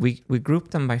 We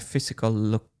group them by physical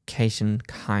location,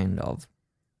 kind of.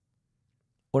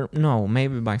 Or no,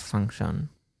 maybe by function.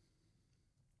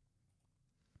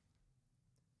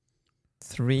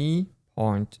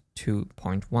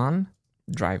 3.2.1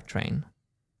 drivetrain.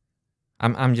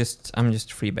 I'm just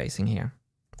freebasing here.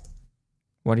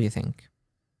 What do you think?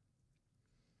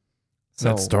 So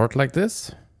let's start like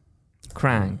this.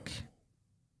 Crank.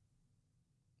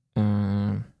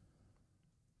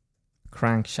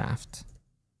 Crankshaft.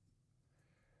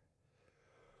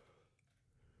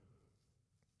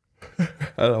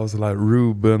 That was like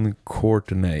Ruben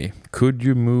Courtenay. Could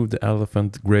you move the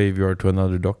elephant graveyard to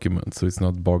another document so it's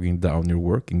not bogging down your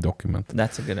working document?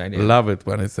 That's a good idea. Love it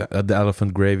when it's the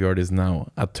elephant graveyard is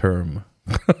now a term.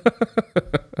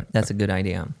 That's a good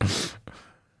idea.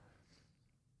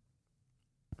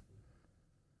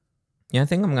 Yeah, I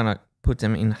think I'm gonna put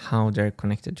them in how they're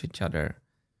connected to each other.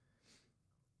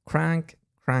 Crank,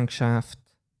 crankshaft,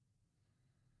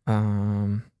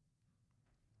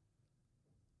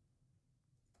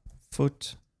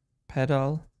 foot,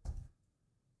 pedal,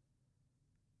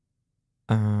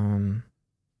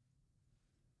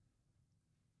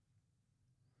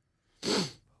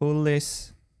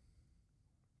 pulleys,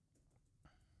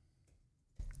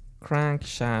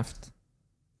 crankshaft,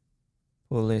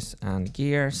 pulleys and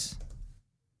gears.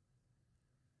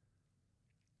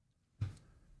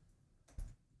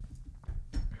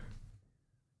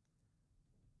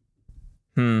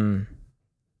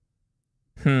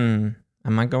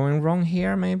 Am I going wrong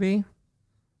here, maybe?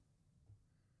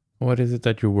 What is it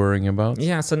that you're worrying about?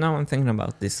 Yeah, so now I'm thinking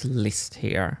about this list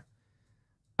here.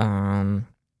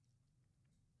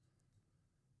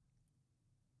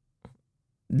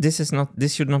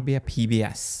 This should not be a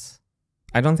PBS.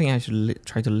 I don't think I should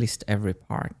try to list every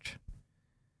part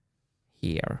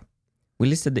here. We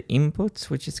listed the inputs,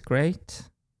 which is great.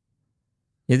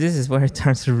 Yeah, this is where it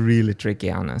turns really tricky,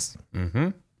 honest.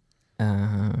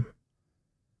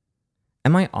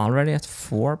 Am I already at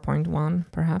 4.1,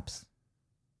 perhaps?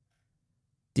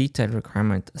 Detailed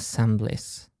requirement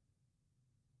assemblies.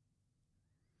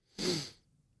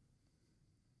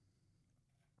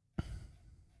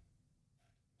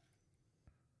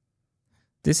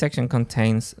 This section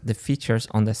contains the features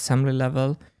on the assembly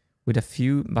level with a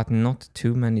few but not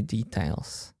too many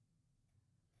details.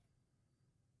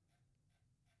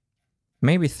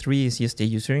 Maybe 3 is just the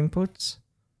user inputs,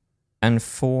 and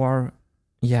 4,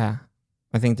 yeah,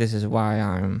 I think this is why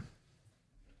I'm,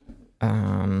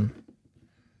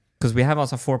 because we have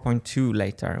also 4.2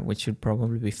 later, which should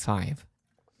probably be 5.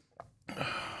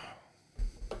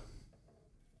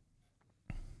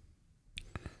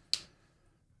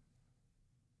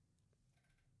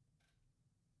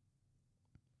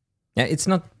 Yeah, it's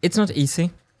not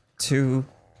easy to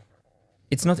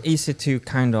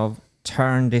kind of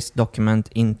turn this document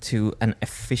into an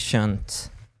efficient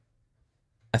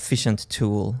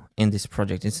tool in this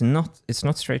project. It's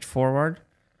not straightforward.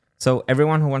 So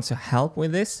everyone who wants to help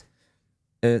with this,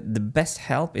 the best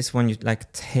help is when you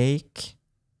like take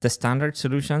the standard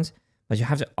solutions, but you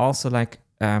have to also like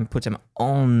put them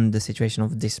on the situation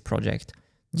of this project.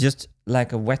 Just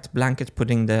like a wet blanket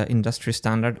putting the industry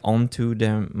standard onto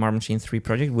the Marble Machine 3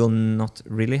 project will not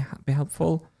really be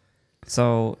helpful.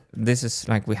 So this is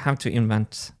like we have to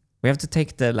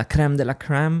take the la crème de la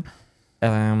crème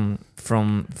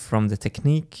from the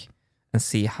technique and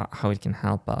see how it can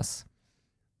help us.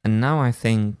 And now I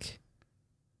think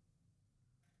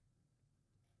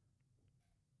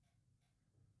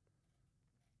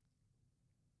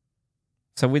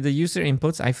so with the user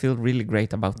inputs, I feel really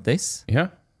great about this.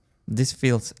 Yeah. This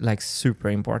feels like super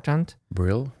important.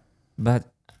 Brill. But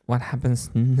what happens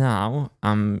now,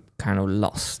 I'm kind of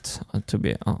lost, to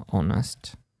be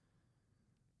honest.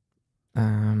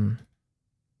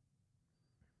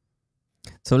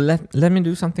 So let me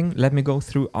do something. Let me go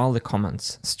through all the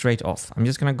comments straight off. I'm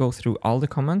just going to go through all the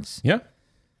comments. Yeah.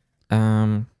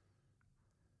 Are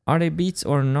they beats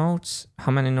or notes?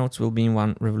 How many notes will be in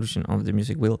one revolution of the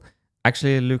music wheel?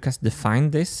 Actually, Lucas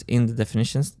defined this in the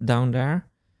definitions down there.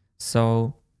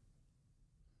 So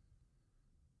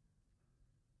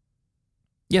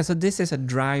yeah, so this is a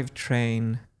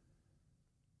drivetrain.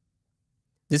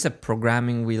 This is a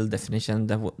programming wheel definition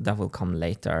that will come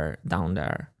later down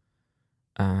there.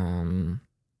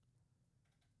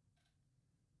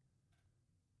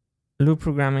 Loop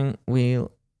programming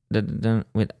wheel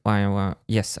with Iowa.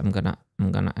 Yes, I'm gonna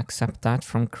accept that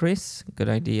from Chris. Good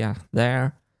idea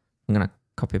there. I'm gonna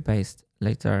copy paste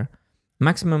later.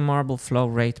 Maximum marble flow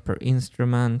rate per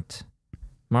instrument.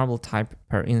 Marble type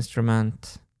per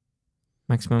instrument.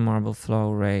 Maximum marble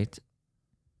flow rate.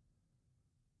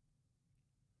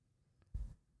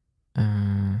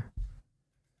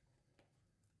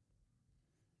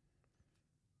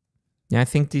 Yeah, I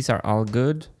think these are all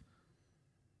good.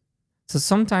 So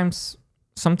sometimes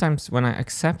when I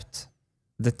accept,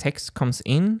 the text comes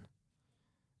in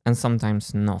and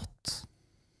sometimes not.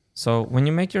 So when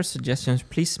you make your suggestions,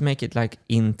 please make it like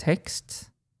in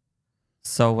text.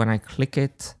 So when I click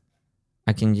it,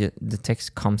 the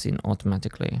text comes in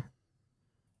automatically.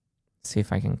 See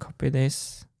if I can copy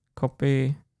this.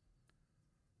 Copy.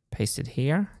 Paste it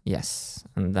here. Yes.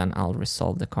 And then I'll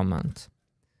resolve the comment.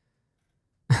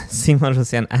 Simon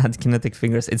Rosén, add kinetic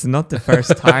fingers. It's not the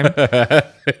first time.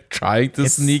 Trying to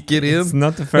sneak it in. It's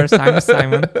not the first time,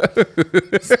 Simon.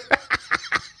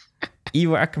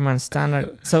 Ivo Ackerman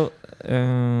standard. So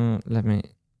let me.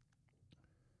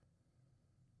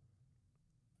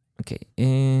 Okay,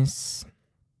 and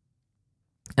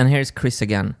here's Chris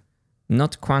again.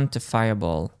 Not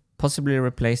quantifiable. Possibly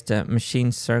replace the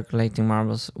machine circulating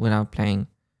marbles without playing.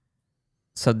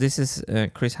 So this is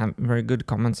Chris have very good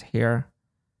comments here.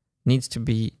 Needs to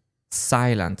be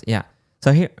silent. Yeah.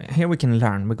 So here we can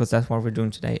learn because that's what we're doing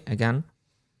today again.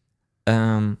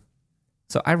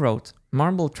 So I wrote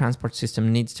marble transport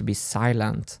system needs to be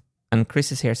silent, and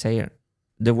Chris is here saying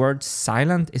the word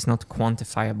silent is not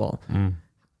quantifiable.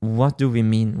 What do we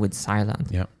mean with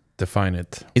silent? Yeah, define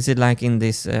it. Is it like in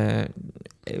this anechoic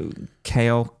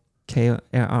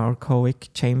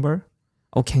chamber?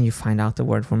 Oh, can you find out the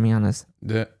word for me, honest?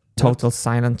 The total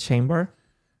silent chamber.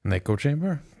 An echo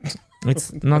chamber?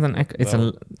 It's not an echo. It's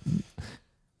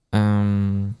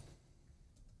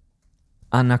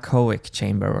anechoic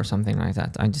chamber or something like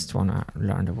that. I just want to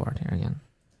learn the word here again.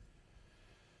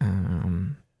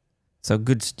 So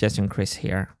good suggestion, Chris,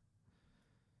 here.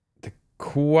 The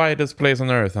quietest place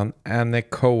on earth, an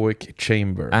anechoic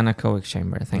chamber. Anechoic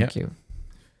chamber, thank you.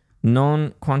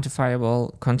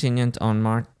 Non-quantifiable, contingent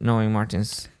on knowing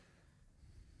Martin's...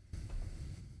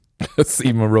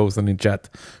 Simon Rosen in chat.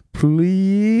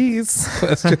 Please?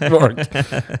 Question mark.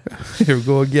 Here we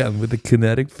go again with the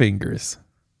kinetic fingers.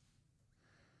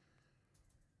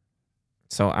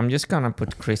 So I'm just gonna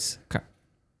put Chris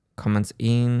comments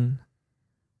in.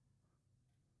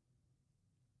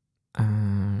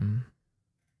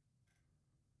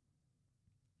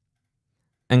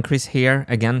 And Chris here,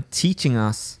 again, teaching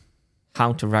us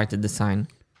how to write a design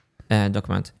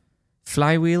document.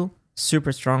 Flywheel,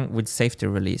 super strong with safety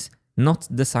release.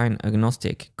 Not design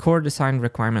agnostic. Core design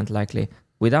requirement likely.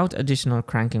 Without additional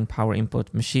cranking power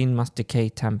input, machine must decay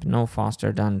temp no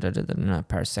faster than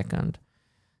per second.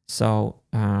 So,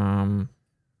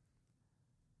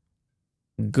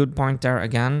 good point there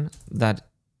again, that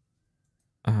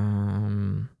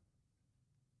I'm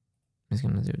just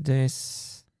gonna do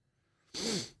this.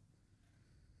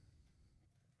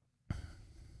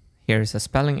 Here is a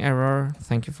spelling error.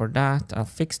 Thank you for that. I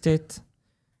fixed it.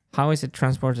 How is it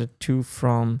transported to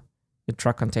from the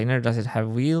truck container? Does it have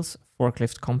wheels?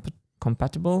 Forklift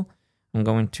compatible? I'm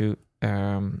going to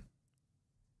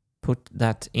put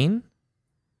that in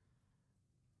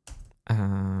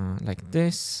like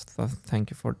this. So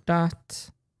thank you for that.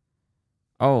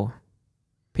 Oh,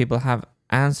 people have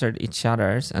answered each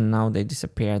other's and now they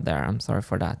disappear there. I'm sorry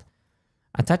for that.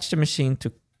 Attach the machine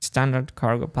to standard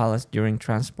cargo pallets during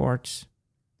transport.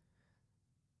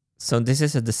 So this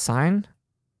is a design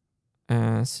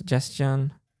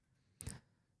suggestion.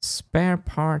 Spare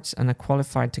parts and a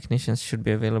qualified technician should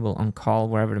be available on call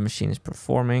wherever the machine is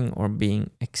performing or being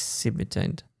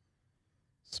exhibited.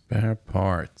 Spare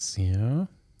parts, yeah.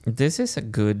 This is a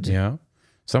good... Yeah.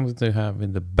 Something to have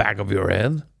in the back of your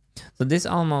head. So this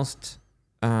almost...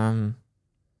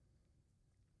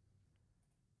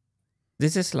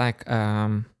 this is like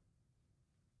a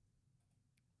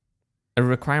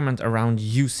requirement around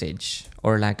usage,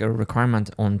 or like a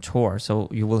requirement on tour. So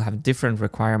you will have different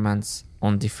requirements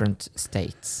on different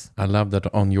states. I love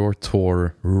that on your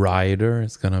tour rider,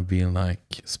 it's gonna be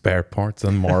like spare parts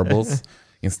and marbles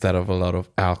instead of a lot of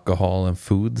alcohol and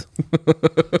food.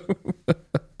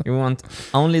 You want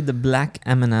only the black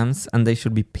M&Ms and they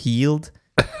should be peeled.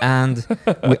 And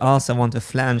we also want a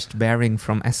flanged bearing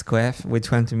from SKF with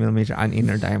 20mm on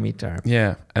inner diameter.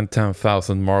 Yeah, and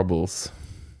 10,000 marbles.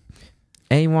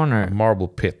 A Warner. A marble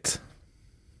pit.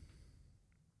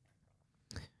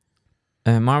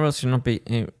 Marbles should not be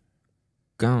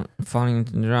falling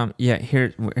into the drum. Yeah,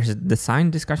 here's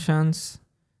design discussions.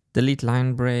 Delete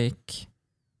line break.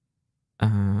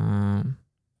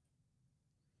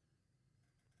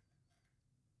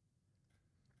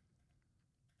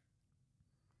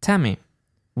 Tammy,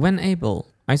 when able,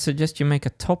 I suggest you make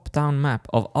a top-down map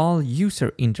of all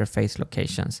user interface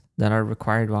locations that are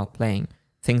required while playing.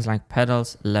 Things like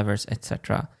pedals, levers,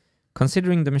 etc.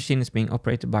 Considering the machine is being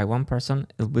operated by one person,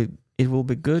 it will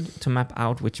be good to map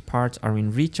out which parts are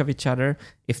in reach of each other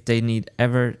if they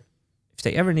ever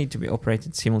need to be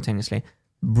operated simultaneously.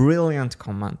 Brilliant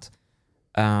comment.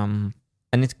 And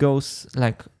it goes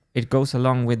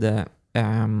along with the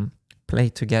play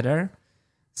together.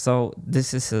 So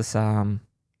this is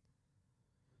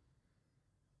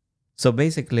so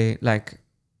basically, like,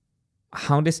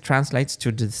 how this translates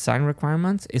to the design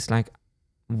requirements is like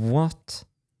what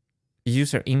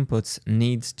user inputs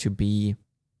needs to be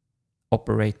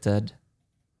operated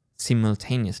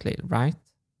simultaneously, right?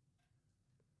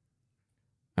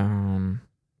 I'm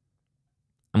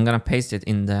gonna paste it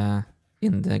in the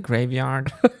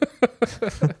graveyard.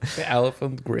 The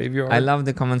elephant graveyard. I love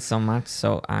the comments so much,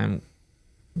 so I'm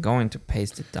going to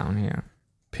paste it down here.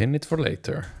 Pin it for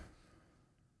later.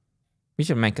 We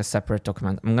should make a separate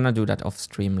document. I'm gonna do that off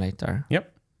stream later.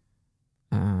 Yep.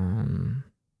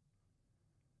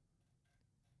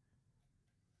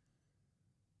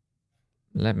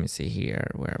 Let me see here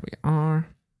where we are.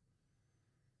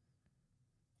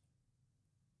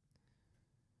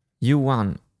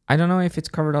 U1. I don't know if it's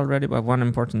covered already, but one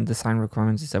important design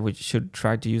requirement is that we should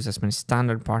try to use as many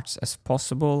standard parts as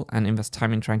possible and invest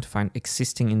time in trying to find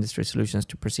existing industry solutions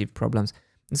to perceived problems.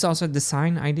 It's also a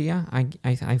design idea,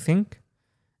 I think.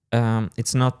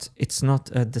 It's not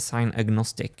a design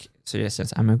agnostic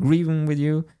suggestions. I'm agreeing with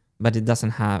you, but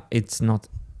it's not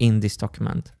in this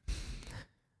document.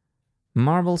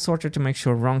 Marble sorter to make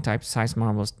sure wrong type size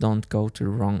marbles don't go to the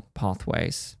wrong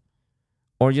pathways.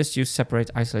 Or just use separate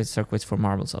isolated circuits for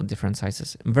marbles of different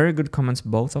sizes. Very good comments,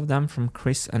 both of them, from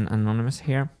Chris and Anonymous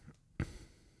here.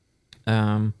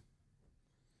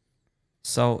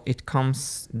 So it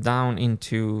comes down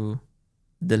into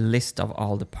the list of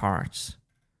all the parts.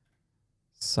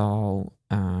 So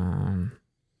I'm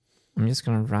just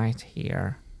gonna write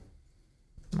here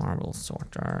marble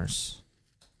sorters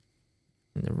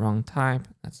in the wrong type.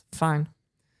 That's fine.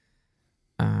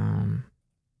 Boom,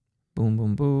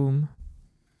 boom, boom.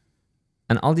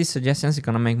 And all these suggestions are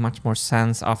gonna make much more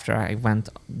sense after I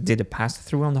did a pass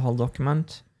through on the whole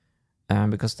document,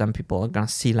 because then people are gonna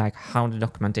see like how the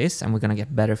document is, and we're gonna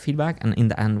get better feedback. And in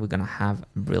the end, we're gonna have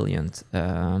brilliant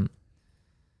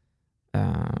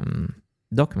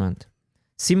document.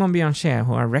 Simon Biancher,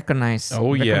 who I recognize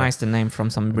the name from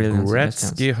some brilliant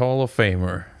suggestions. Gretzky Hall of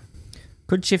Famer.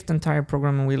 Could shift entire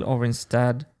programming wheel over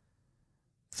instead.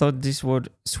 Thought this would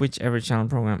switch every channel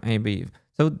program A/B.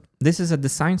 So this is a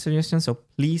design suggestion, so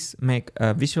please make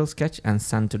a visual sketch and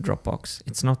send to Dropbox.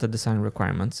 It's not a design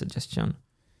requirement suggestion.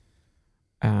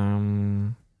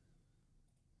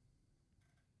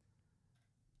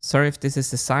 Sorry if this is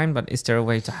design, but is there a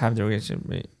way to have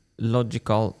the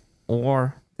logical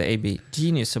or the A/B?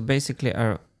 Genius. So basically,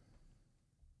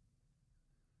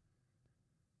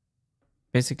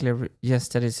 yes,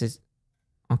 that is it.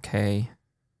 Okay.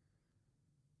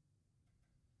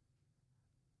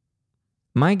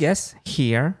 My guess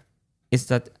here is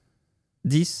that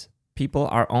these people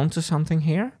are onto something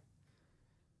here.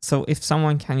 So if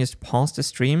someone can just pause the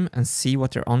stream and see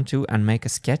what they're onto and make a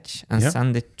sketch and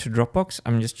send it to Dropbox,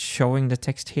 I'm just showing the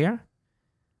text here.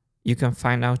 You can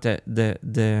find out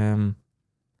the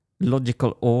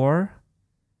logical OR.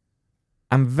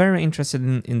 I'm very interested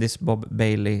in this Bob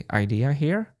Bailey idea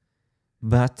here,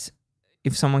 but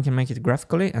if someone can make it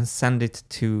graphically and send it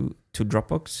to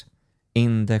Dropbox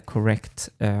in the correct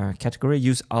category,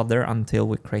 use other until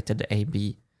we created the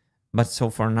A/B. But so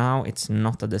for now, it's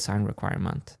not a design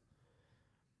requirement.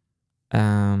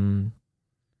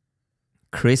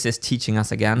 Chris is teaching us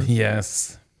again.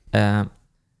 Yes.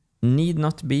 Need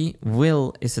not be.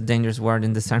 Will is a dangerous word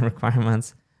in design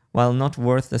requirements. While not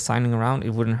worth designing around,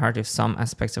 it wouldn't hurt if some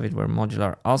aspects of it were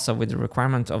modular. Also, with the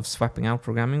requirement of swapping out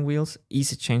programming wheels,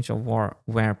 easy change of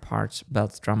wear parts,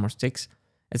 belts, drum or sticks,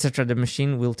 etc., the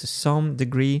machine will to some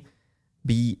degree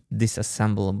be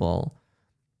disassemblable.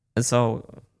 So,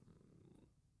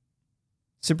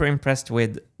 super impressed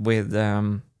with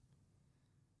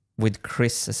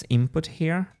Chris's input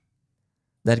here.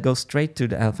 That goes straight to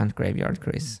the elephant graveyard,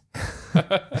 Chris.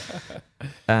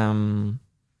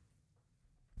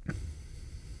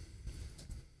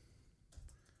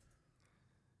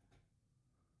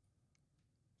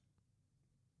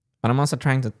 But I'm also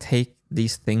trying to take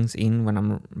these things in when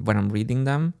I'm reading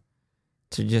them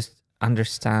to just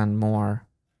understand more.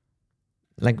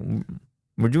 Like,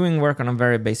 we're doing work on a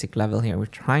very basic level here. We're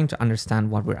trying to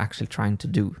understand what we're actually trying to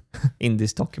do in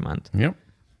this document. Yep.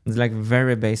 It's like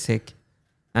very basic.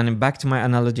 And back to my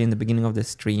analogy in the beginning of the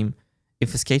stream,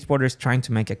 if a skateboarder is trying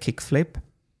to make a kickflip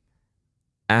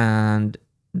and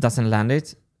doesn't land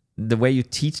it, the way you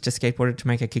teach the skateboarder to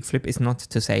make a kickflip is not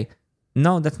to say,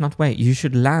 no, that's not way. You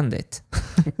should land it.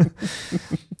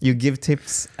 You give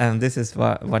tips, and this is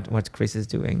what Chris is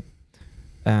doing.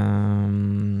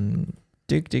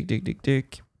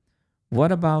 Dick.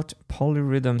 What about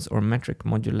polyrhythms or metric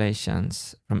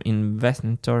modulations from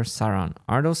Inventor Saran?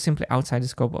 Are those simply outside the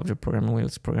scope of the programmer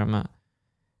wheels programmer?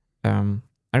 I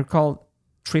recall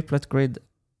triplet grid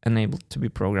enabled to be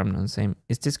programmed on the same.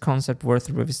 Is this concept worth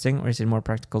revisiting, or is it more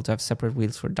practical to have separate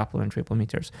wheels for double and triple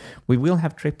meters? We will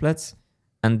have triplets,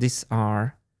 and this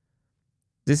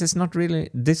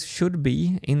should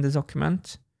be in the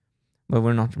document, but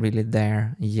we're not really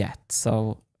there yet.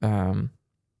 So I'm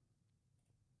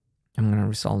going to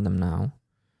resolve them now.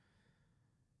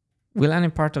 Will any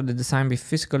part of the design be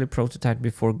physically prototyped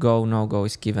before go, no-go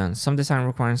is given? Some design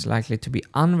requirements likely to be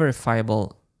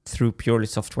unverifiable through purely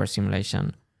software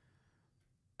simulation.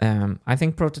 I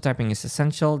think prototyping is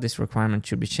essential. This requirement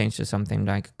should be changed to something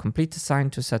like complete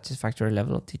design to a satisfactory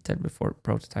level of detail before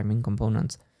prototyping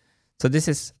components. So this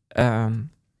is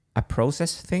a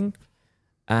process thing.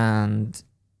 And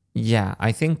yeah,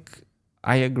 I think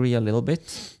I agree a little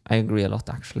bit. I agree a lot,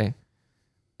 actually.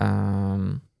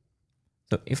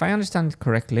 So if I understand it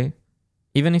correctly,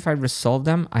 even if I resolve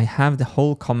them, I have the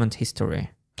whole comment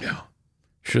history. Yeah.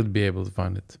 Should be able to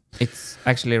find it. It's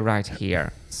actually right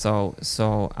here. So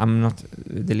I'm not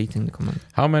deleting the comment.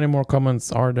 How many more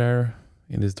comments are there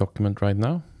in this document right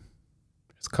now?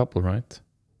 There's a couple, right?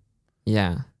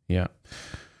 Yeah. Yeah.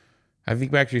 I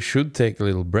think we actually should take a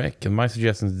little break. And my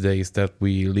suggestion today is that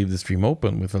we leave the stream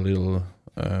open with a little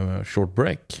short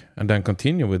break and then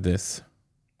continue with this.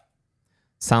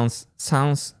 Sounds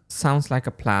like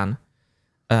a plan.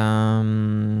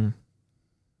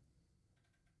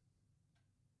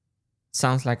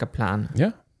 Sounds like a plan.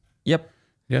 Yeah. Yep.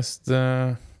 Just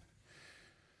so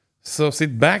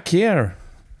sit back here,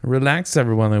 relax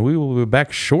everyone, and we will be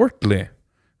back shortly.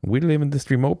 We're leaving the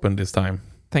stream open this time.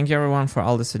 Thank you everyone for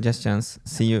all the suggestions.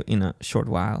 See you in a short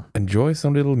while. Enjoy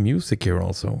some little music here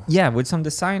also. Yeah, with some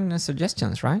design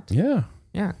suggestions, right? Yeah.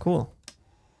 Yeah, cool.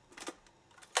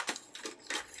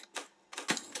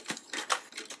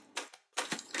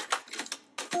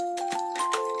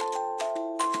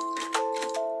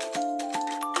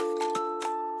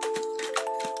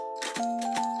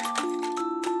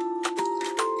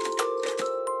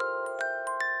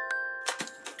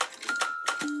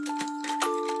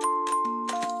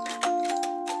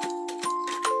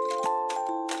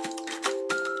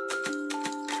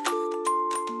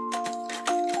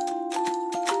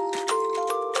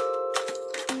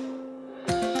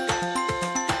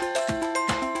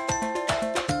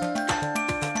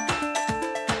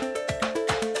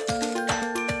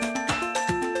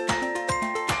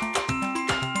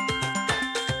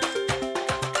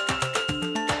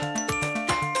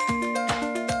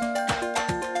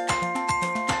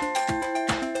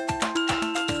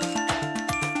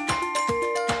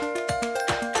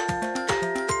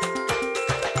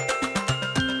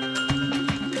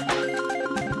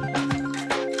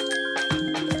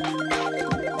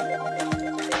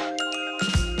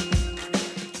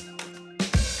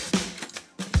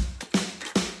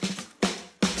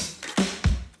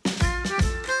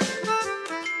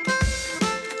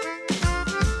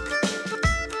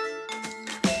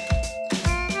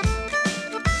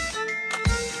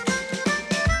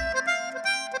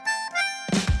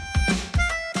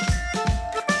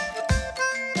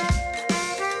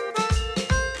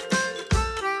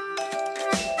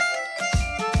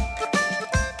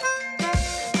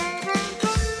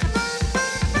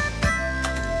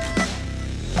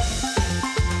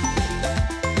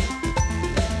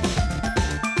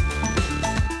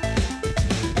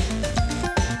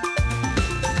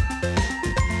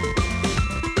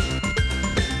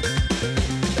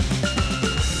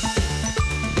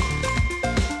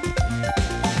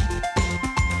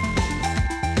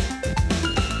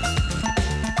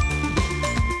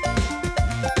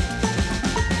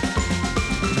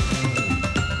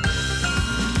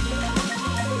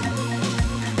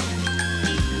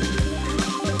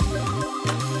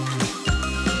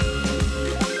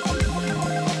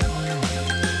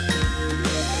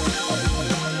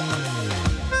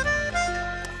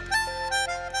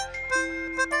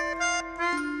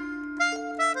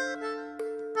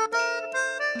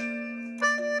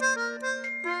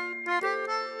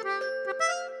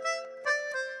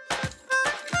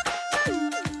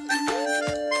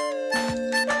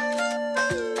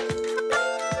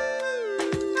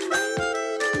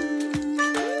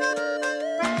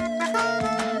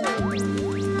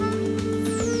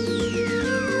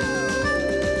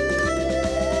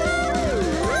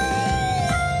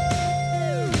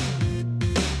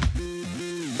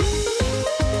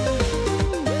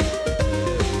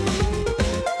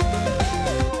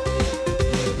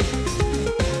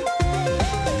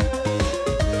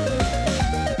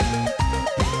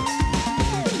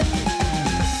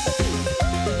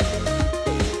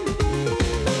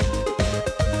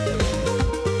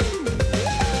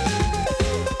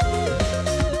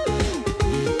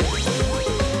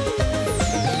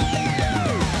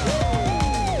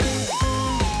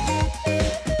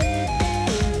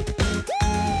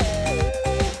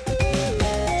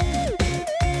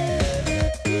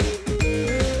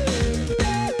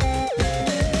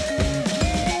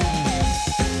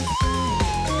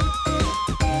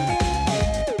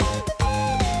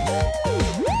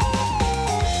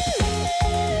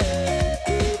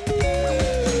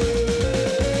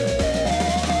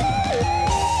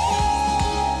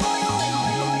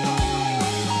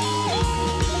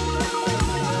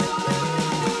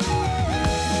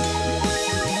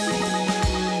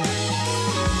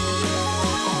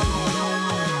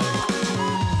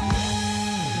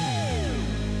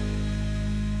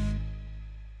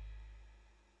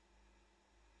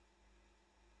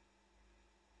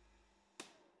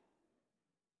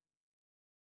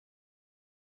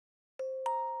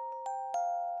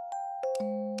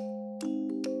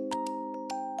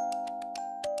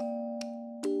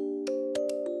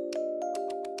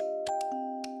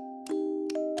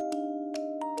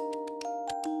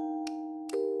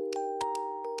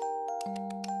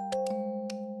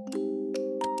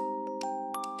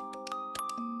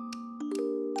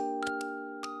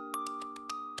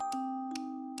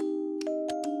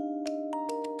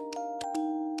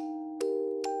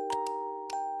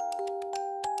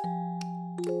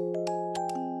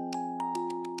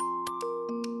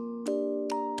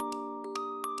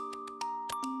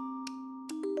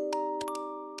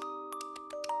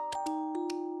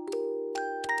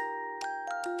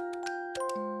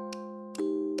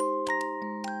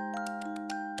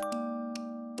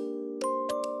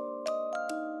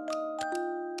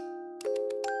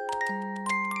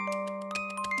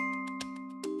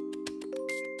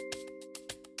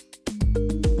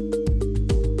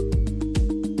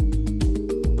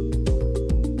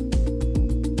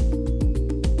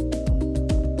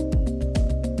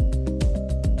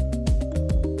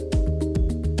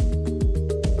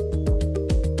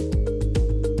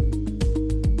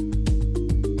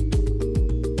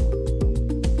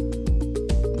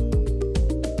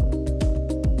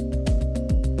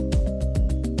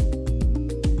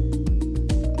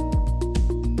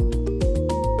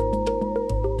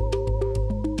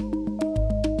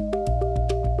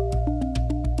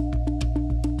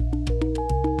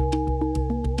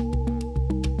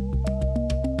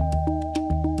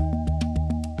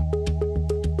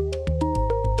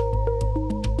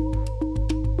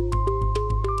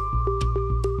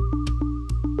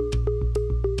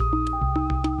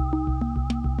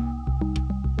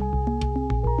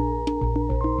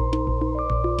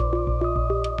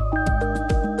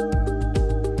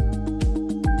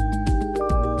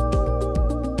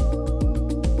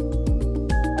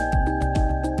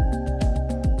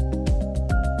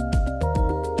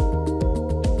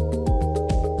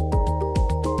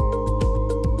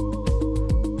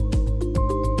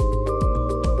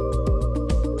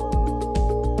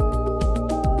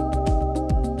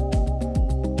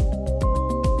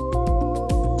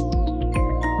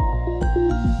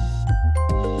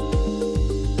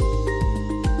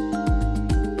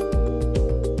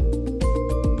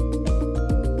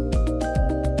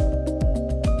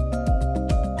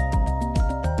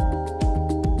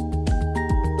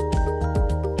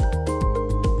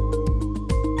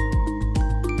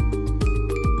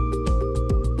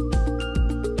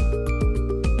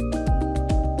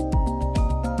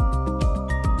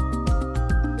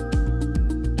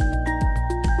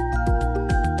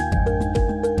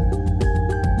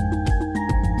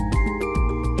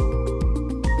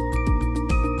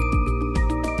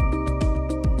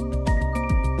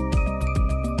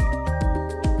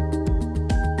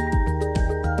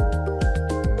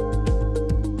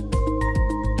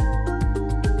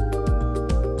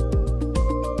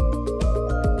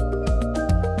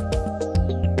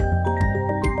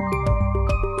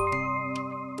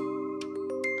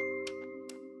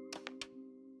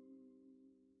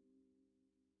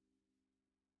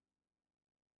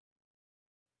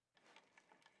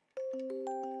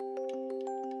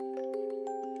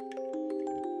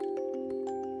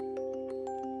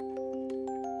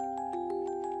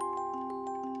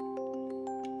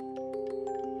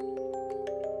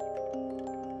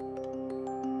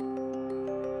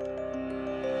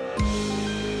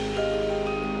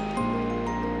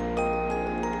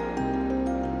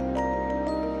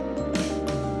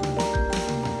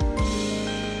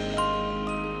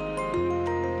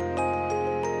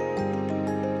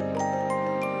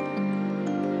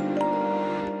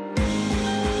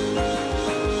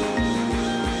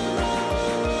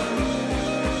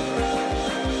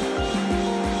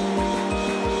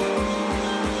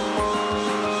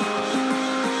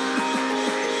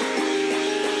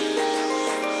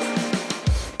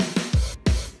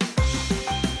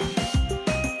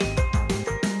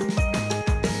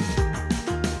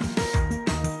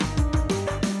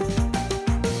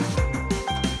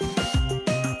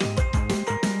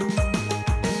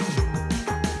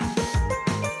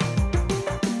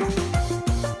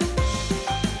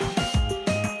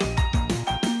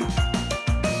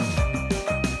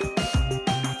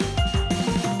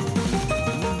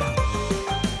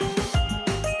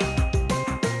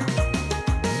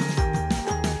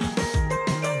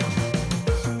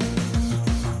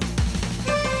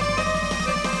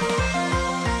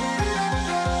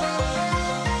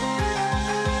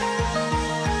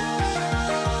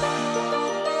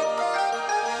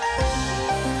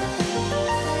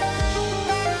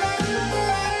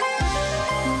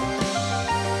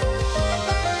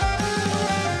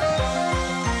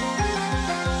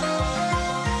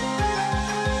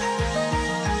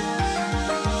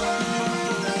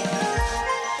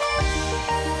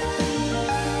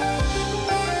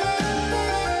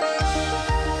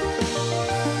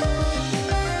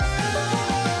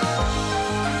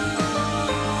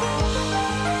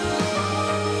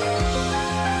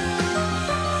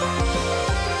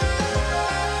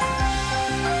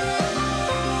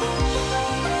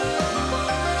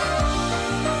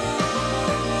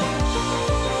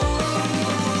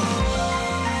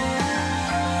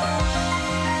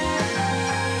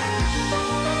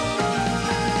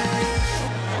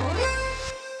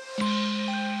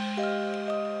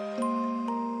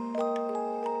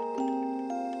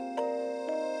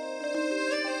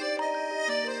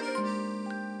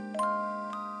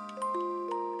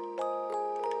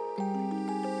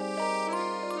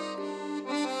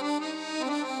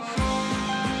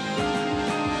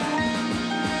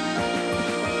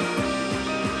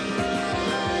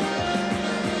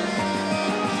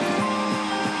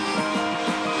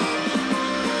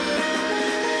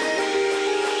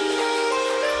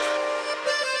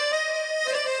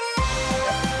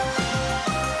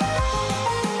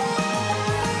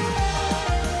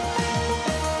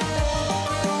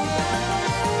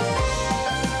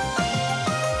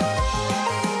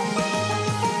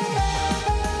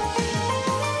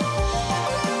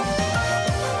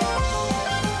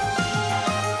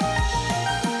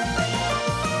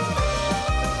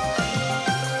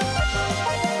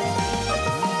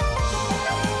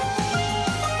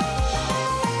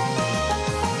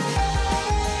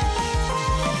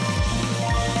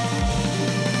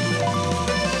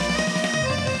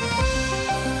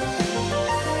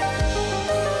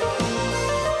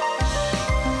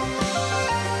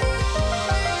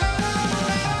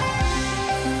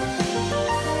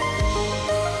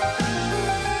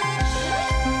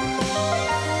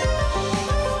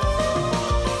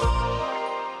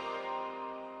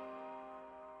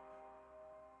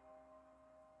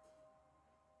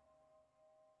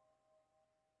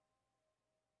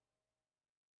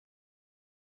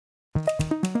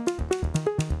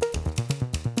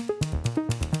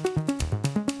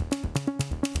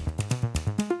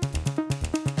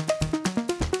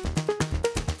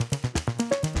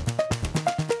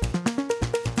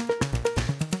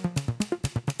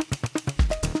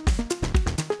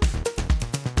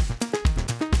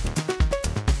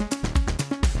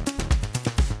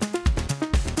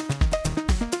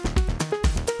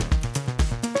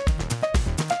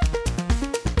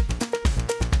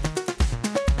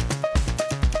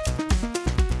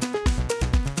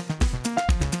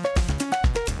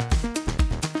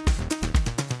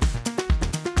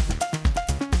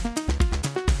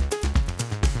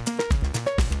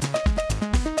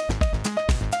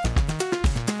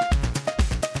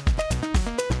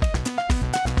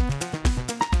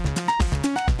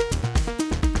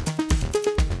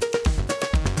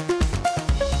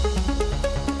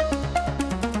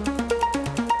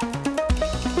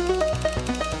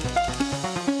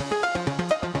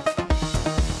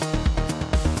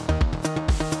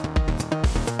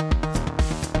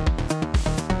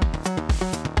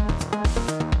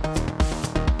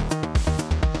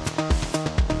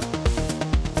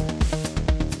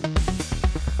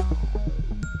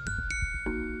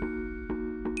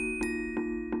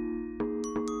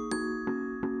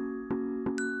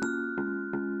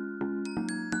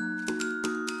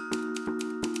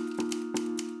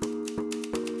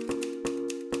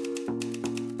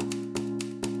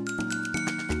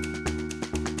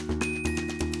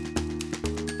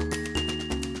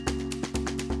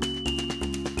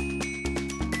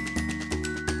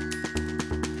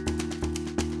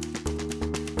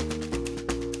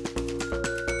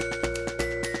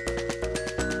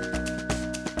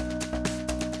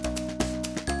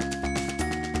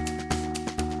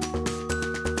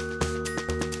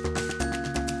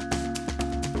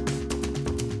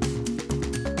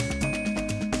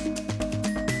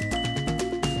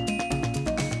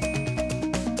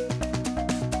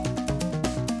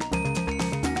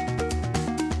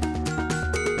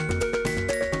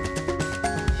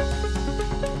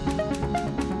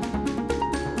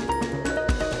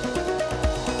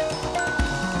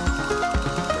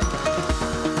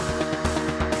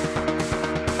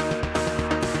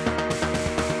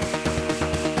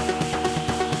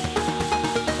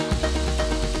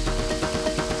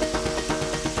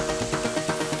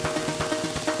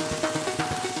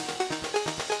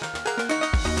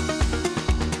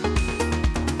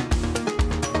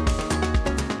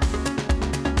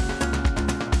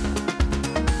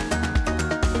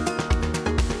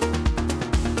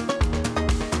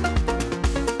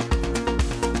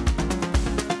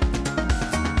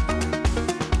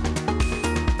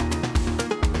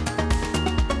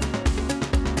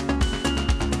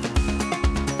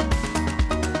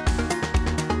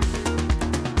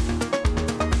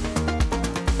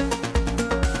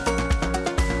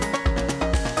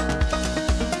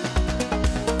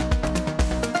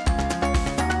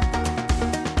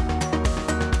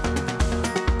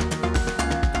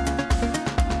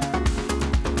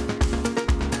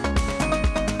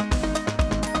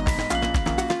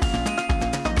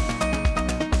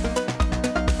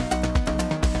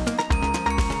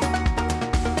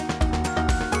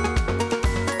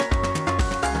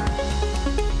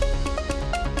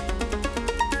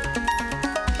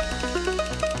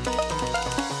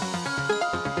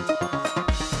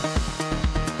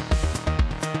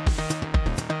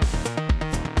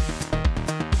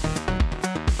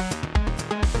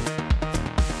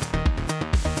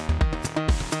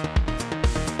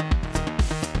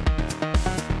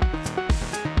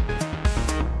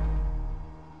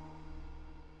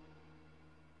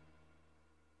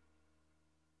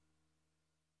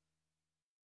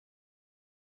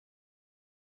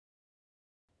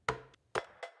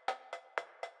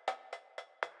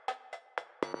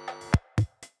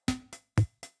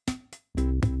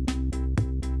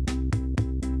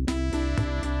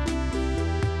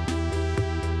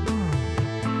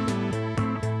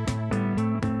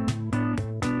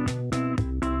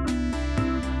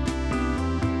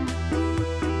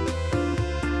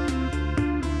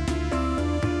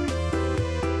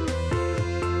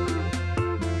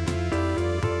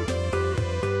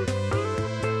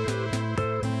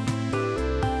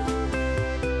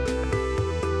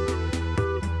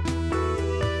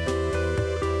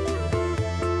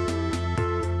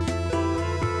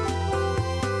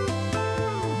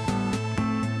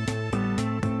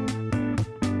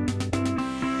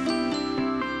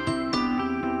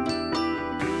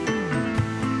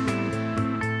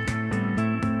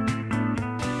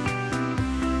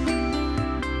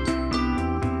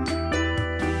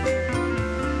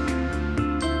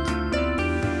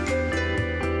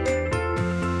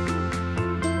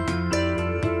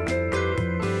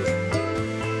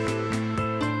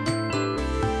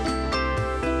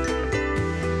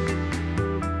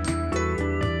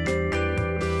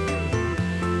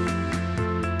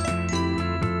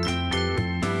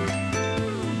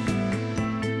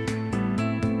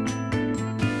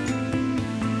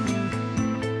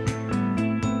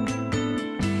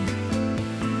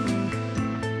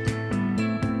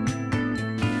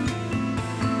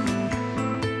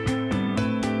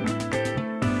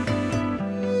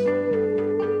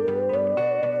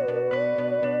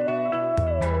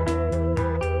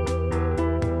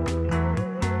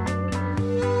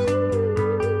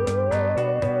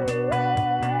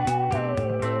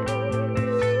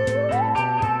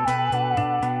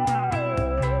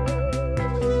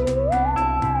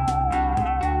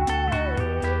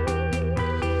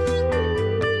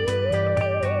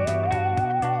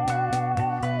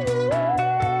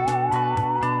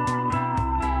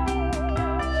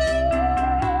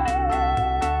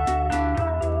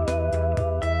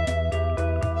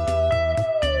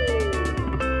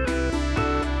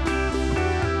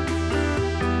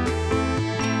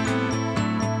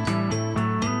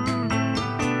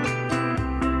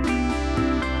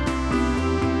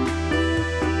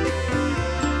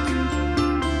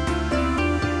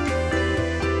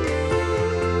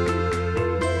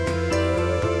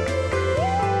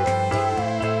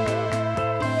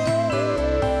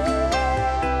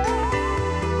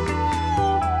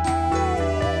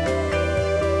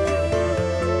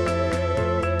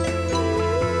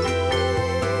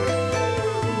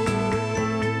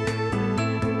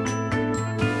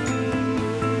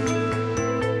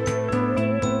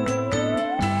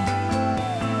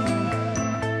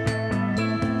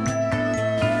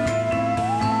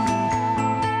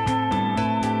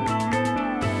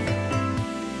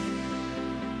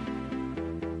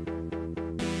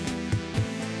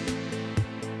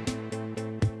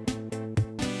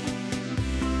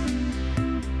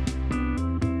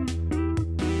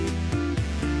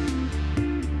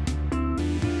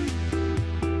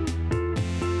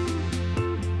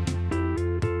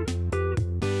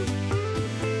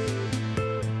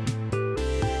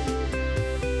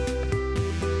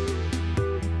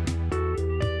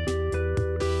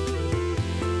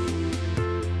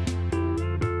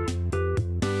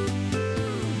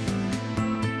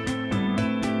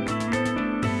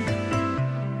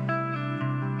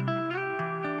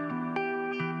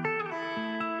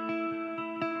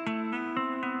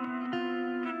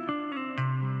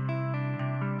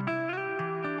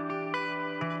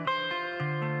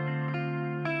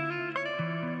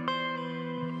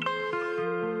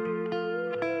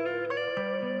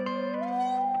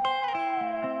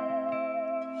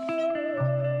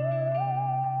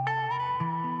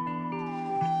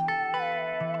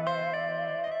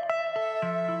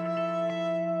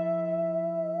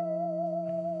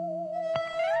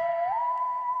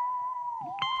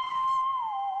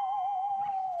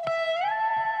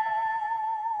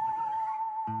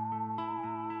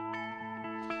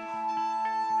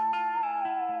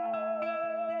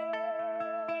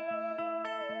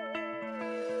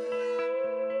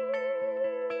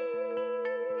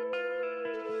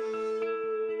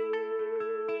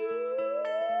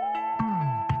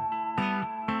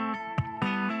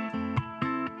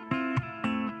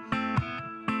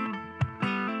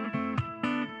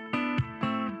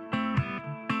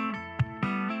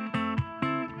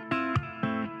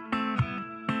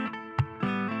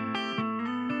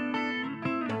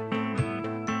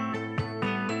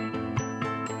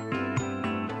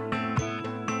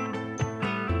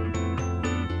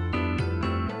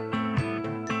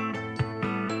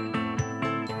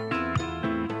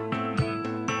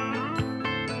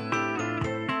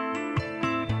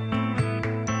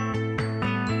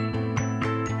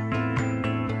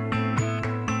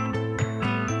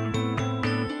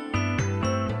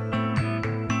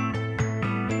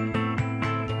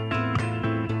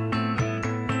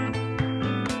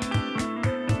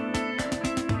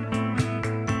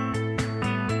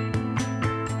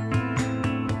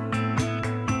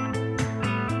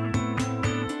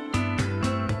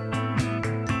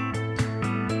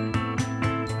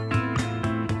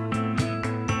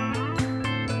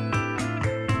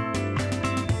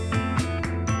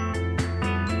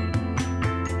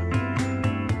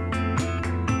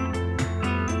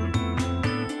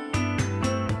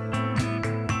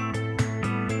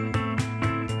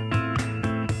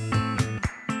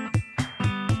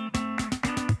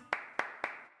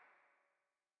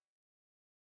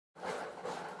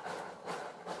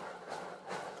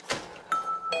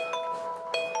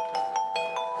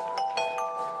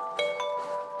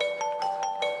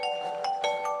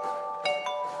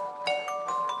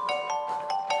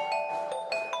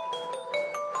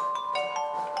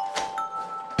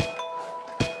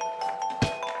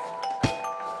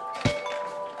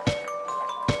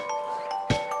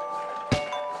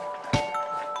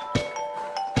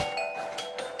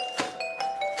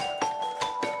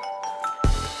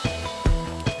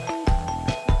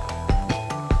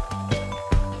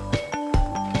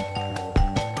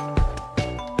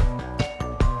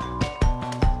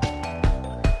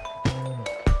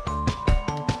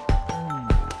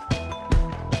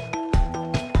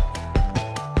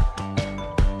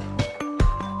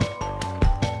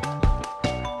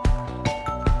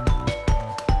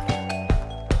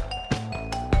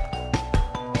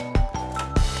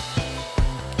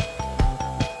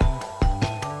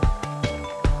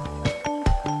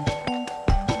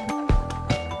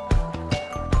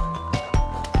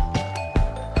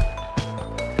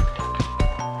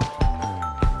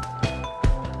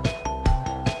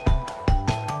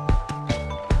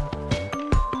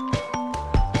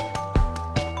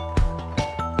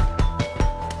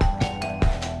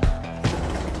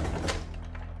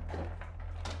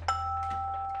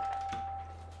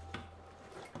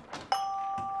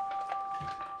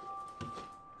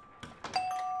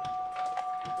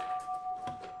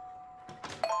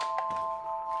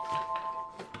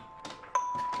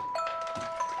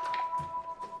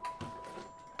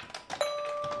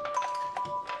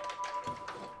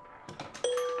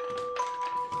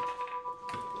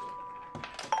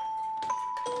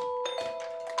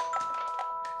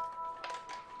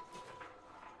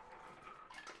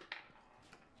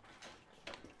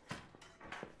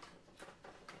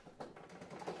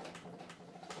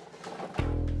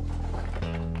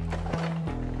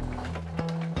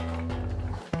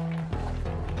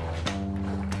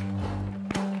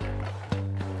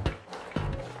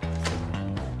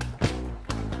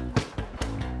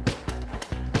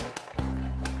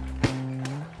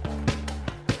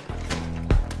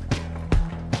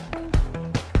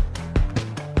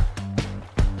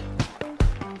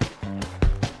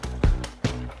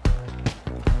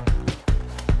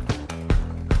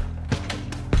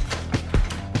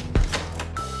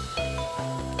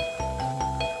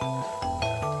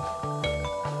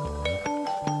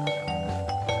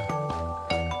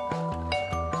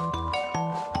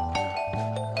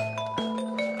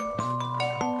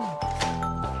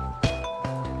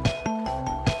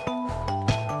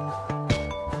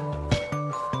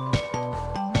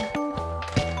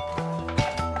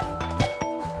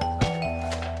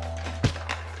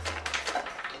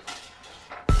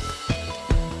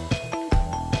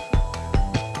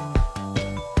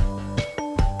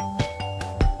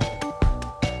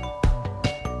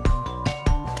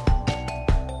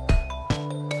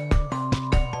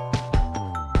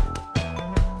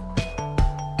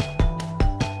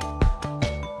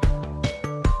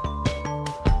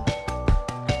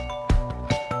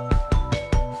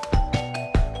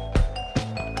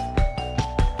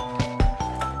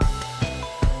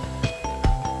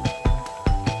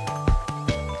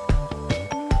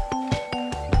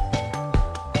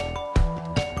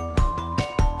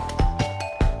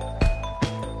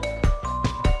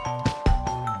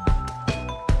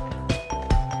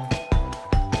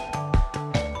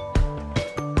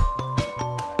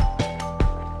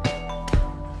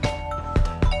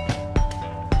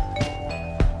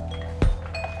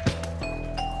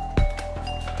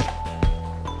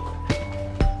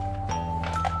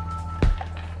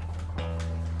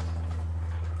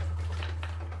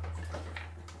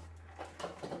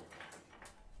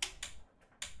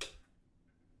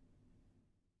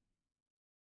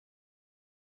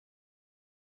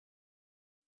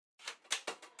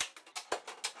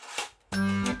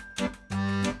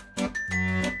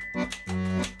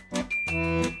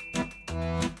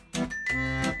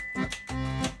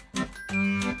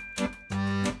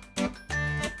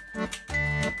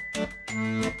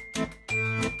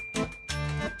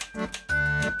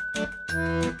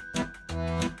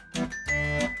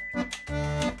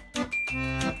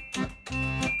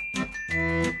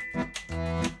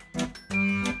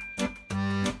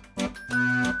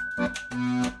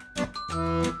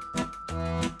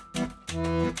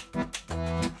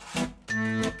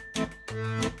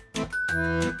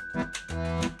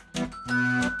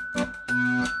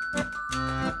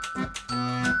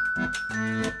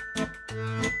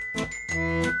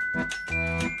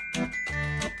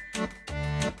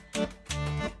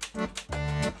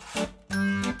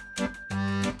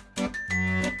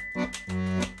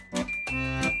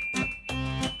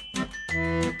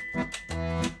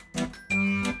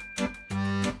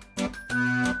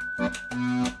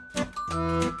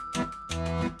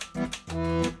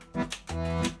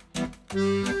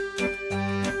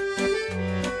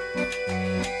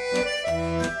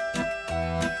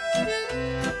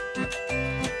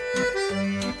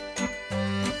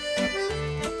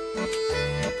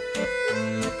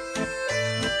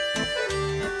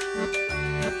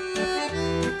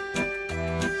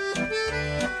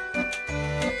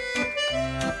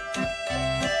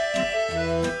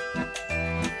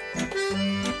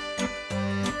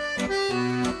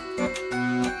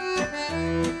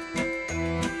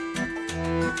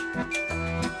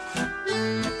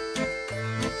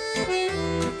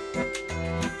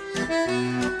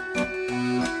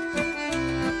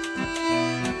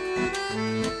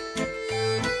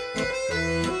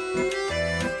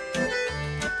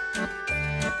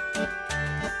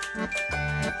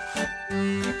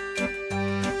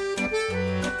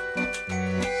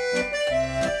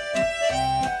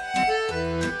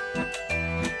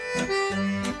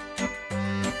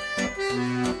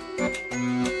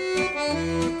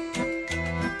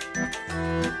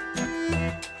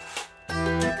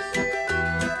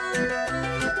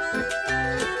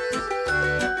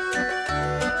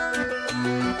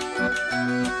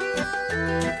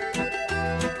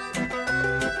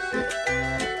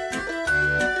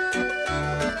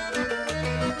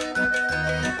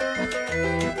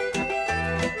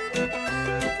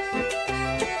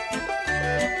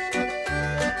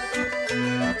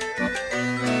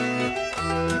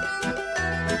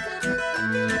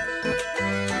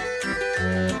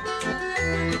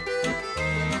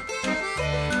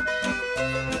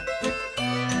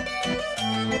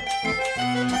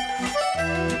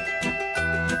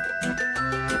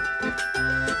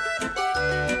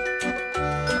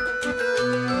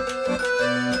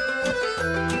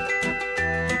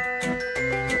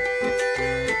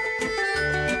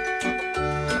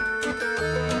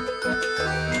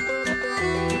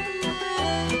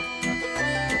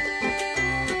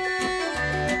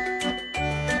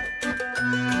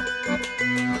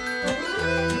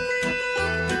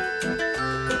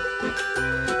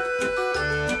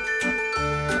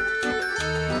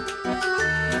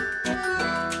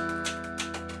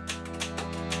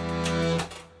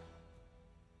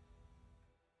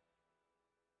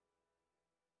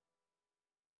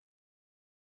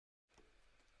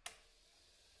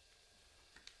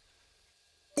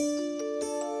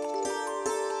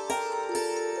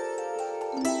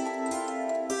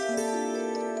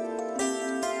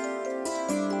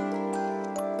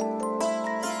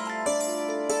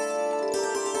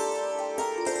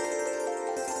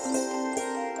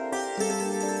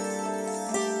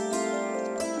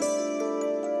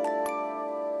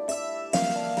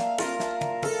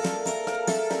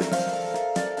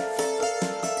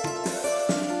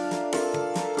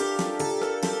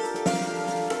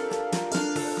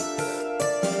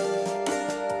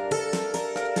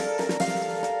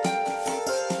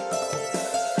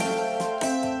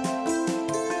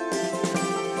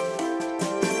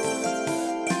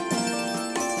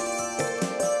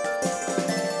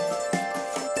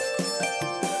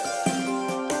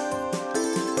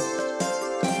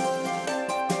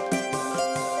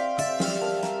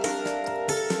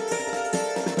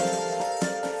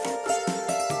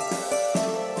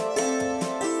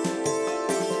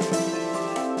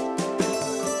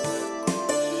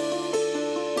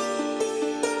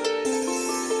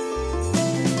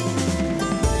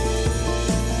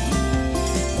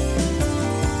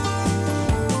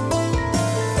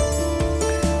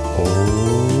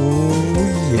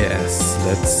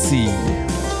 Let's see. I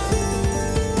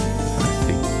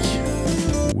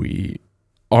think we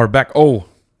are back. Oh,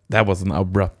 that was an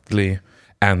abruptly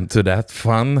end to that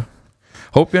fun.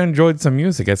 Hope you enjoyed some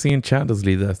music. I see in chat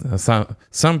that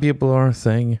some people are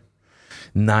saying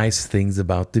nice things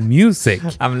about the music.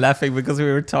 I'm laughing because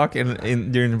we were talking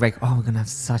during the break. Oh, we're gonna have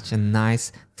such a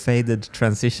nice faded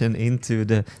transition into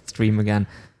the stream again,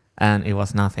 and it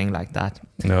was nothing like that.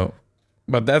 No.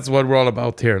 But that's what we're all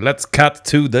about here. Let's cut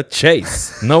to the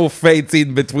chase. No fades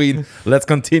in between. Let's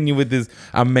continue with this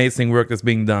amazing work that's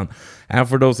being done. And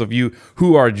for those of you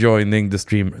who are joining the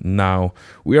stream now,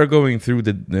 we are going through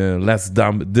the Less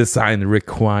Dumb Design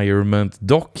Requirement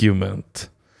document.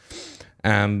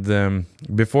 And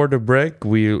before the break,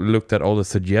 we looked at all the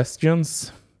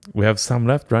suggestions. We have some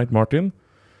left, right, Martin?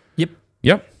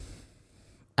 Yep.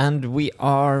 And we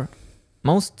are...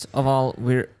 Most of all,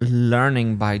 we're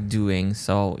learning by doing.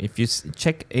 So if you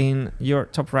check in your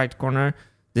top right corner,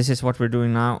 this is what we're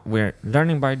doing now. We're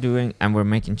learning by doing and we're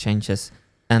making changes.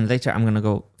 And later I'm going to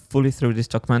go fully through this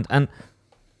document. And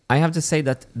I have to say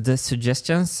that the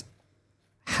suggestions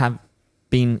have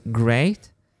been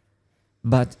great.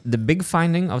 But the big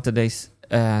finding of today's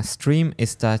stream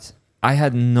is that I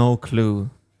had no clue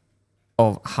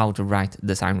of how to write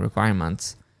design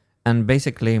requirements. And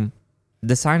basically...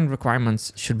 design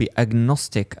requirements should be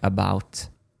agnostic about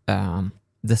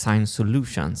design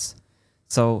solutions.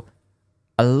 So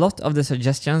a lot of the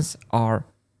suggestions are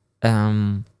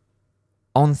on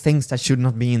things that should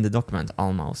not be in the document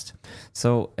almost.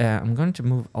 So I'm going to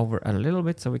move over a little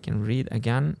bit so we can read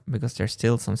again because there's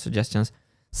still some suggestions.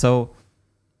 So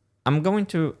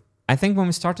I think when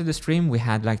we started the stream, we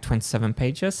had like 27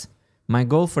 pages. My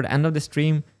goal for the end of the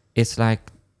stream is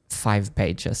like 5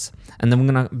 pages, and then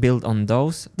we're gonna build on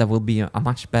those. That will be a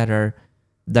much better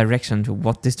direction to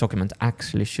what this document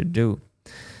actually should do.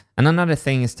 And another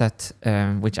thing is that,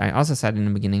 which I also said in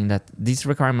the beginning, that these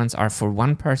requirements are for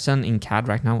one person in CAD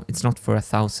right now. It's not for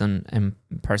 1,000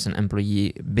 person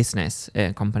employee business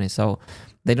company, so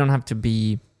they don't have to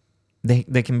be.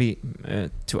 They can be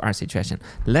to our situation.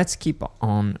 Let's keep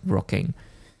on rocking.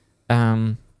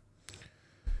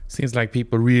 Seems like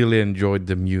people really enjoyed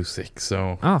the music,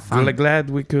 so fun. Glad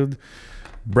we could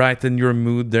brighten your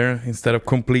mood there. Instead of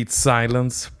complete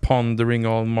silence, pondering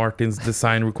all Martin's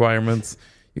design requirements,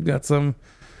 you got some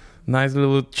nice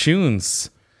little tunes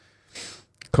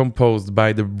composed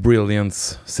by the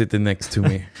brilliance sitting next to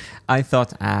me. I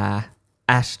thought,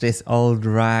 Ash, this old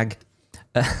rag.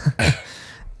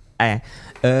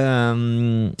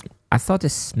 I thought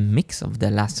this mix of the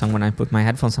last song when I put my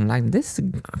headphones on, like, this is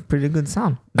a pretty good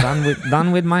sound.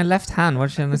 Done with my left hand.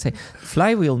 What should I say?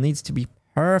 Flywheel needs to be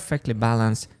perfectly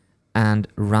balanced and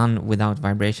run without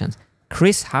vibrations.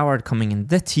 Chris Howard coming in,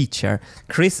 the teacher.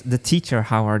 Chris, the teacher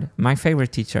Howard, my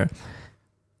favorite teacher.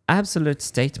 Absolute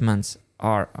statements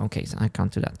are... Okay, so I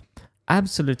can't do that.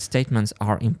 Absolute statements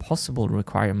are impossible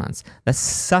requirements. That's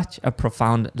such a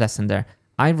profound lesson there.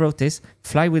 I wrote this.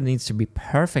 Flywheel needs to be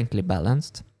perfectly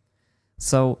balanced.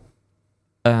 So,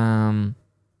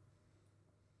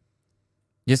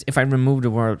 just if I remove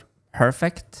the word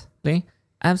perfectly,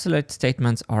 absolute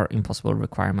statements are impossible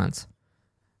requirements.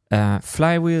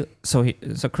 Flywheel, so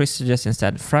Chris suggests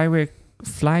instead,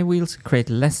 flywheels create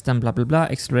less than blah blah blah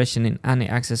acceleration in any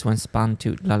axis when spun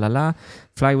to la la la.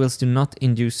 Flywheels do not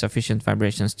induce sufficient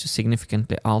vibrations to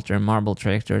significantly alter marble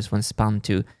trajectories when spun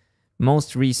to. More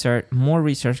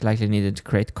research likely needed to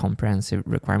create comprehensive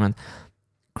requirement.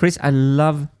 Chris, I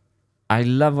love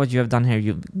what you have done here.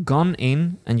 You've gone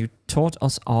in and you taught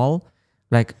us all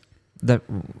like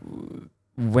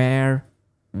where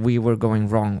we were going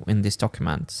wrong in this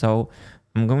document. So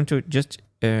I'm going to just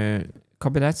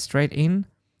copy that straight in.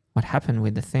 What happened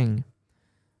with the thing?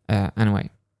 Anyway.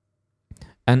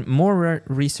 And more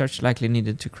research likely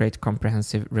needed to create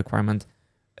comprehensive requirement.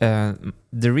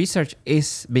 The research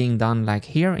is being done like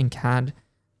here in CAD,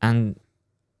 and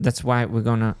that's why we're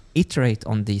gonna iterate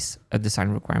on these design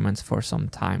requirements for some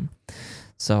time.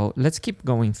 So let's keep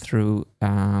going through.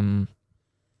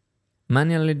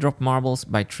 Manually drop marbles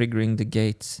by triggering the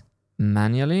gates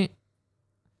manually.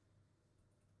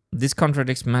 This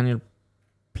contradicts manual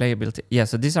playability. Yeah,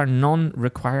 so these are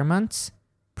non-requirements.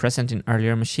 present in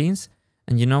earlier machines.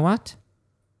 And you know what?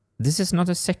 This is not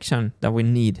a section that we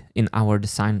need in our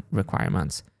design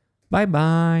requirements.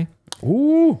 Bye-bye.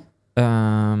 Ooh.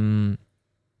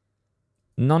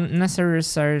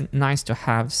 Non-necessary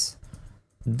nice-to-haves.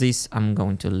 This I'm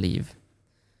going to leave.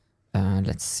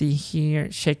 Let's see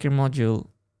here. Shaker module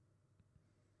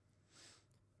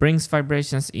brings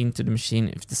vibrations into the machine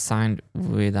if designed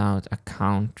without a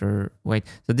counterweight.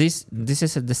 So this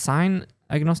is a design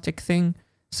agnostic thing.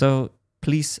 So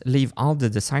please leave all the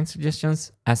design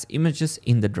suggestions as images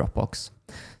in the Dropbox.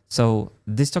 So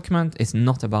this document is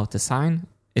not about design.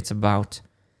 It's about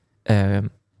a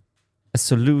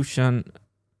solution,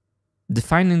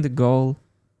 defining the goal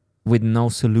with no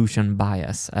solution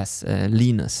bias, as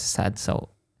Linus said so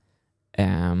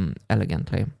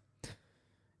elegantly.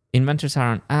 Inventors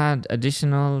are on add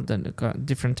additional,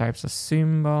 different types of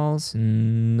symbols.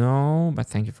 No, but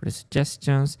thank you for the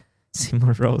suggestions.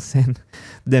 Simon Rosen,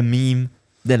 the meme,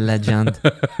 the legend,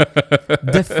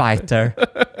 the fighter.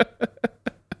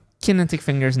 Kinetic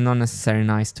fingers, not necessary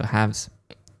nice to haves.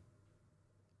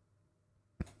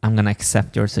 I'm gonna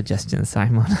accept your suggestion,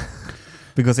 Simon,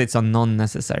 because it's a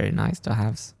non-necessary nice to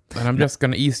haves. And I'm just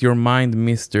gonna ease your mind,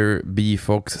 Mr. B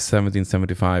Fox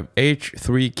 1775.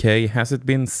 H3K, has it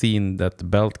been seen that the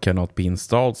belt cannot be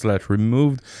installed /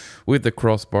 removed with the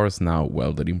crossbars now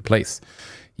welded in place?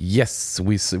 Yes,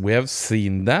 we have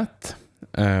seen that,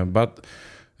 but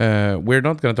we're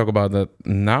not going to talk about that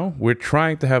now. We're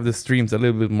trying to have the streams a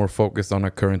little bit more focused on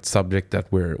a current subject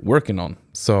that we're working on.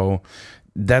 So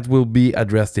that will be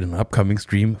addressed in an upcoming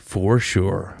stream for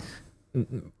sure.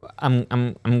 I'm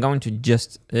going to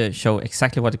just show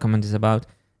exactly what the comment is about.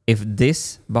 If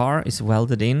this bar is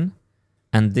welded in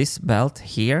and this belt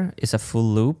here is a full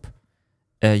loop,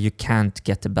 you can't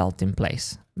get the belt in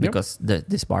place because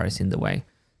this bar is in the way.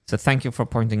 So thank you for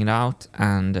pointing it out,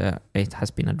 and it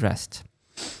has been addressed.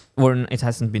 Or it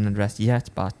hasn't been addressed yet,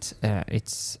 but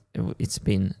it's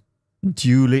been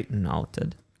duly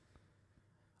noted.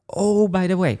 Oh, by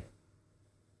the way,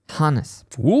 Hannes.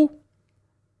 Ooh.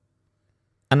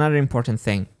 Another important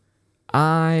thing.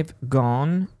 I've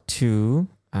gone to,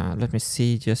 let me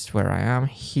see just where I am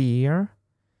here.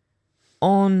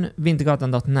 On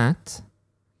Wintergatan.net,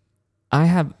 I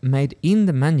have made in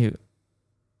the menu,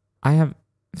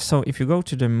 so if you go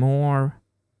to the more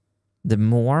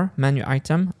menu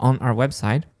item on our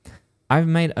website, I've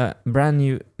made a brand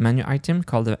new menu item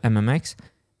called the MMX,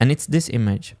 and it's this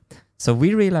image. So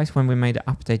we realized when we made the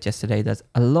update yesterday that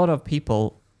a lot of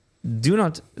people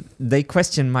they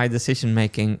question my decision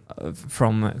making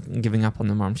from giving up on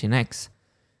the Marble Machine X.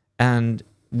 And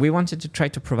we wanted to try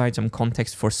to provide some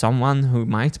context for someone who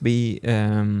might be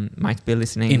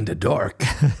listening in the dark.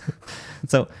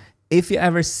 So if you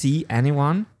ever see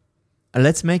anyone,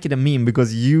 let's make it a meme,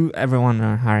 because everyone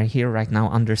who are here right now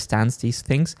understands these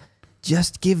things.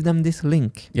 Just give them this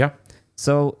link. Yeah.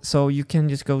 So you can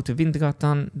just go to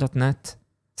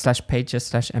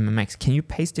wintergatan.net/pages/mmx. Can you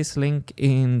paste this link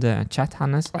in the chat,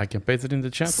 Hannes? I can paste it in the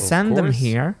chat. Send them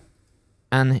here,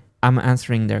 and I'm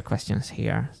answering their questions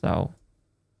here. So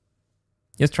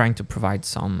just trying to provide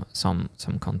some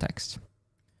context.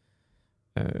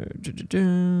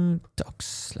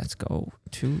 Docs. Let's go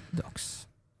to docs.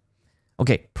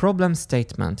 Okay, problem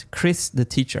statement. Chris, the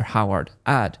teacher, Howard.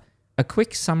 Add a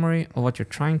quick summary of what you're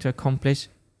trying to accomplish.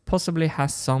 Possibly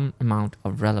has some amount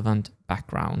of relevant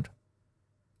background.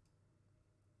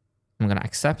 I'm going to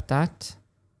accept that.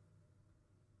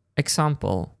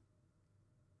 Example.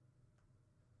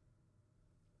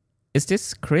 Is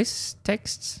this Chris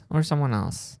text or someone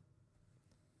else?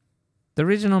 The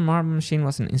original Marble Machine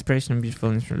was an inspiration and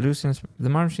beautiful illusions. The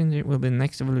Marble Machine will be the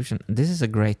next evolution. This is a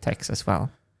great text as well.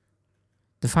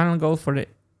 The final goal for the...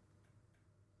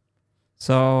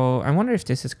 So I wonder if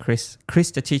this is Chris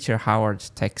the teacher,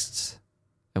 Howard's texts,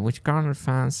 which garnered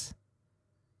fans.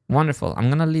 Wonderful. I'm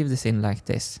going to leave this in like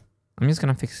this. I'm just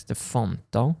going to fix the font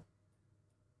though.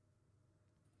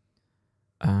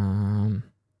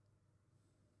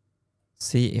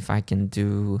 See if I can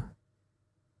do...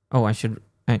 Oh, I should...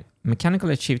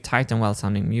 mechanically achieve tight and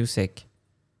well-sounding music.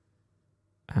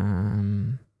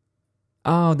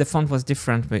 Oh, the font was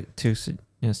different with two...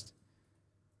 Just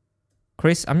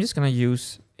Chris, I'm just gonna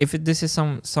use... If this is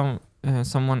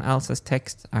someone else's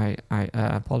text, I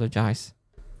apologize.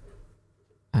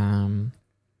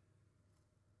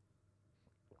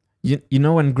 You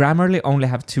know, when Grammarly only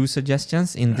have 2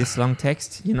 suggestions in this long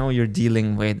text, you know you're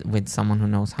dealing with someone who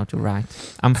knows how to write.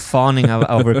 I'm fawning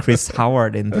over Chris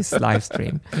Howard in this live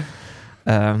stream.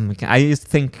 I just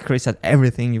think, Chris, that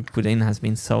everything you put in has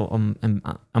been so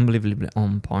unbelievably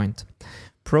on point.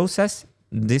 Process,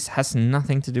 this has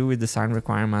nothing to do with design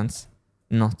requirements,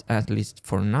 not at least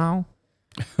for now.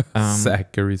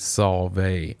 Zachary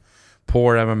Sauve.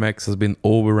 Poor MMX has been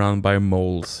overrun by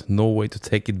moles. No way to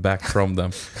take it back from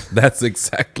them. That's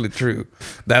exactly true.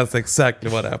 That's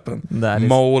exactly what happened.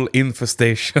 Mole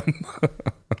infestation.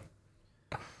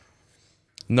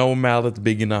 No mallet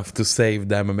big enough to save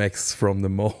the MMX from the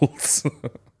moles.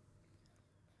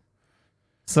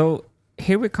 So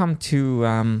here we come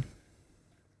to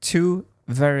two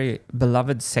very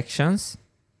beloved sections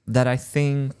that I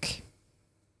think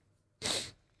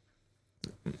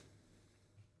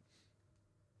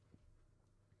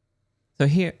so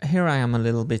here I am a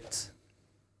little bit.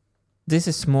 This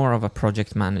is more of a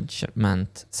project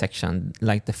management section,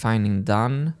 like defining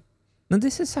done. No,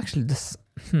 this is actually this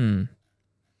and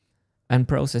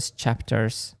process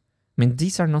chapters. I mean,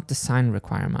 these are not design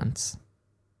requirements.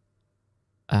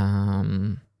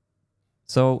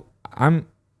 So I'm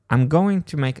going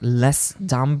to make less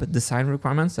dumb design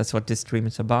requirements. That's what this stream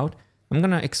is about. I'm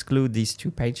going to exclude these 2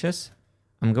 pages.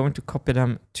 I'm going to copy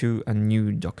them to a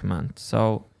new document.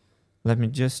 So let me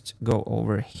just go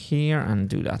over here and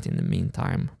do that in the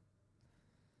meantime.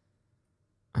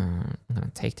 I'm going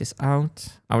to take this out.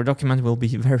 Our document will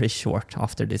be very short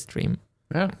after this stream.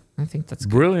 Yeah. I think that's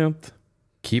good. Brilliant.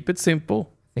 Keep it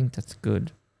simple. I think that's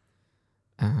good.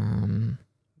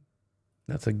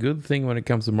 That's a good thing when it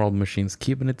comes to model machines,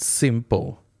 keeping it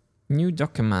simple. New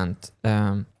document.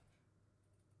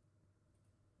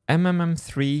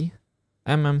 MM3.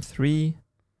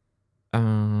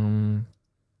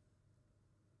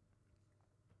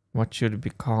 What should it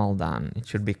be called then? It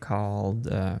should be called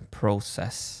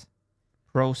process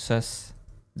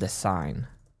design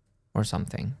or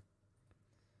something.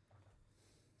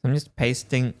 I'm just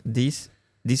pasting these.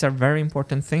 These are very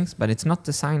important things, but it's not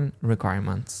design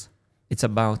requirements. It's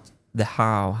about the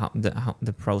how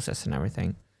the process and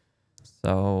everything.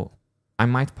 So I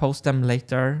might post them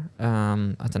later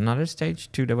at another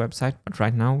stage to the website, but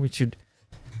right now we should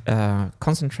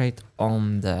concentrate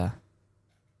on the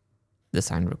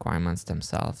design requirements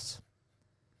themselves.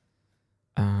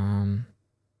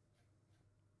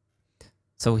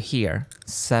 So here,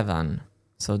 7.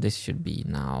 So this should be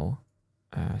now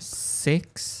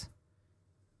 6.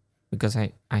 Because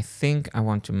I think I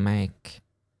want to make...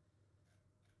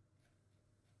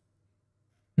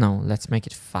 No, let's make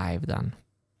it 5 then.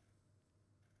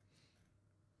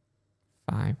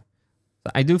 5.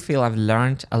 So I do feel I've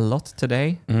learned a lot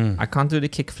today. I can't do the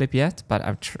kickflip yet, but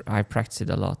I've practiced it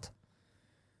a lot.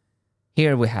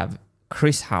 Here we have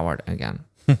Chris Howard again.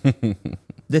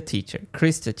 The teacher.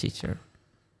 Chris the teacher.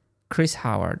 Chris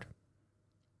Howard.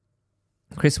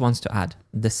 Chris wants to add,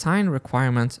 design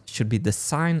requirements should be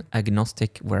design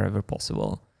agnostic wherever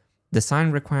possible.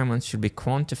 Design requirements should be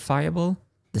quantifiable.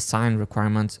 Design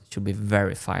requirements should be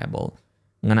verifiable.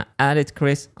 I'm going to add it,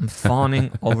 Chris. I'm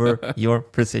fawning over your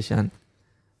precision.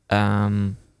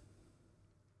 Ryan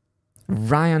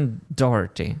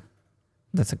Doherty.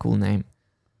 That's a cool name.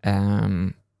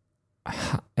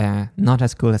 Not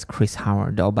as cool as Chris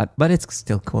Howard though, but it's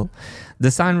still cool.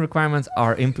 Design requirements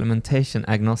are implementation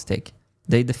agnostic.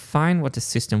 They define what the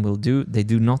system will do. They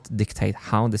do not dictate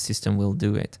how the system will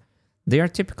do it. They are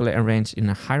typically arranged in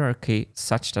a hierarchy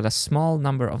such that a small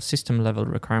number of system-level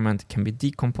requirements can be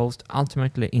decomposed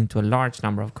ultimately into a large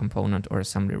number of component or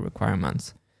assembly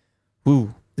requirements.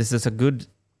 Ooh, this is a good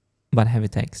but heavy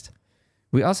text.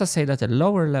 We also say that the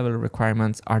lower-level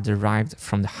requirements are derived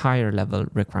from the higher-level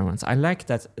requirements. I like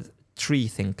that tree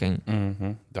thinking.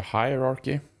 The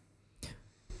hierarchy.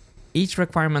 Each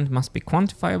requirement must be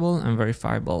quantifiable and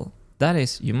verifiable. That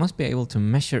is, you must be able to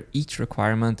measure each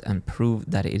requirement and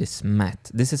prove that it is met.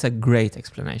 This is a great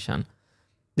explanation.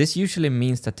 This usually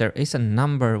means that there is a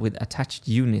number with attached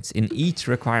units in each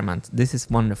requirement. This is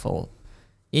wonderful.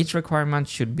 Each requirement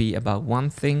should be about one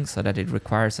thing so that it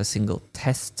requires a single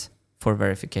test for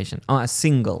verification. A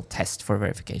single test for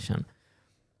verification.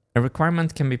 A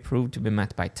requirement can be proved to be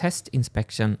met by test,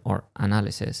 inspection, or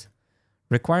analysis.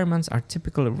 Requirements are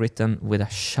typically written with a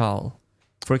shall.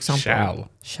 For example,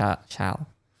 shall.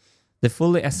 The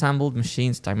fully assembled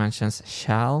machine's dimensions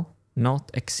shall not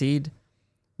exceed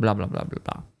blah, blah, blah, blah,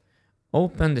 blah.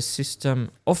 Often the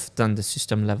system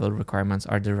level requirements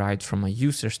are derived from a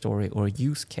user story or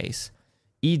use case.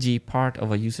 E.g., part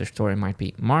of a user story might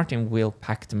be Martin will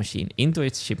pack the machine into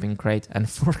its shipping crate and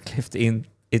forklift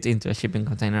it into a shipping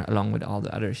container along with all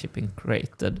the other shipping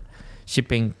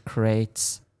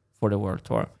crates for the world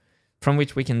tour, from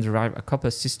which we can derive a couple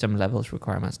of system levels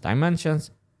requirements, dimensions.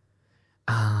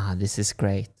 This is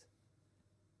great.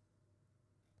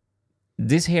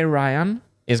 This here, Ryan,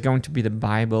 is going to be the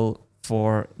Bible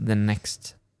for the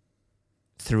next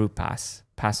pass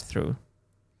through.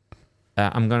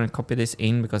 I'm going to copy this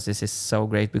in because this is so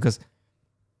great, because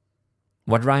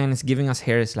what Ryan is giving us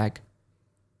here is like,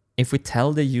 if we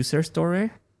tell the user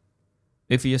story,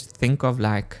 if you just think of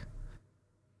like,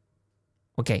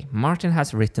 okay, Martin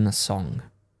has written a song.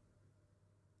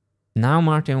 Now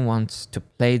Martin wants to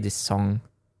play this song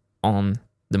on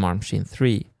the Marm Machine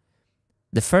 3.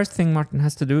 The first thing Martin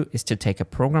has to do is to take a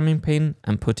programming pin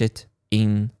and put it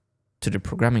in to the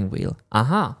programming wheel.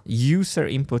 Aha, user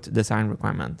input design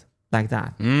requirement, like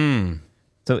that.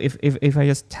 So if I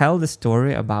just tell the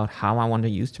story about how I want to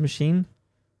use the machine,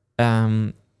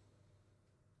 from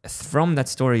that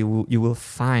story you will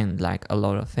find like a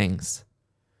lot of things.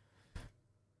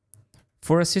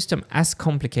 For a system as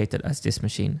complicated as this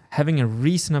machine, having a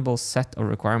reasonable set of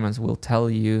requirements will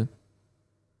tell you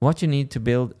what you need to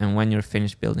build and when you're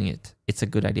finished building it. It's a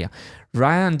good idea.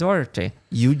 Ryan Doherty,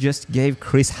 you just gave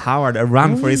Chris Howard a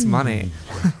run for his money.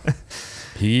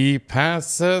 He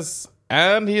passes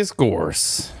and he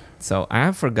scores. So I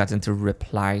have forgotten to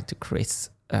reply to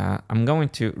Chris. I'm going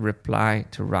to reply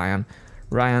to Ryan.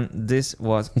 Ryan, this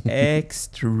was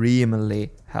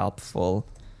extremely helpful.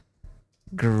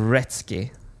 Gretzky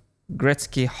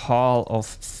Hall of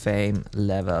Fame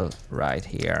level right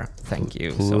here. Thank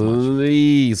you so much.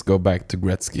 Please go back to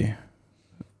Gretzky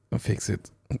and fix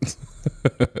it.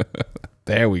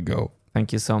 There we go.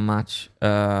 Thank you so much.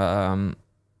 I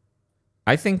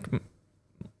think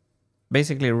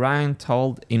basically Ryan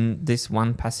told in this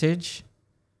one passage.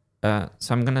 So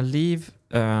I'm gonna leave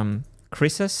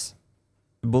Chris's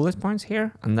bullet points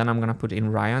here, and then I'm gonna put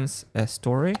in Ryan's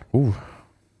story. Ooh.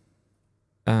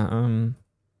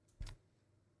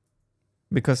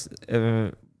 Because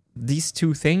these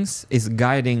two things is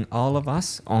guiding all of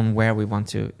us on where we want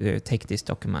to take this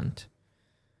document.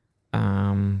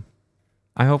 I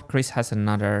hope Chris has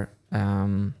another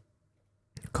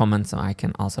comment so I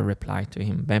can also reply to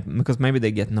him, because maybe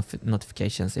they get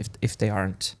notifications if they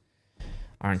aren't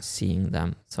seeing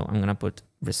them. So I'm gonna put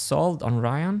resolved on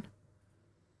Ryan.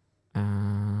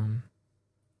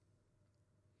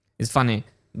 It's funny,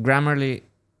 Grammarly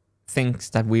thinks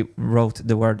that we wrote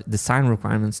the word design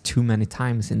requirements too many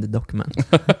times in the document.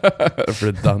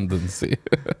 Redundancy.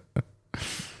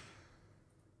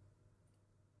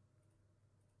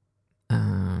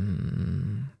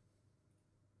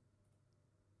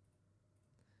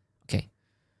 Okay.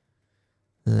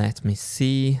 Let me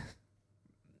see.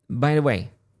 By the way,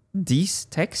 these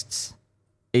texts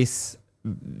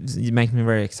make me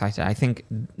very excited. I think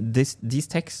these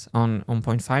texts on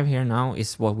point 5 here now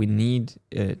is what we need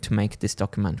to make this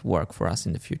document work for us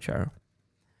in the future.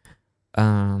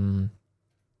 Add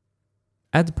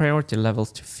priority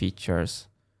levels to features.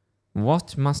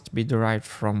 What must be derived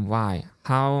from why?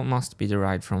 How must be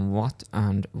derived from what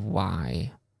and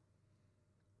why?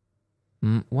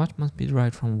 What must be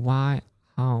derived from why?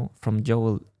 How? From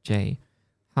Joel J.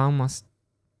 How must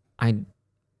I...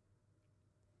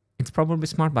 It's probably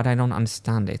smart, but I don't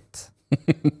understand it.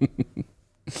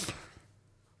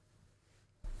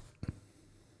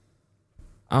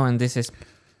 Oh, and this is...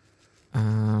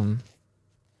 I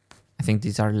think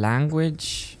these are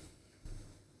language.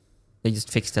 They just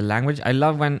fixed the language. I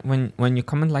love when you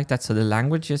comment like that, so the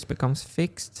language just becomes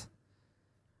fixed.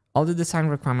 All the design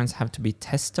requirements have to be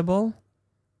testable.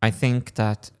 I think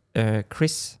that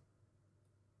Chris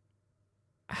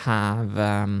have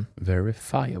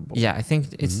verifiable. Yeah, I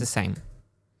think it's the same.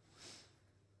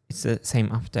 It's the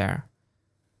same up there.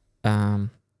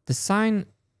 Design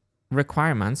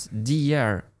requirements,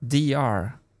 DR.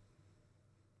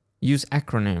 Use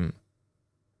acronym.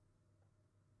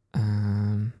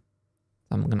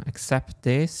 I'm gonna accept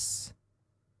this.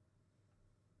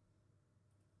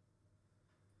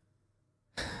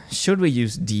 Should we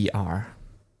use DR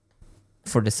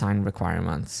for design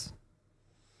requirements?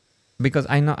 Because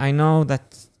I know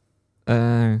that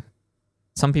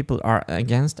some people are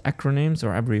against acronyms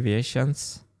or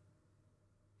abbreviations.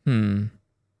 I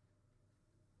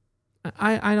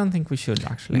don't think we should,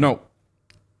 actually. No.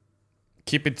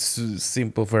 Keep it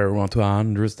simple for everyone to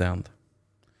understand.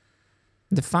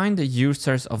 Define the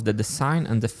users of the design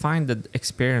and define the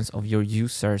experience of your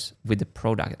users with the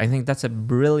product. I think that's a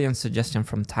brilliant suggestion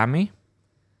from Tammy.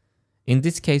 In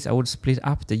this case, I would split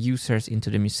up the users into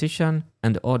the musician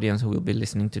and the audience who will be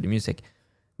listening to the music.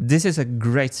 This is a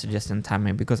great suggestion,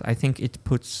 Tammy, because I think it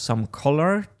puts some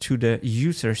color to the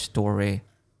user story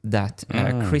that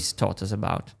Chris taught us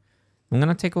about. I'm going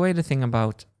to take away the thing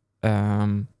about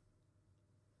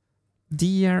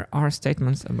there are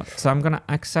statements about... So I'm going to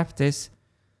accept this.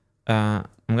 I'm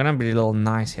going to be a little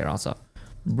nice here also.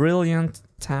 Brilliant,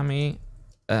 Tammy.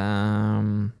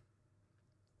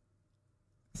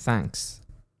 Thanks.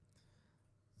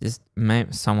 Just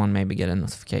someone maybe get a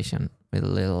notification with a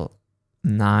little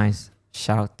nice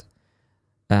shout.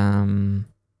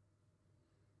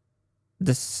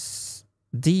 This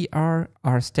DR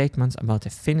are statements about the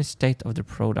finished state of the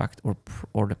product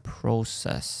or the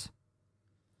process.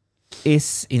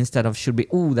 Is instead of should be.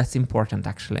 Oh, that's important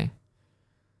actually.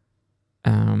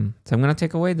 So I'm gonna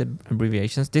take away the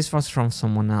abbreviations. This was from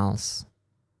someone else.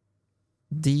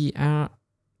 DR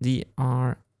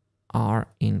are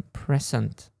in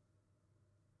present.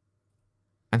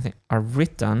 I think are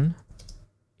written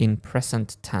in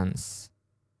present tense.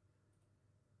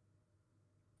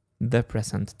 The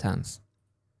present tense.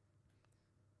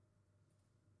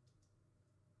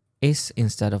 Is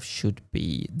instead of should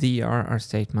be. DR are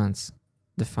statements.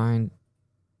 Define.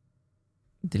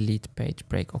 Delete page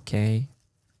break. Okay.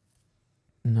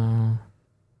 No.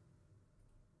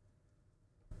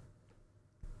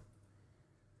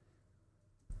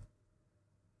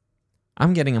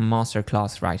 I'm getting a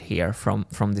masterclass right here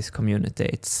from this community.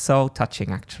 It's so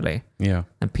touching actually. Yeah.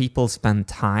 And people spend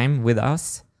time with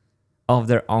us of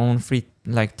their own free,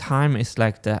 like time is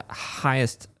like the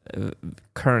highest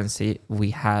currency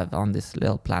we have on this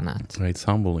little planet. It's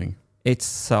humbling. It's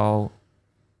so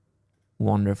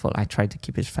wonderful. I tried to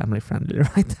keep it family friendly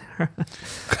right there.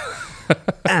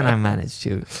 And I managed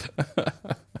to.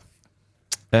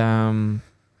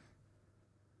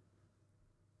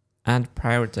 Add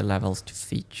priority levels to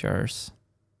features.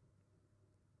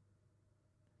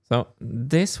 So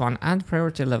this one, add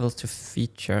priority levels to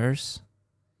features.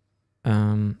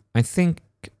 I think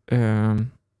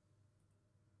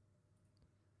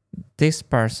this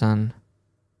person,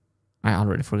 I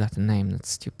already forgot the name. That's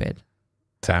stupid.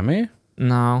 Tammy?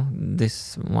 No,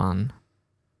 this one.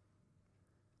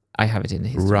 I have it in the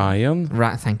history. Ryan?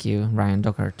 Thank you, Ryan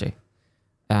Doherty.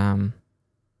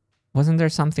 Wasn't there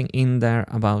something in there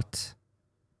about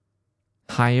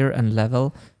higher and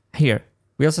level? Here,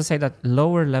 we also say that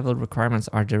lower level requirements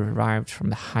are derived from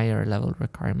the higher level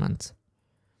requirements.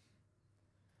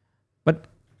 But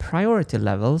priority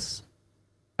levels,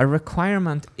 a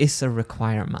requirement is a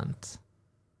requirement.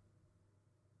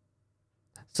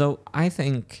 So I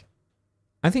think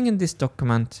in this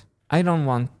document, I don't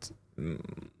want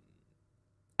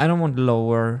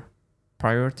lower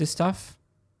priority stuff.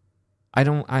 I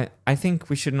think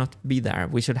we should not be there.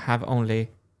 We should have only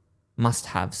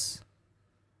must-haves.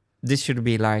 This should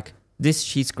be like, this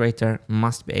cheese grater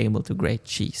must be able to grate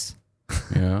cheese.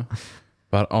 Yeah.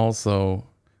 But also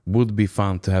would be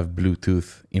fun to have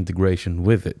Bluetooth integration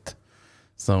with it.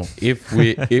 So if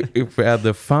we if we add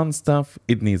the fun stuff,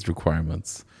 it needs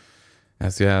requirements.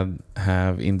 As you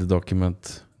have in the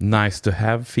document, nice to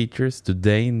have features. Do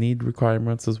they need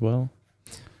requirements as well?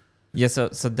 Yeah, so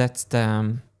that's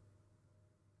the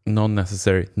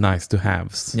non-necessary nice to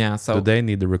haves. Yeah, so do they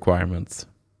need the requirements?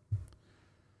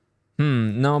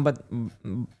 No, but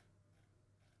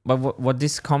what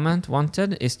this comment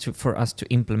wanted is for us to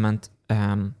implement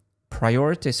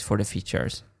priorities for the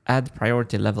features, add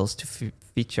priority levels to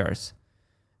features,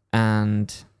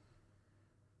 and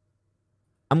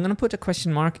I'm gonna put a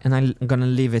question mark and I'm gonna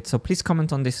leave it. So please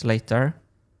comment on this later.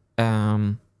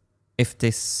 If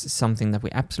this is something that we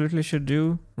absolutely should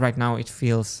do. Right now it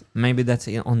feels maybe that's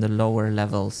on the lower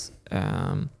levels.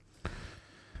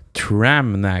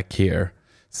 Tramnak here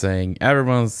saying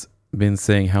everyone's been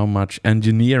saying how much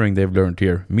engineering they've learned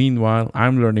here. Meanwhile,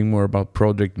 I'm learning more about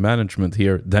project management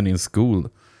here than in school.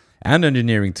 And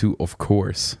engineering too, of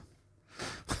course.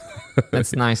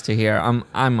 That's nice to hear.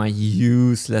 I'm a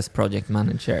useless project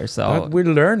manager, so but we're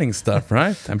learning stuff,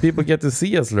 right? And people get to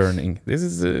see us learning. This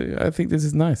is I think this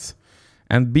is nice.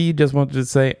 And B just wanted to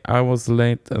say I was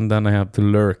late and then I had to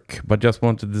lurk, but just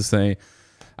wanted to say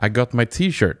I got my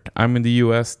t-shirt. I'm in the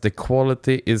US. The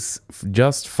quality is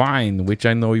just fine, which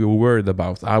I know you're worried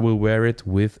about. I will wear it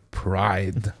with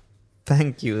pride.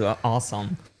 Thank you.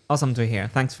 Awesome. Awesome to hear.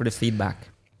 Thanks for the feedback.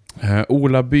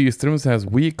 Ola Byström says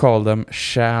we call them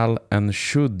shall and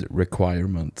should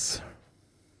requirements.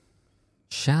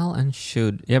 Shall and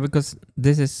should. Yeah, because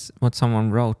this is what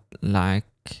someone wrote, like,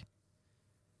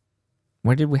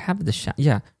 where did we have the shall?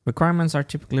 Yeah, requirements are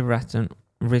typically written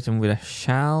with a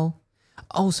shall.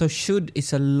 Oh, so should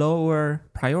is a lower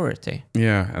priority.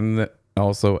 Yeah, and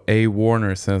also A.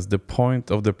 Warner says the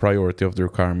point of the priority of the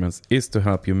requirements is to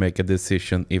help you make a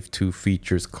decision if two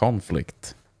features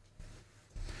conflict.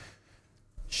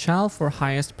 Shall for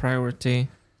highest priority,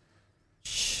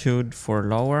 should for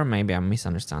lower. Maybe I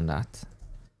misunderstand that.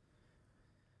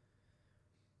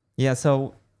 Yeah,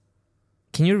 so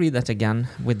Can you read that again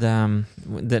with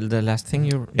the last thing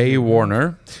you... A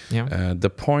Warner. Yeah. The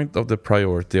point of the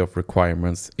priority of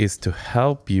requirements is to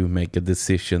help you make a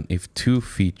decision if two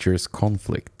features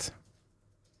conflict.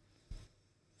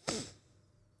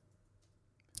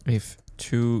 If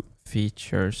two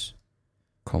features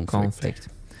conflict.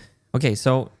 Okay,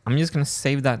 so I'm just gonna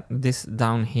save this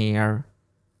down here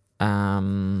as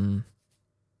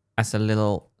a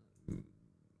little,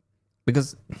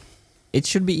 because it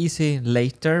should be easy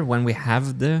later when we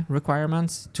have the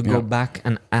requirements to go back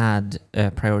and add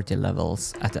priority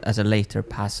levels at a later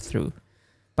pass through.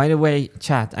 By the way,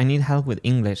 chat, I need help with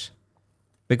English,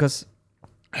 because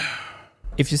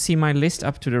if you see my list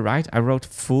up to the right, I wrote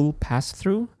full pass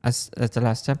through as the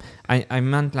last step. I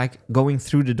meant like going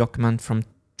through the document from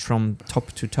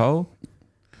top to toe,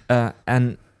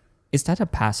 and is that a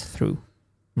pass through?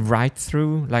 Right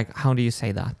through? Like, how do you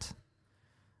say that?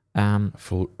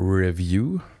 Full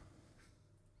review.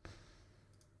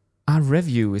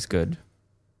 Review is good.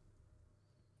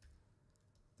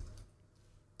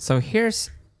 So here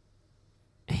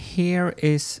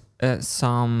is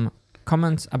some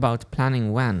comments about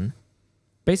planning when.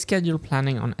 Base schedule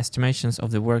planning on estimations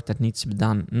of the work that needs to be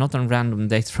done, not on random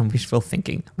dates from wishful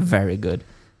thinking. Very good.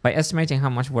 By estimating how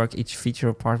much work each feature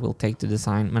or part will take to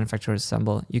design, manufacture,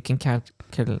 assemble, you can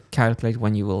calculate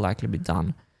when you will likely be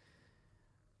done.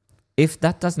 If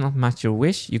that does not match your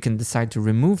wish, you can decide to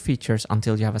remove features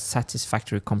until you have a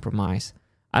satisfactory compromise.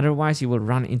 Otherwise, you will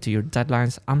run into your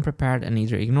deadlines unprepared and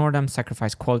either ignore them,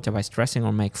 sacrifice quality by stressing,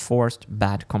 or make forced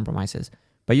bad compromises.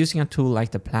 By using a tool like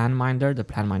the PlanMinder,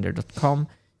 theplanminder.com,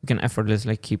 you can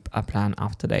effortlessly keep a plan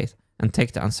up to date and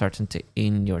take the uncertainty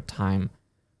in your time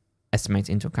estimates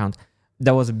into account.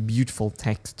 That was a beautiful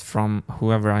text from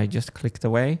whoever I just clicked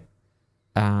away.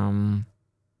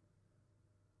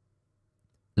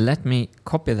 Let me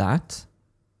copy that.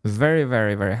 Very,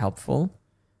 very, very helpful.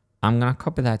 I'm gonna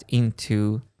copy that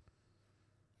into...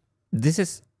 This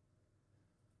is...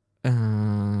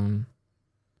 Oh,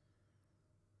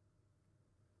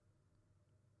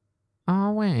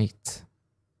 wait.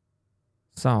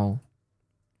 So...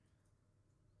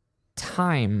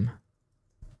 Time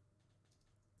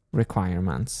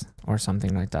requirements or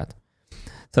something like that.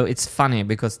 So it's funny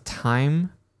because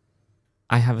time...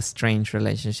 I have a strange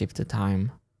relationship to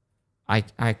time.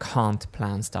 I can't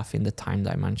plan stuff in the time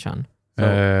dimension.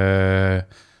 So,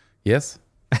 yes.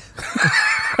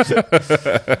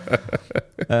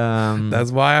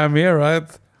 That's why I'm here, right?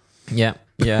 Yeah.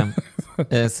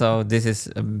 So this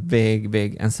is a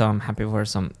big, and so I'm happy for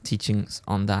some teachings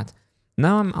on that.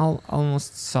 Now I'm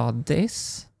almost saw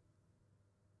this.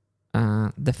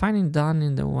 Defining done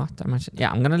in the what dimension.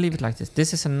 Yeah, I'm gonna leave it like this.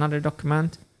 This is another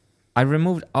document. I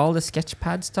removed all the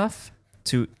Sketchpad stuff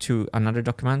to another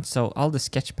document, so all the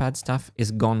Sketchpad stuff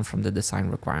is gone from the design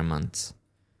requirements.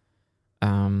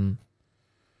 So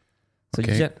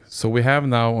we have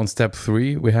now on step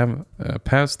 3, we have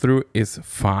pass through is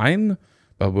fine,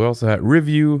 but we also have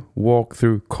review,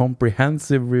 walkthrough,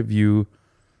 comprehensive review.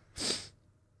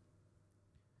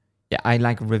 Yeah, I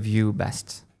like review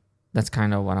best. That's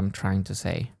kind of what I'm trying to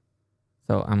say.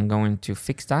 So I'm going to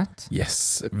fix that.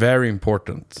 Yes, very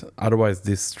important. Otherwise,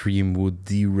 this stream would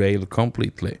derail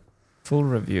completely. Full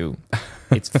review.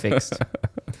 It's fixed.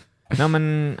 No,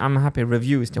 man, I'm happy.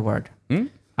 Review is the word.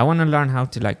 I want to learn how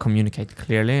to like communicate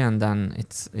clearly, and then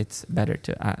it's better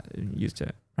to use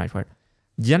the right word.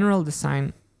 General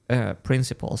design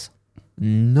principles,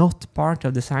 not part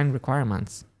of design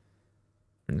requirements.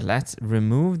 Let's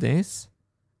remove this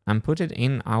and put it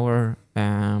in our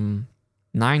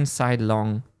 9-side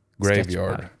long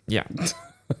graveyard. Yeah.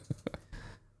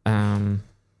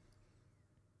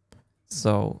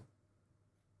 So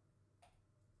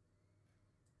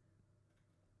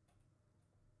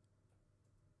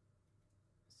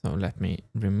let me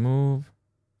remove.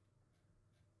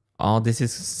 Oh, this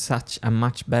is such a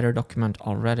much better document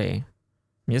already.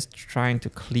 I'm just trying to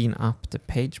clean up the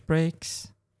page breaks.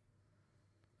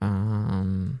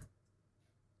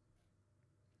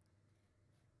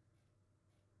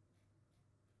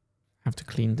 Have to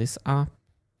clean this up.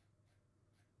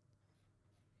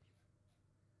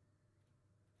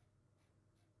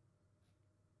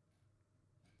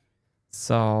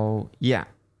 So yeah,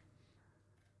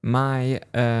 my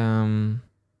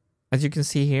as you can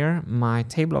see here, my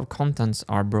table of contents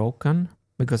are broken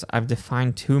because I've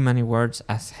defined too many words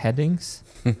as headings.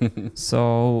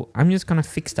 So I'm just gonna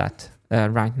fix that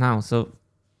right now. So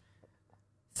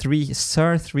Sir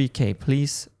 3K,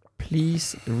 please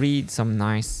read some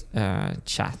nice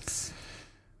chats.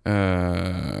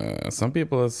 Some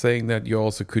people are saying that you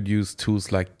also could use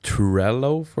tools like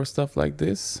Trello for stuff like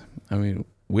this. I mean,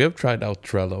 we have tried out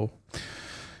Trello.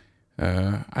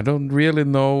 I don't really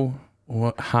know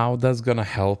how that's gonna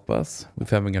help us with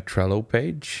having a Trello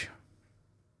page.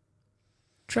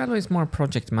 Trello is more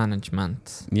project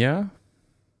management. Yeah.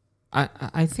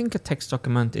 I think a text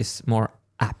document is more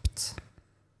apt.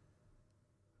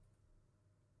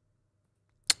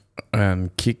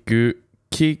 And Kiku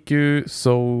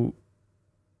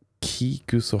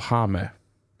Sohame.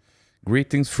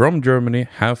 Greetings from Germany.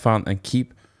 Have fun and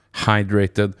keep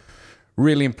hydrated.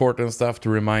 Really important stuff to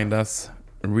remind us.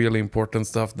 Really important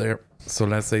stuff there. So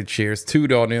let's say cheers to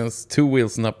the audience. To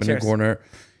Wilson up in the corner.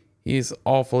 He's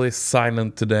awfully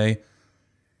silent today.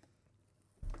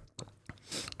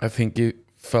 I think he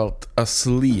felt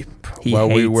asleep while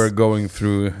we were going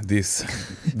through this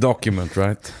document,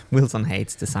 right? Wilson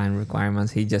hates design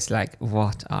requirements. He just like,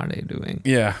 what are they doing?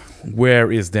 Yeah.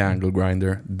 Where is the angle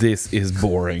grinder? This is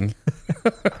boring.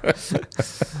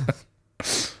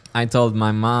 I told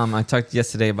my mom, I talked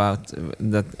yesterday about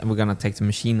that we're going to take the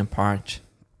machine apart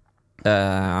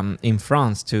in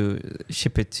France to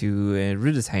ship it to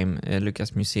Rudesheim,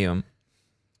 Lucas Museum.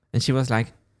 And she was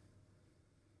like,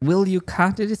 will you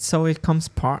cut it so it comes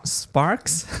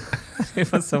sparks?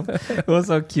 It was so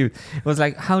cute. It was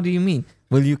like, how do you mean?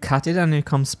 Will you cut it and it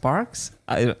comes sparks?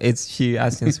 She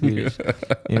asked in Swedish.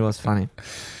 It was funny.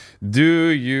 Do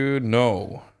you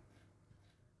know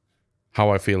how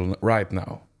I feel right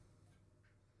now?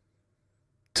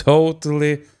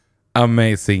 Totally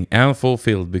amazing and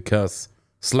fulfilled because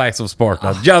Slice of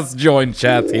Sparta just joined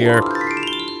chat here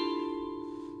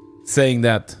saying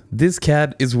that this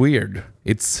CAD is weird.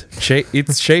 It's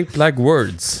shaped like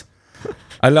words.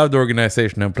 I love the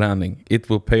organization and planning. It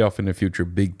will pay off in the future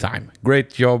big time.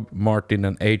 Great job, Martin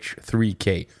and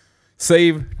H3K.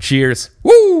 Save, cheers.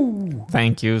 Woo!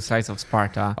 Thank you, Slice of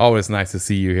Sparta. Always nice to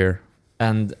see you here.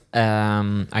 And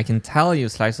I can tell you,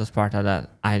 Slice of Sparta, that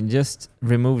I just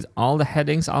removed all the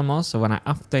headings almost. So when I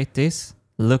update this,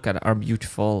 look at our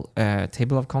beautiful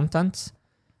table of contents.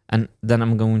 And then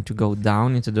I'm going to go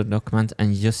down into the document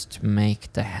and just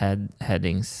make the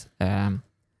headings,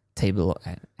 table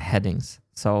headings.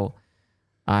 So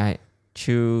I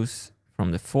choose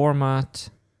from the format.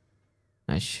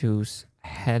 I choose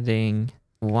heading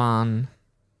 1.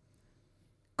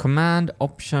 Command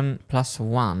Option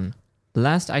 +1.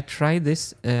 Last I tried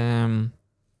this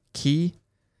key,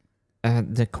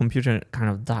 the computer kind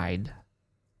of died.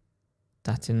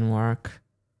 That didn't work.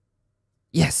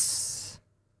 Yes!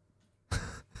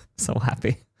 So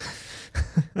happy.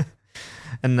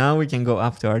 And now we can go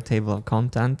up to our table of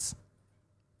contents.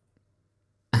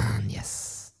 And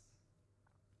yes.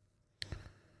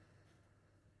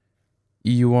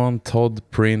 Johan Todd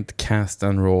print cast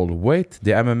and roll. Wait,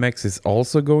 the MMX is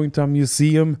also going to a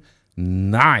museum?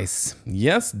 Nice.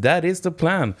 Yes, that is the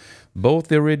plan. Both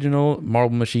the original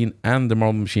Marble Machine and the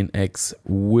Marble Machine X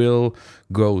will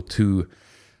go to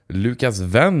Lucas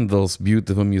Wendel's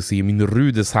beautiful museum in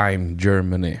Rudesheim,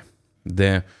 Germany.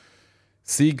 The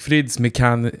Siegfrieds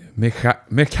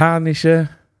Mechanische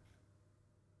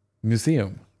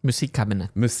Museum.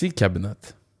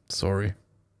 Musikkabinet. Sorry.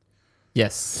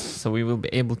 Yes, so we will be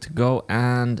able to go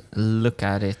and look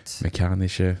at it.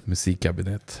 Mechanische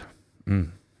Musikkabinet.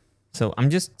 So I'm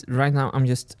just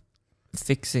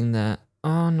fixing the,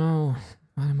 oh no,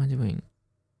 what am I doing?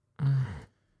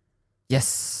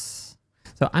 Yes.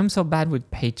 So I'm so bad with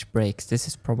page breaks. This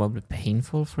is probably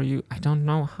painful for you. I don't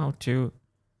know how to.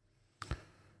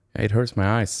 It hurts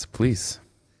my eyes. Please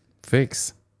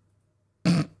fix.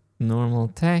 Normal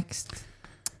text.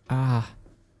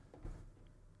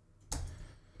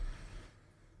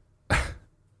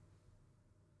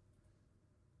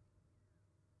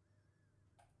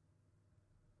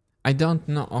 I don't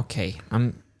know. Okay,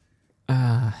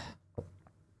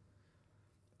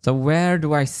 so where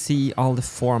do I see all the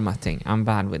formatting? I'm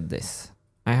bad with this.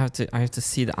 I have to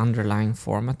see the underlying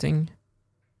formatting.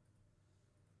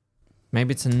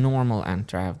 Maybe it's a normal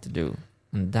enter I have to do,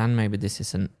 and then maybe this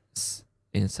is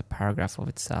it's a paragraph of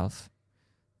itself.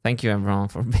 Thank you everyone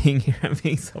for being here and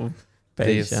being so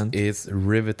patient. This is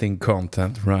riveting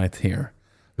content right here.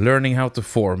 Learning how to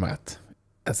format.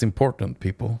 That's important,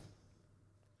 people.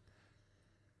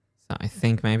 So I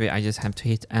think maybe I just have to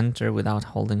hit enter without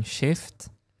holding shift.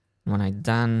 When I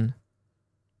done,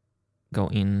 go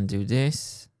in and do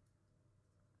this.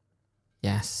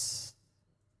 Yes.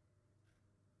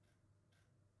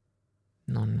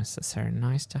 Non-necessary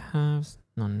nice to haves.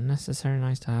 Non-necessary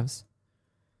nice to haves.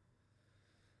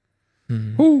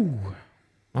 Ooh.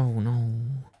 Oh no.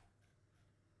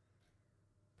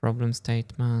 Problem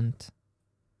statement.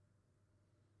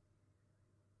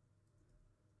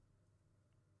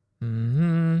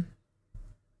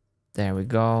 There we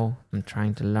go. I'm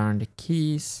trying to learn the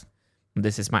keys.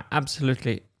 This is my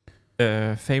absolutely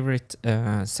favorite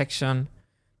section.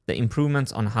 The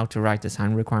improvements on how to write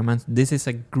design requirements. This is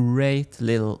a great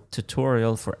little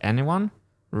tutorial for anyone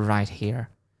right here.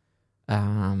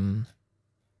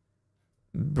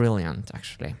 Brilliant,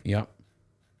 actually. Yeah.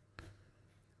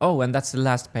 Oh, and that's the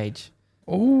last page.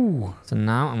 Oh. So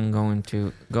now I'm going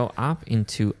to go up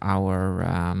into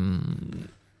our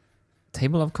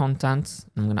table of contents.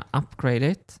 I'm going to upgrade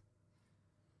it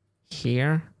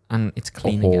here, and it's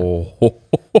clean again.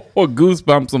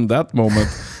 Goosebumps on that moment.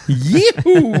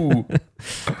 Yee-hoo!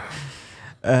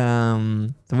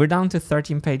 So we're down to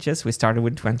 13 pages. We started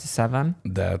with 27.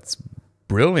 That's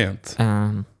brilliant.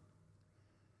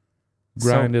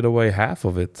 Grinded away half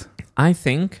of it. I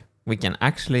think we can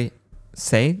actually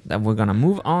say that we're going to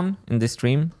move on in this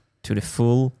stream to the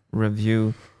full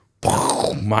review.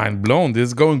 Mind blown. This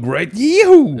is going great.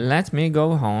 Yee-hoo! Let me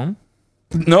go home.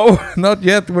 No, not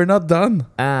yet. We're not done.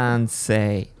 And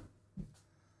say...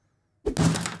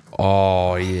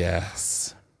 Oh,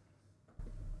 yes.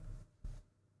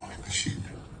 My machine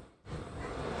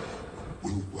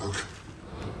will work.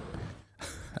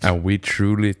 And we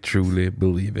truly, truly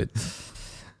believe it.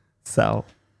 So,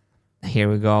 here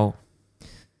we go.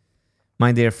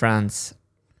 My dear friends,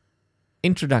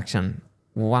 introduction,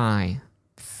 why,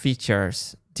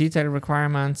 features, detail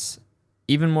requirements,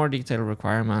 even more detailed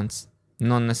requirements,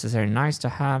 non-necessary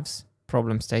nice-to-haves,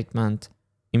 problem statement,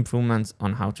 improvements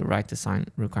on how to write design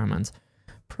requirements.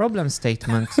 Problem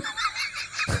statement.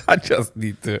 I just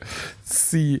need to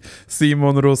see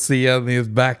Simon Rosén is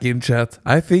back in chat.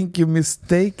 I think you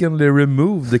mistakenly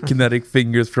removed the kinetic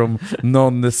fingers from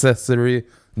non-necessary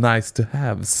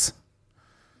nice-to-haves.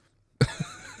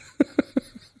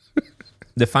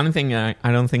 The funny thing, I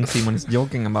don't think Simon is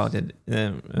joking about it,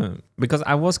 because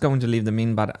I was going to leave them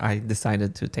in, but I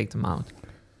decided to take them out.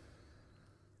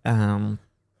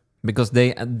 Because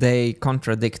they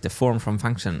contradict the form from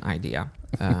function idea.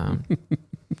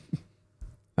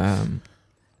 And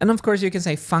of course you can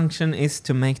say function is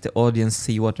to make the audience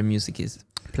see what the music is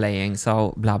playing.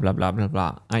 So blah, blah, blah, blah,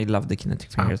 blah. I love the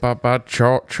kinetic fingers.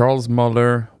 Charles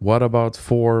Muller, what about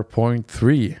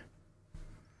 4.3?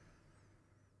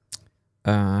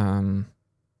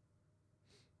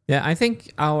 Yeah, I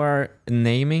think our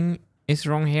naming is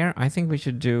wrong here. I think we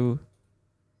should do...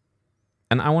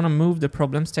 And I want to move the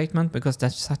problem statement because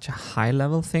that's such a high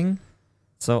level thing.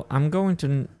 So I'm going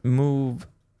to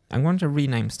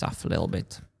rename stuff a little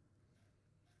bit.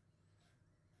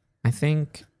 I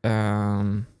think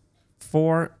 4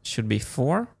 should be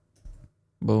 4.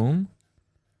 Boom.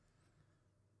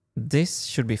 This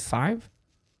should be 5.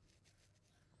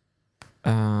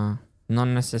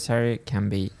 Non-necessary can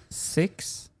be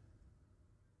 6.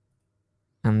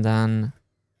 And then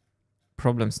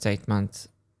problem statement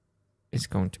is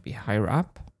going to be higher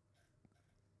up.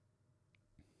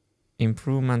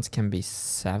 Improvements can be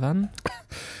 7.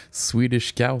 Swedish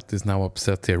Scout is now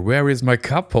upset here. Where is my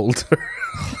cup holder?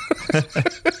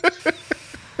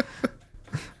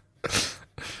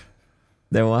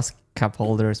 There was cup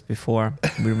holders before.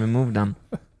 We removed them.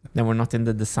 They were not in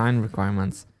the design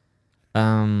requirements.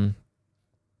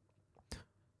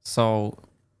 So,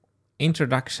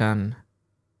 introduction.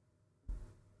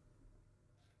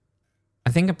 I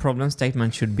think a problem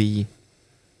statement should be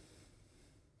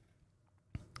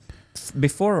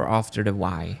before or after the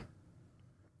why.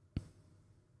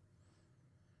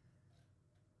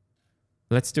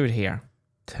 Let's do it here.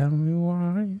 Tell me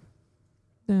why.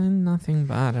 Then nothing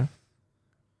better.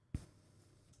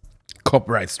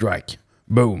 Copyright strike.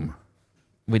 Boom.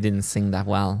 We didn't sing that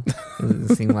well. We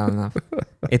didn't sing well enough.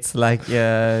 It's like,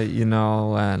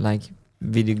 like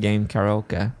video game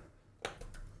karaoke.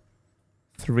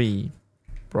 3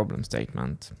 problem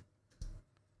statement.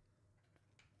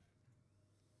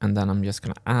 And then I'm just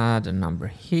going to add a number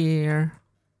here.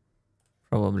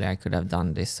 Probably I could have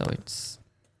done this so it's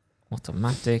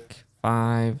automatic.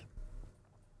 5,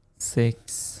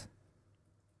 6,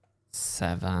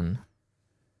 7,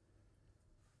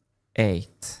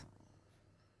 8.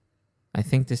 I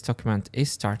think this document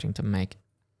is starting to make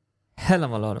hell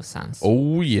of a lot of sense.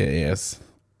 Oh, yes.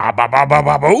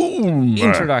 Boom.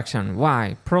 Introduction,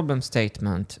 why, problem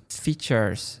statement,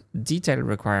 features, detailed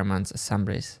requirements,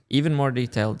 assemblies, even more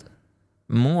detailed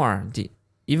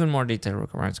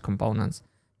requirements, components,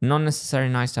 non-necessary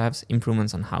nice-to-haves,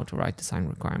 improvements on how to write design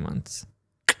requirements.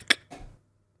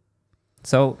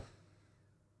 So,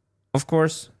 of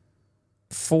course,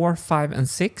 4, 5, and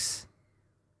 6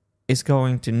 is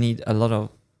going to need a lot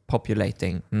of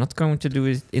populating. I'm not going to do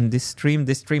it in this stream.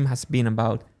 This stream has been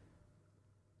about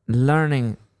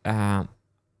learning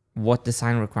what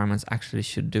design requirements actually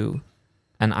should do.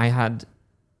 And I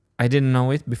didn't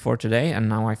know it before today, and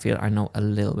now I feel I know a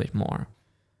little bit more.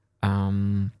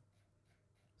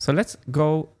 So let's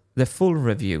go the full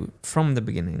review from the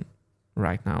beginning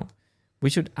right now. We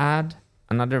should add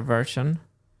another version.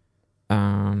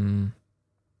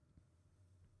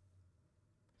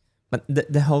 But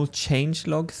the whole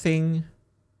changelog thing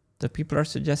that people are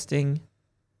suggesting,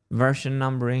 version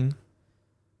numbering,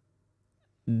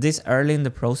 this early in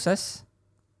the process,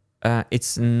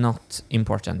 it's not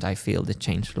important, I feel, the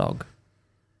changelog.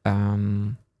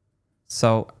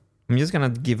 So I'm just gonna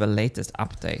give a latest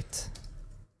update.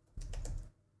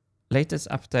 Latest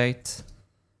update,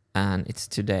 and it's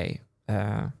today,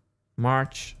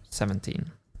 March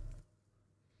 17.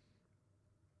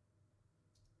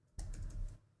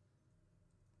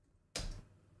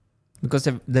 Because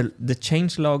the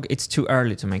changelog, it's too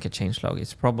early to make a changelog.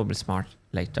 It's probably smart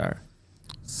later.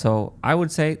 So I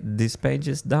would say this page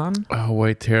is done. Oh,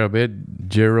 wait here a bit.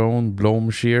 Jerome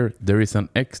Blomshear, there is an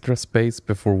extra space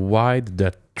before wide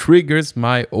that triggers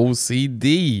my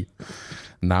OCD.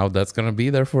 Now that's gonna be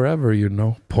there forever, you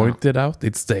know. Point it out,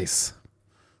 it stays.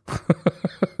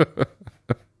 Let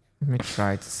me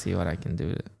try to see what I can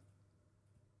do.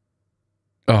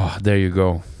 Oh, there you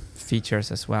go.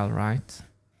 Features as well, right?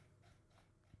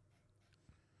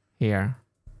 Here.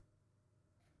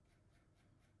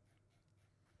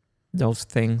 Those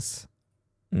things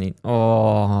need...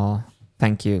 Oh,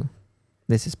 thank you.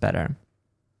 This is better.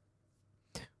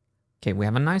 Okay, we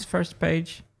have a nice first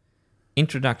page.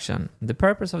 Introduction. The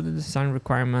purpose of the design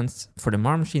requirements for the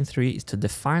Marble Machine 3 is to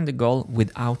define the goal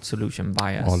without solution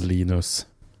bias. Oh, Linus.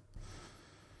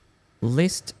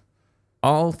 List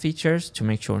all features to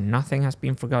make sure nothing has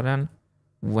been forgotten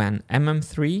when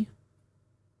MM3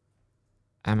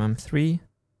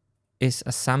 is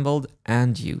assembled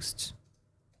and used.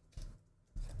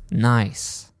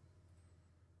 Nice.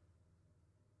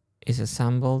 Is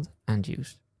assembled and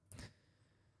used.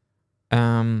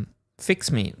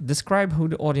 Fix me. Describe who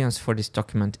the audience for this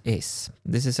document is.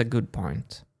 This is a good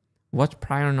point. What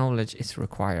prior knowledge is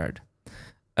required?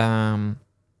 The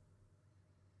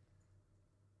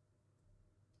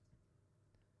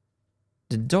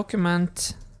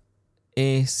document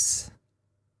is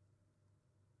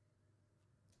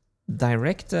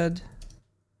directed.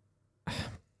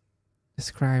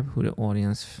 Describe who the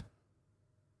audience.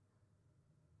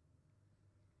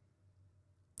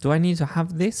 Do I need to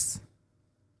have this?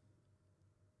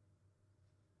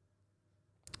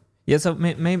 Yeah, so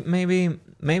maybe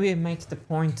it makes the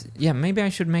point. Yeah, maybe I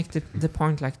should make the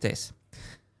point like this.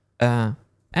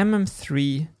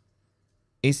 MM3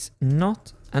 is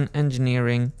not an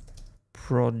engineering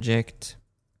project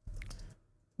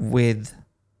with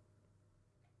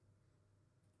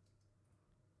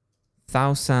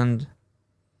 1,000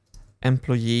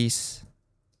 employees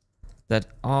that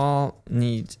all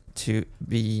need to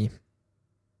be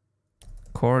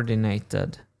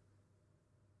coordinated.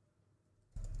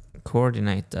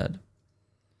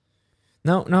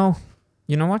 No.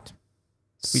 You know what?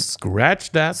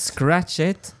 Scratch that. Scratch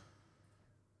it.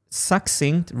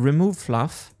 Succinct. Remove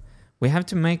fluff. We have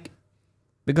to make...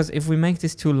 Because if we make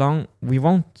this too long, we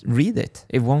won't read it.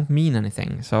 It won't mean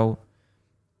anything. So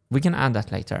we can add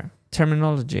that later.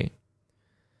 Terminology.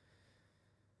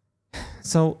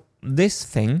 So this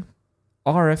thing,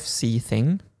 RFC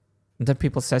thing, that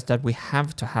people says that we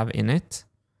have to have in it,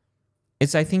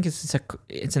 I think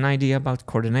it's an idea about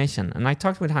coordination. And I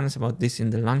talked with Hannes about this in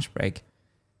the lunch break.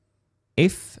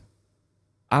 If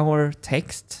our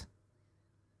text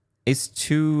is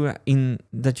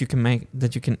that you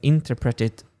can interpret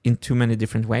it in too many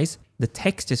different ways, the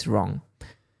text is wrong.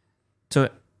 So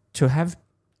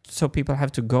people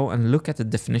have to go and look at the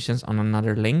definitions on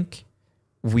another link.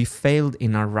 We failed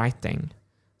in our writing.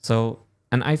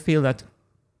 And I feel that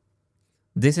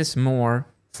this is more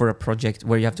for a project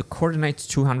where you have to coordinate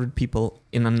 200 people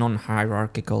in a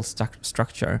non-hierarchical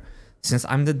structure. Since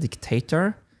I'm the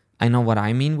dictator, I know what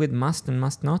I mean with must and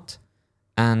must not.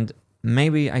 And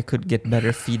maybe I could get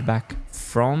better feedback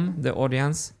from the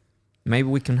audience. Maybe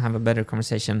we can have a better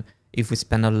conversation if we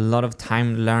spend a lot of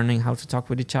time learning how to talk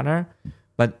with each other.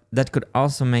 But that could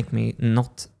also make me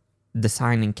not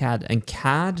design in CAD. And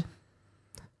CAD,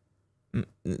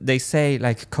 they say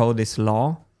like code is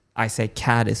law. I say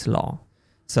CAD is law.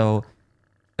 So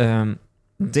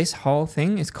this whole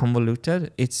thing is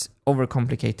convoluted. It's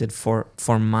overcomplicated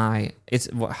for my... It's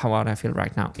how I feel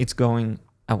right now. It's going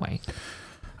away.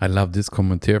 I love this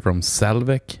comment here from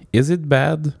Selvek. Is it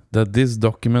bad that this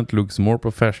document looks more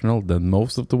professional than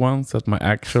most of the ones at my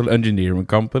actual engineering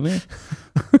company?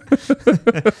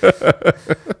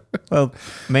 Well,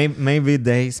 maybe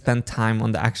they spend time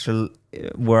on the actual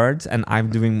words, and I'm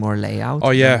doing more layout.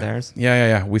 Oh yeah, than theirs.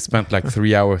 yeah. We spent like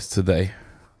 3 hours today.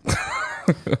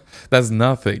 That's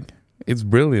nothing. It's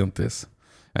brilliant, this.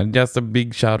 And just a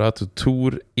big shout out to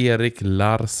Tor Erik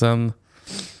Larsen.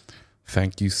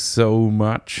 Thank you so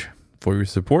much for your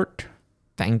support.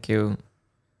 Thank you.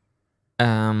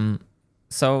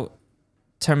 So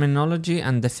terminology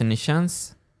and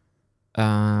definitions.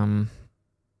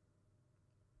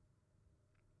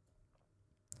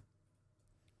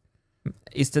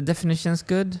 Is the definitions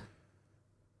good?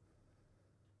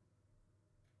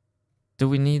 Do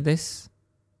we need this?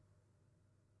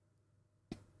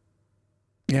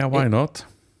 Yeah, why not?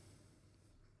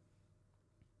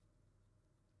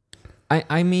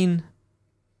 I mean,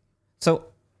 so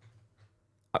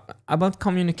about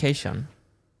communication.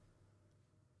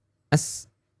 As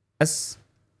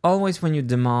always, when you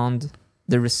demand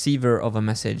the receiver of a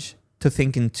message to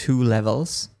think in 2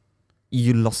 levels,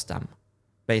 you lost them,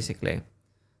 basically.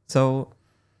 So,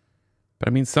 but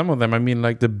I mean, some of them, I mean,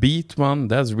 like the beat one,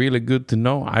 that's really good to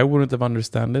know. I wouldn't have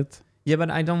understood it. Yeah, but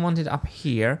I don't want it up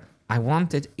here. I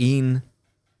want it in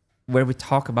where we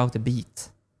talk about the beat.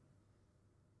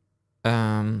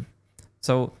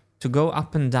 So to go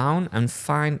up and down and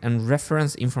find and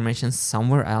reference information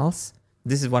somewhere else,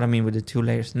 this is what I mean with the 2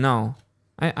 layers. No,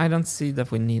 I don't see that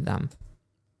we need them.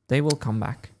 They will come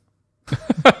back.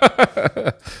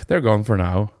 They're gone for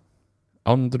now.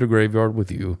 On to the graveyard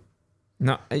with you.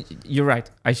 No, you're right.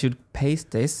 I should paste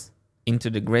this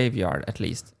into the graveyard at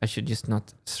least. I should just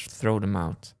not throw them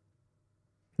out.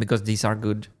 Because these are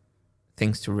good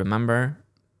things to remember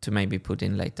to maybe put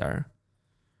in later.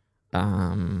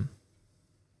 And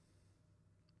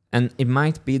it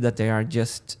might be that they are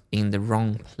just in the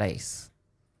wrong place.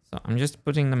 So I'm just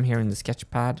putting them here in the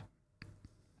sketchpad,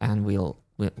 and we'll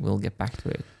get back to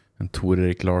it. And Tor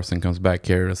Erik Larsen comes back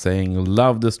here saying,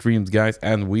 love the streams, guys,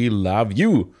 and we love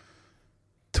you.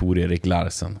 Tor Erik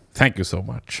Larsen, thank you so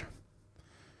much.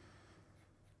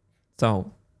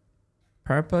 So,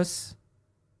 purpose.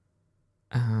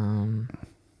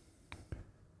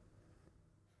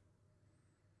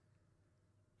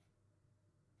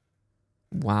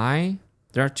 Why?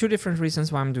 There are 2 different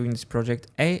reasons why I'm doing this project.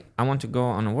 A, I want to go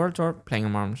on a world tour playing a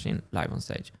Marble Machine live on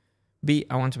stage. B,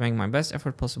 I want to make my best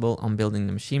effort possible on building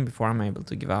the machine before I'm able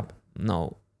to give up.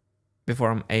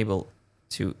 Before I'm able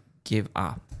to give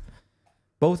up.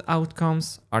 Both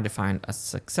outcomes are defined as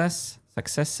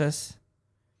successes.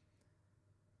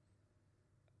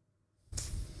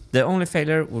 The only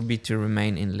failure would be to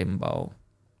remain in limbo.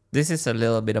 This is a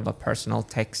little bit of a personal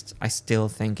text. I still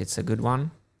think it's a good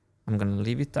one. I'm going to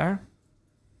leave it there.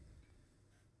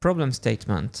 Problem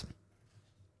statement.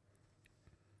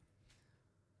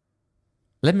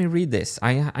 Let me read this.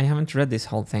 I haven't read this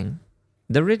whole thing.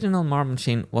 The original Marble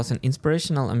Machine was an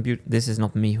inspirational and beautiful... This is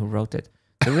not me who wrote it.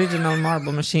 The original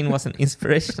Marble Machine was an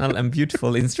inspirational and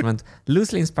beautiful instrument,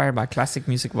 loosely inspired by classic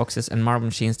music boxes and marble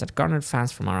machines that garnered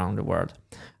fans from around the world.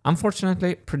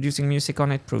 Unfortunately, producing music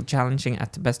on it proved challenging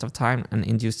at the best of time and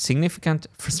induced significant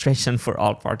frustration for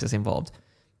all parties involved.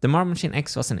 The Marble Machine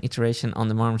X was an iteration on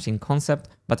the Marble Machine concept,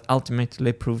 but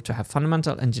ultimately proved to have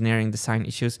fundamental engineering design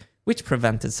issues which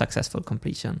prevented successful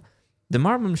completion. The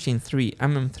Marble Machine 3,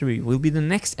 MM3, will be the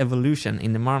next evolution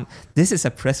in the Marble... This is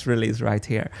a press release right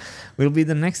here. Will be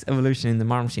the next evolution in the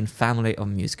Marble Machine family of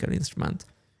musical instruments.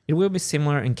 It will be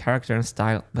similar in character and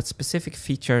style, but specific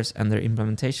features and their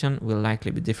implementation will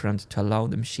likely be different to allow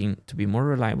the machine to be more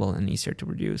reliable and easier to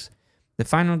produce. The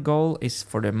final goal is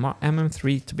for the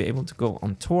MM3 to be able to go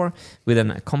on tour with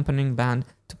an accompanying band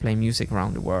to play music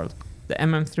around the world. The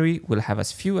MM3 will have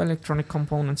as few electronic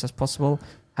components as possible,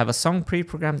 have a song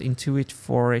pre-programmed into it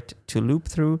for it to loop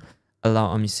through,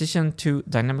 allow a musician to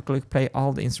dynamically play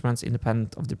all the instruments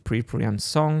independent of the pre-programmed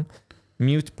song,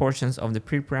 mute portions of the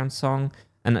pre-programmed song,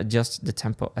 and adjust the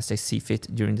tempo as they see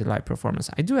fit during the live performance.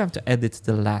 I do have to edit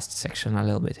the last section a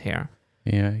little bit here.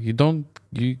 Yeah,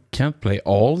 you can't play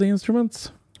all the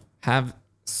instruments? Have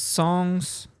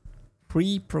songs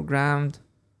pre-programmed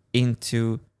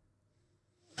into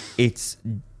its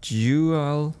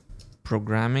dual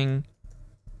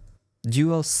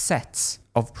sets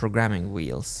of programming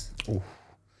wheels. Ooh.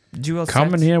 Dual Come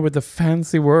in sets. here with the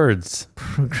fancy words.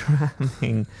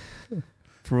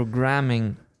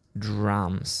 Programming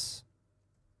drums.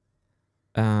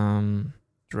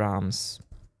 Drums.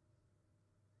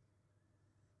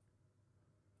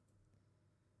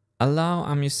 Allow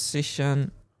a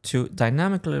musician to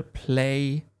dynamically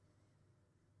play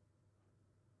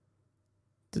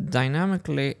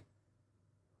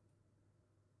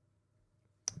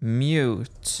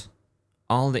mute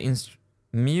all the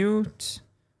mute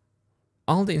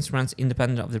all the instruments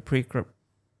independent of the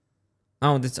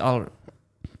Oh, that's all.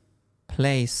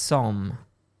 Play some.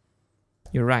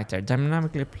 You're right there.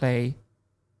 Dynamically play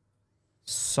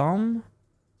some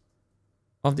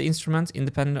of the instruments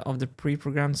independent of the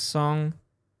pre-programmed song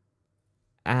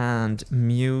and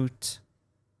mute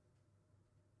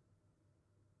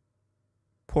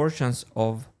portions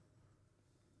of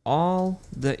all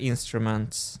the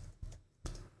instruments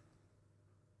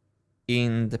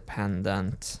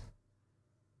independent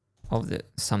of the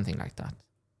something like that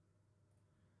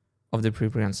of the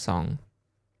pre-programmed song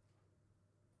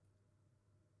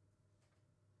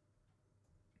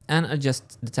and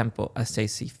adjust the tempo as they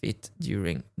see fit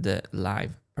during the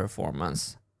live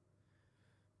performance.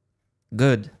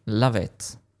 Good, love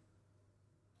it.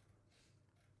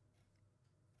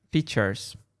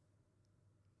 Features.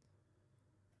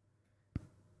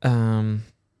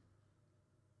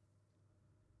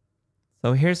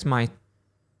 So here's my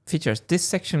features. This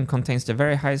section contains the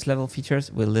very highest level features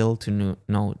with little to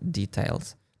no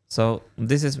details. So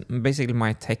this is basically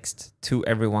my text to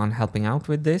everyone helping out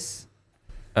with this.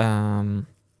 And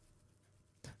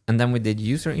then we did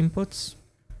user inputs.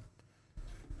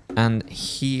 And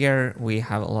here we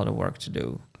have a lot of work to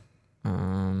do.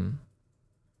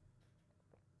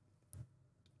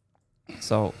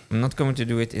 So I'm not going to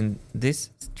do it in this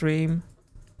stream.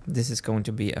 This is going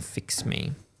to be a fix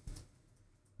me.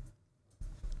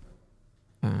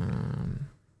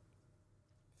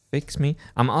 Fix me.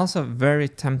 I'm also very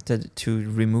tempted to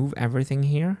remove everything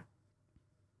here.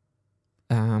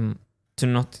 To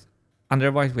not,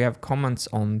 otherwise we have comments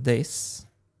on this.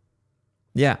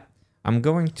 Yeah, I'm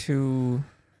going to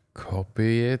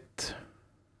copy it.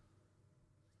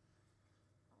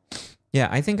 Yeah,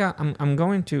 I think I'm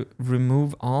going to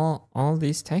remove all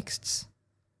these texts.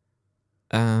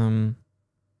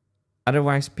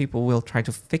 Otherwise people will try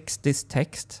to fix this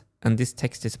text, and this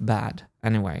text is bad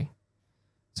anyway.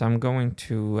 So I'm going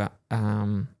to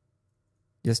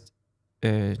just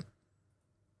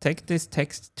take this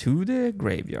text to the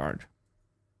graveyard.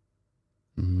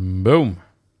 Boom.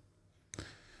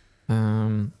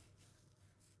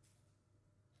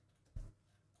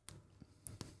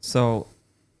 So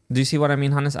do you see what I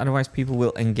mean, Hannes? Otherwise people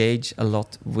will engage a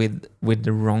lot with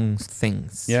the wrong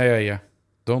things. Yeah.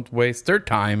 Don't waste their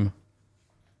time.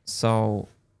 So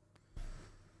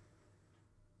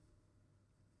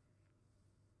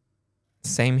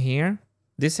same here.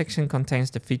 This section contains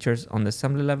the features on the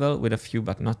assembly level with a few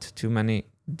but not too many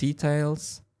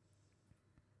details.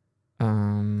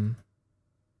 I'm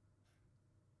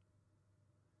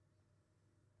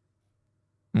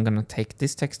gonna take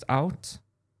this text out.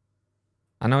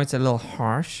 I know it's a little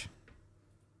harsh,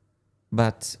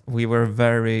 but we were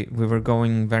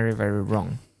going very, very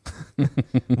wrong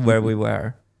where we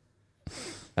were.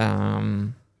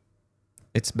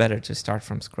 It's better to start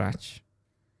from scratch.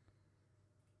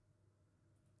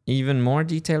 Even more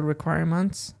detailed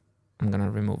requirements. I'm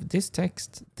gonna remove this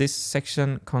text. This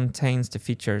section contains the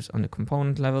features on the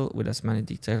component level with as many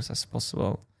details as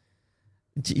possible.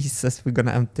 Jesus, we're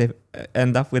gonna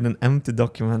end up with an empty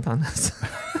document on us.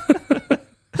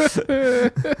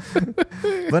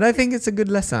 But I think it's a good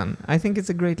lesson. I think it's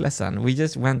a great lesson. We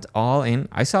just went all in.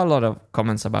 I saw a lot of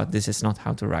comments about this is not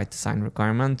how to write design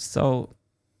requirements. So,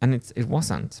 and it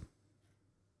wasn't.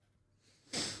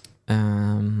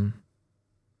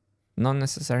 Not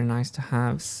necessarily nice to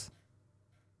haves.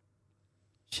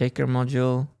 Shaker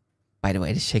module. By the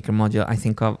way, the shaker module I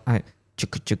think of,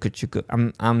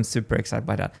 I'm super excited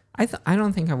by that. I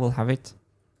don't think I will have it.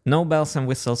 No bells and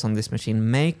whistles on this machine.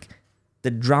 Make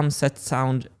the drum set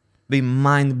sound be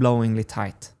mind-blowingly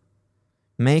tight.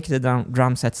 Make the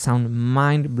drum set sound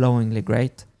mind-blowingly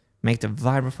great. Make the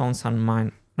vibraphone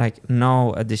sound like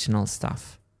no additional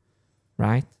stuff.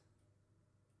 Right?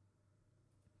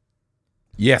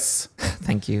 Yes.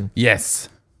 Thank you. Yes.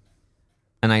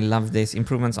 And I love this.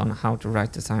 Improvements on how to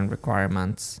write design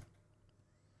requirements.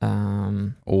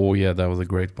 Oh yeah, that was a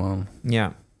great one.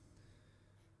 Yeah.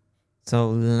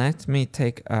 So let me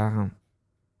take a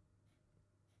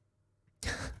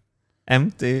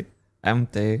empty.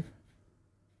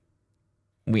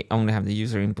 We only have the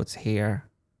user inputs here.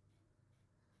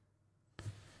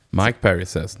 Mike Perry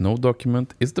says, no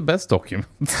document is the best document.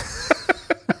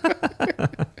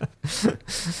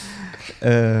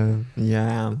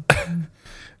 Yeah.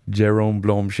 Jerome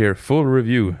Blomshire, full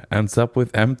review, ends up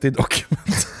with empty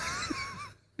document.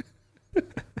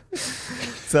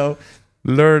 So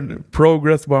learn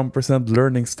progress 1%,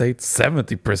 learning state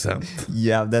 70%.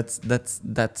 Yeah, that's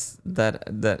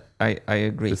I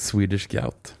agree. The Swedish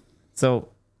Scout. So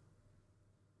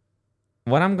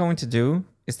what I'm going to do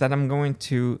is that I'm going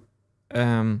to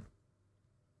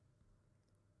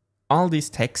all these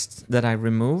texts that I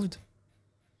removed,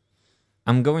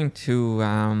 I'm going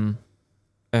to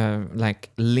like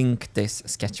link this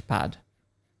sketchpad.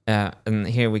 And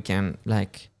here we can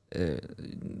like,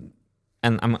 and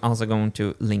I'm also going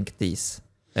to link these,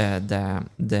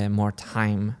 the more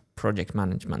time project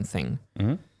management thing.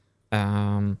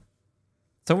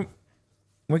 So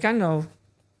we can go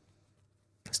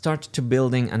start to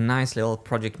building a nice little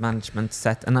project management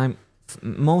set, and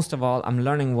most of all, I'm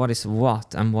learning what is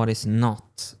what and what is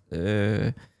not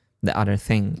the other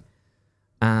thing.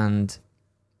 And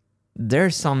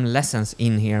there's some lessons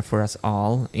in here for us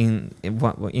all in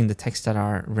the text that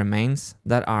are remains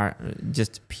that are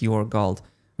just pure gold.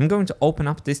 I'm going to open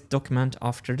up this document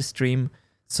after the stream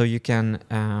so you can,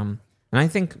 and I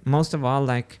think most of all,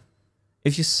 like,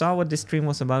 if you saw what this stream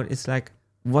was about, it's like,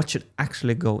 what should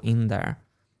actually go in there?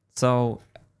 So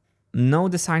no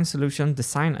design solution,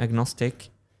 design agnostic.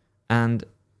 And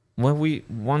what we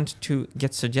want to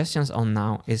get suggestions on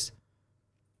now is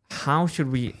how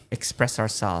should we express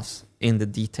ourselves in the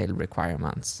detailed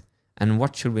requirements, and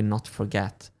what should we not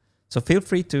forget? So feel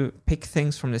free to pick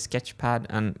things from the sketchpad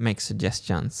and make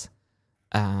suggestions.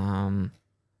 And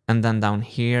then down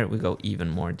here we go even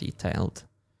more detailed.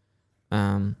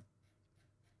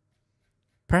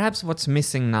 Perhaps what's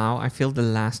missing now, I feel the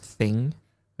last thing.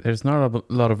 There's not a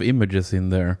lot of images in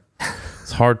there.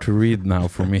 It's hard to read now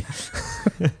for me.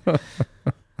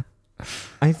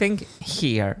 I think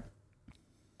here,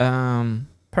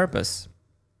 purpose.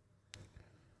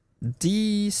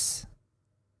 These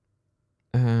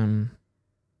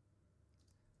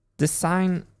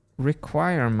design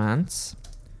requirements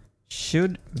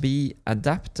should be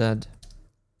adapted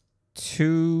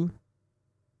to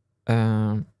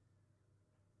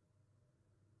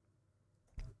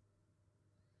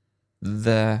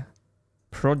the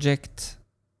project,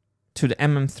 to the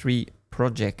MM3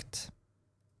 project.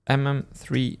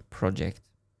 MM3 project.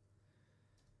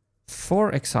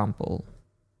 For example,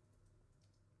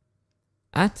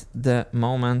 at the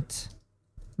moment,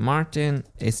 Martin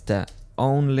is the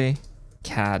only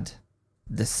CAD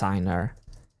designer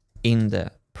in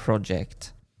the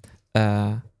project.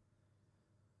 The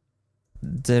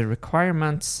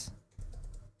requirements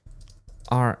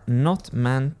are not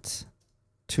meant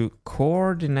to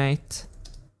coordinate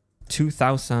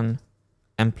 2,000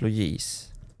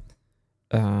 employees.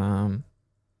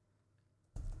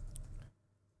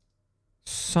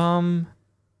 Some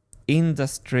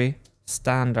industry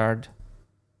standard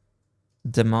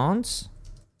demands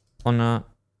on a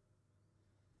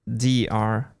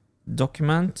DR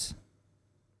document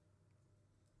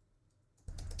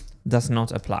does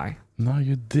not apply. No,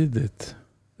 you did it.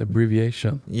 The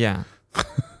abbreviation. Yeah.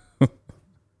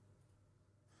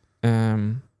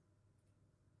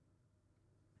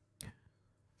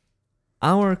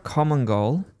 Our common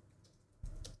goal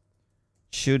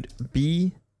should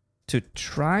be to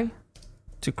try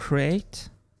to create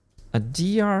a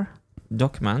DR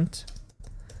document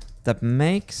that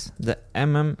makes the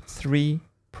MM3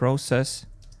 process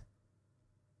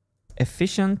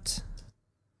efficient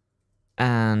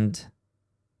and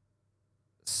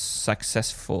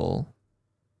successful.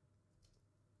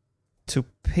 To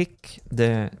pick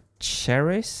the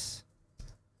cherries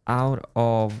out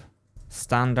of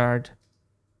standard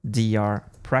DR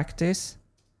practice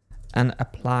and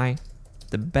apply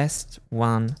the best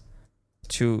one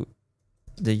to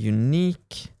the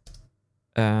unique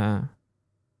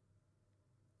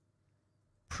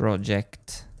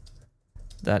project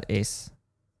that is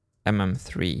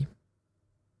MM3.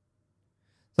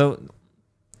 So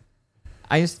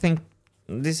I just think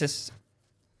this is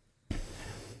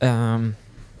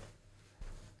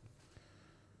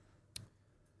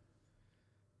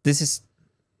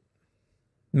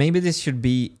maybe this should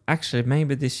be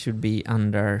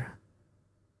under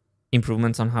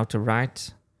improvements on how to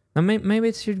write. Now maybe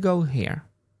it should go here.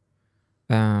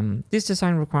 These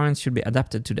design requirements should be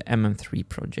adapted to the MM3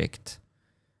 project.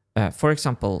 For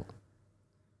example,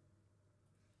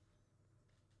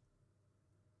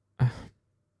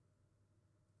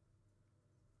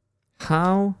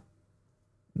 how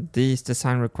these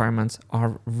design requirements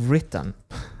are written.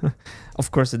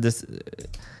 Of course, this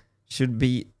should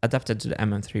be adapted to the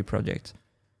MM3 project.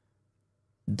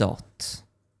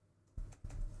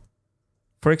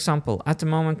 For example, at the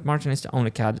moment, Martin is the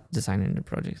only CAD designer in the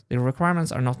project. The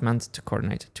requirements are not meant to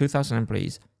coordinate 2,000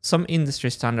 employees. Some industry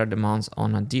standard demands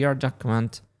on a DR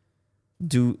document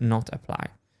do not apply.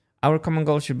 Our common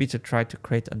goal should be to try to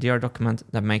create a DR document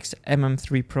that makes the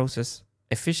MM3 process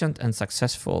efficient and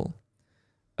successful.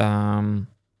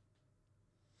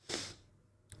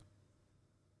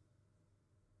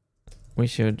 We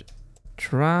should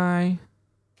try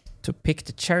to pick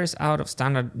the cherries out of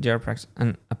standard GeoPractice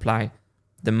and apply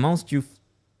the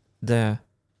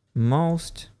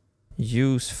most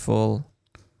useful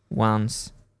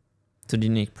ones to the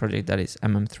unique project that is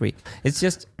MM3. It's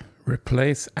just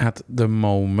replace at the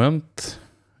moment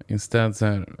instead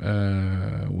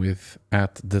with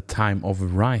at the time of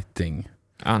writing.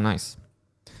 Ah, nice.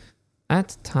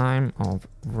 At time of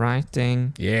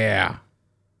writing. Yeah.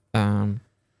 So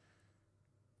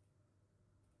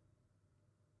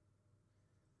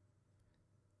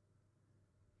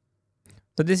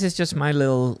this is just my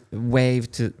little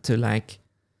wave to like,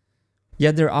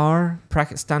 yeah, there are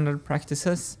standard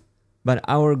practices, but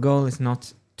our goal is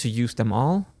not to use them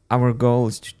all. Our goal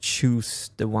is to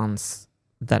choose the ones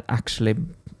that actually...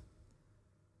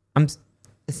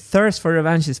 thirst for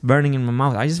revenge is burning in my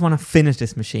mouth. I just want to finish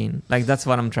this machine. Like, that's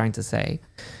what I'm trying to say.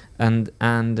 And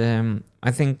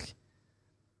I think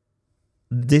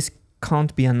this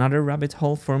can't be another rabbit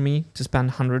hole for me to spend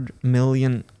 100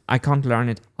 million. I can't learn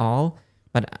it all,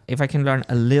 but if I can learn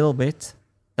a little bit,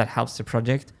 that helps the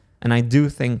project. And I do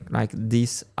think like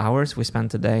these hours we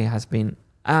spent today has been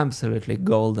absolutely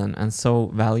golden and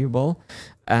so valuable.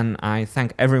 And I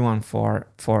thank everyone for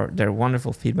their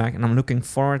wonderful feedback. And I'm looking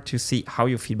forward to see how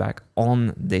you feedback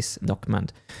on this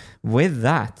document. With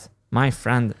that, my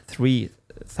friend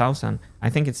 3000, I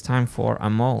think it's time for a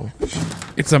mole.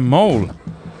 It's a mole.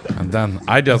 And then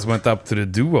I just went up to the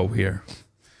duo here.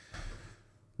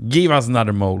 Give us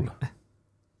another mole.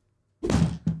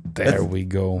 There we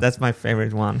go. That's my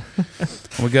favorite one.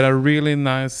 We got a really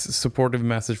nice supportive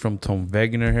message from Tom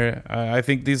Wegner here. I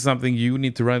think this is something you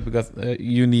need to write because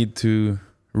you need to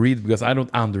read because I don't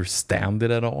understand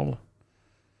it at all.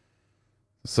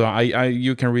 So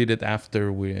you can read it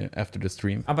after the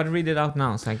stream. But read it out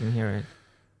now so I can hear it.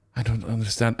 I don't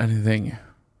understand anything.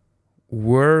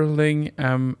 Whirling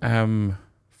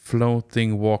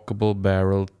floating walkable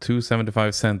barrel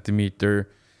 275 centimeter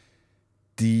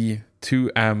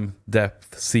D2M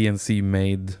depth CNC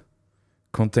made,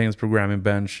 contains programming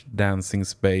bench, dancing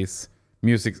space,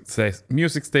 music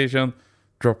station,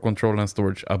 drop control and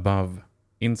storage above.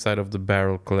 Inside of the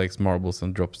barrel collects marbles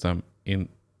and drops them in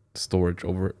storage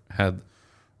overhead.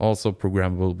 Also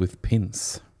programmable with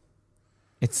pins.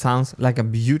 It sounds like a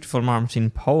beautiful marble machine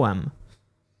poem.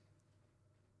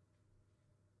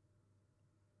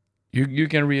 You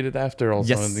can read it after also,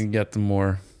 yes. And then get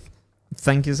more.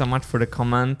 Thank you so much for the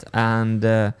comment, and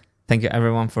thank you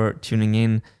everyone for tuning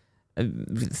in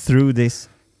through this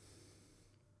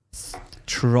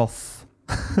trough.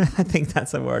 I think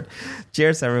that's a word.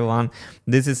 Cheers, everyone.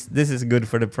 This is good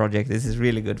for the project. This is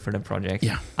really good for the project.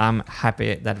 Yeah. I'm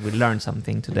happy that we learned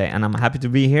something today, and I'm happy to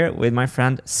be here with my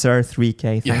friend Sir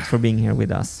 3K. Thanks for being here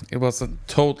with us. It was a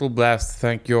total blast.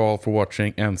 Thank you all for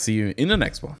watching, and see you in the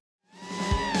next one.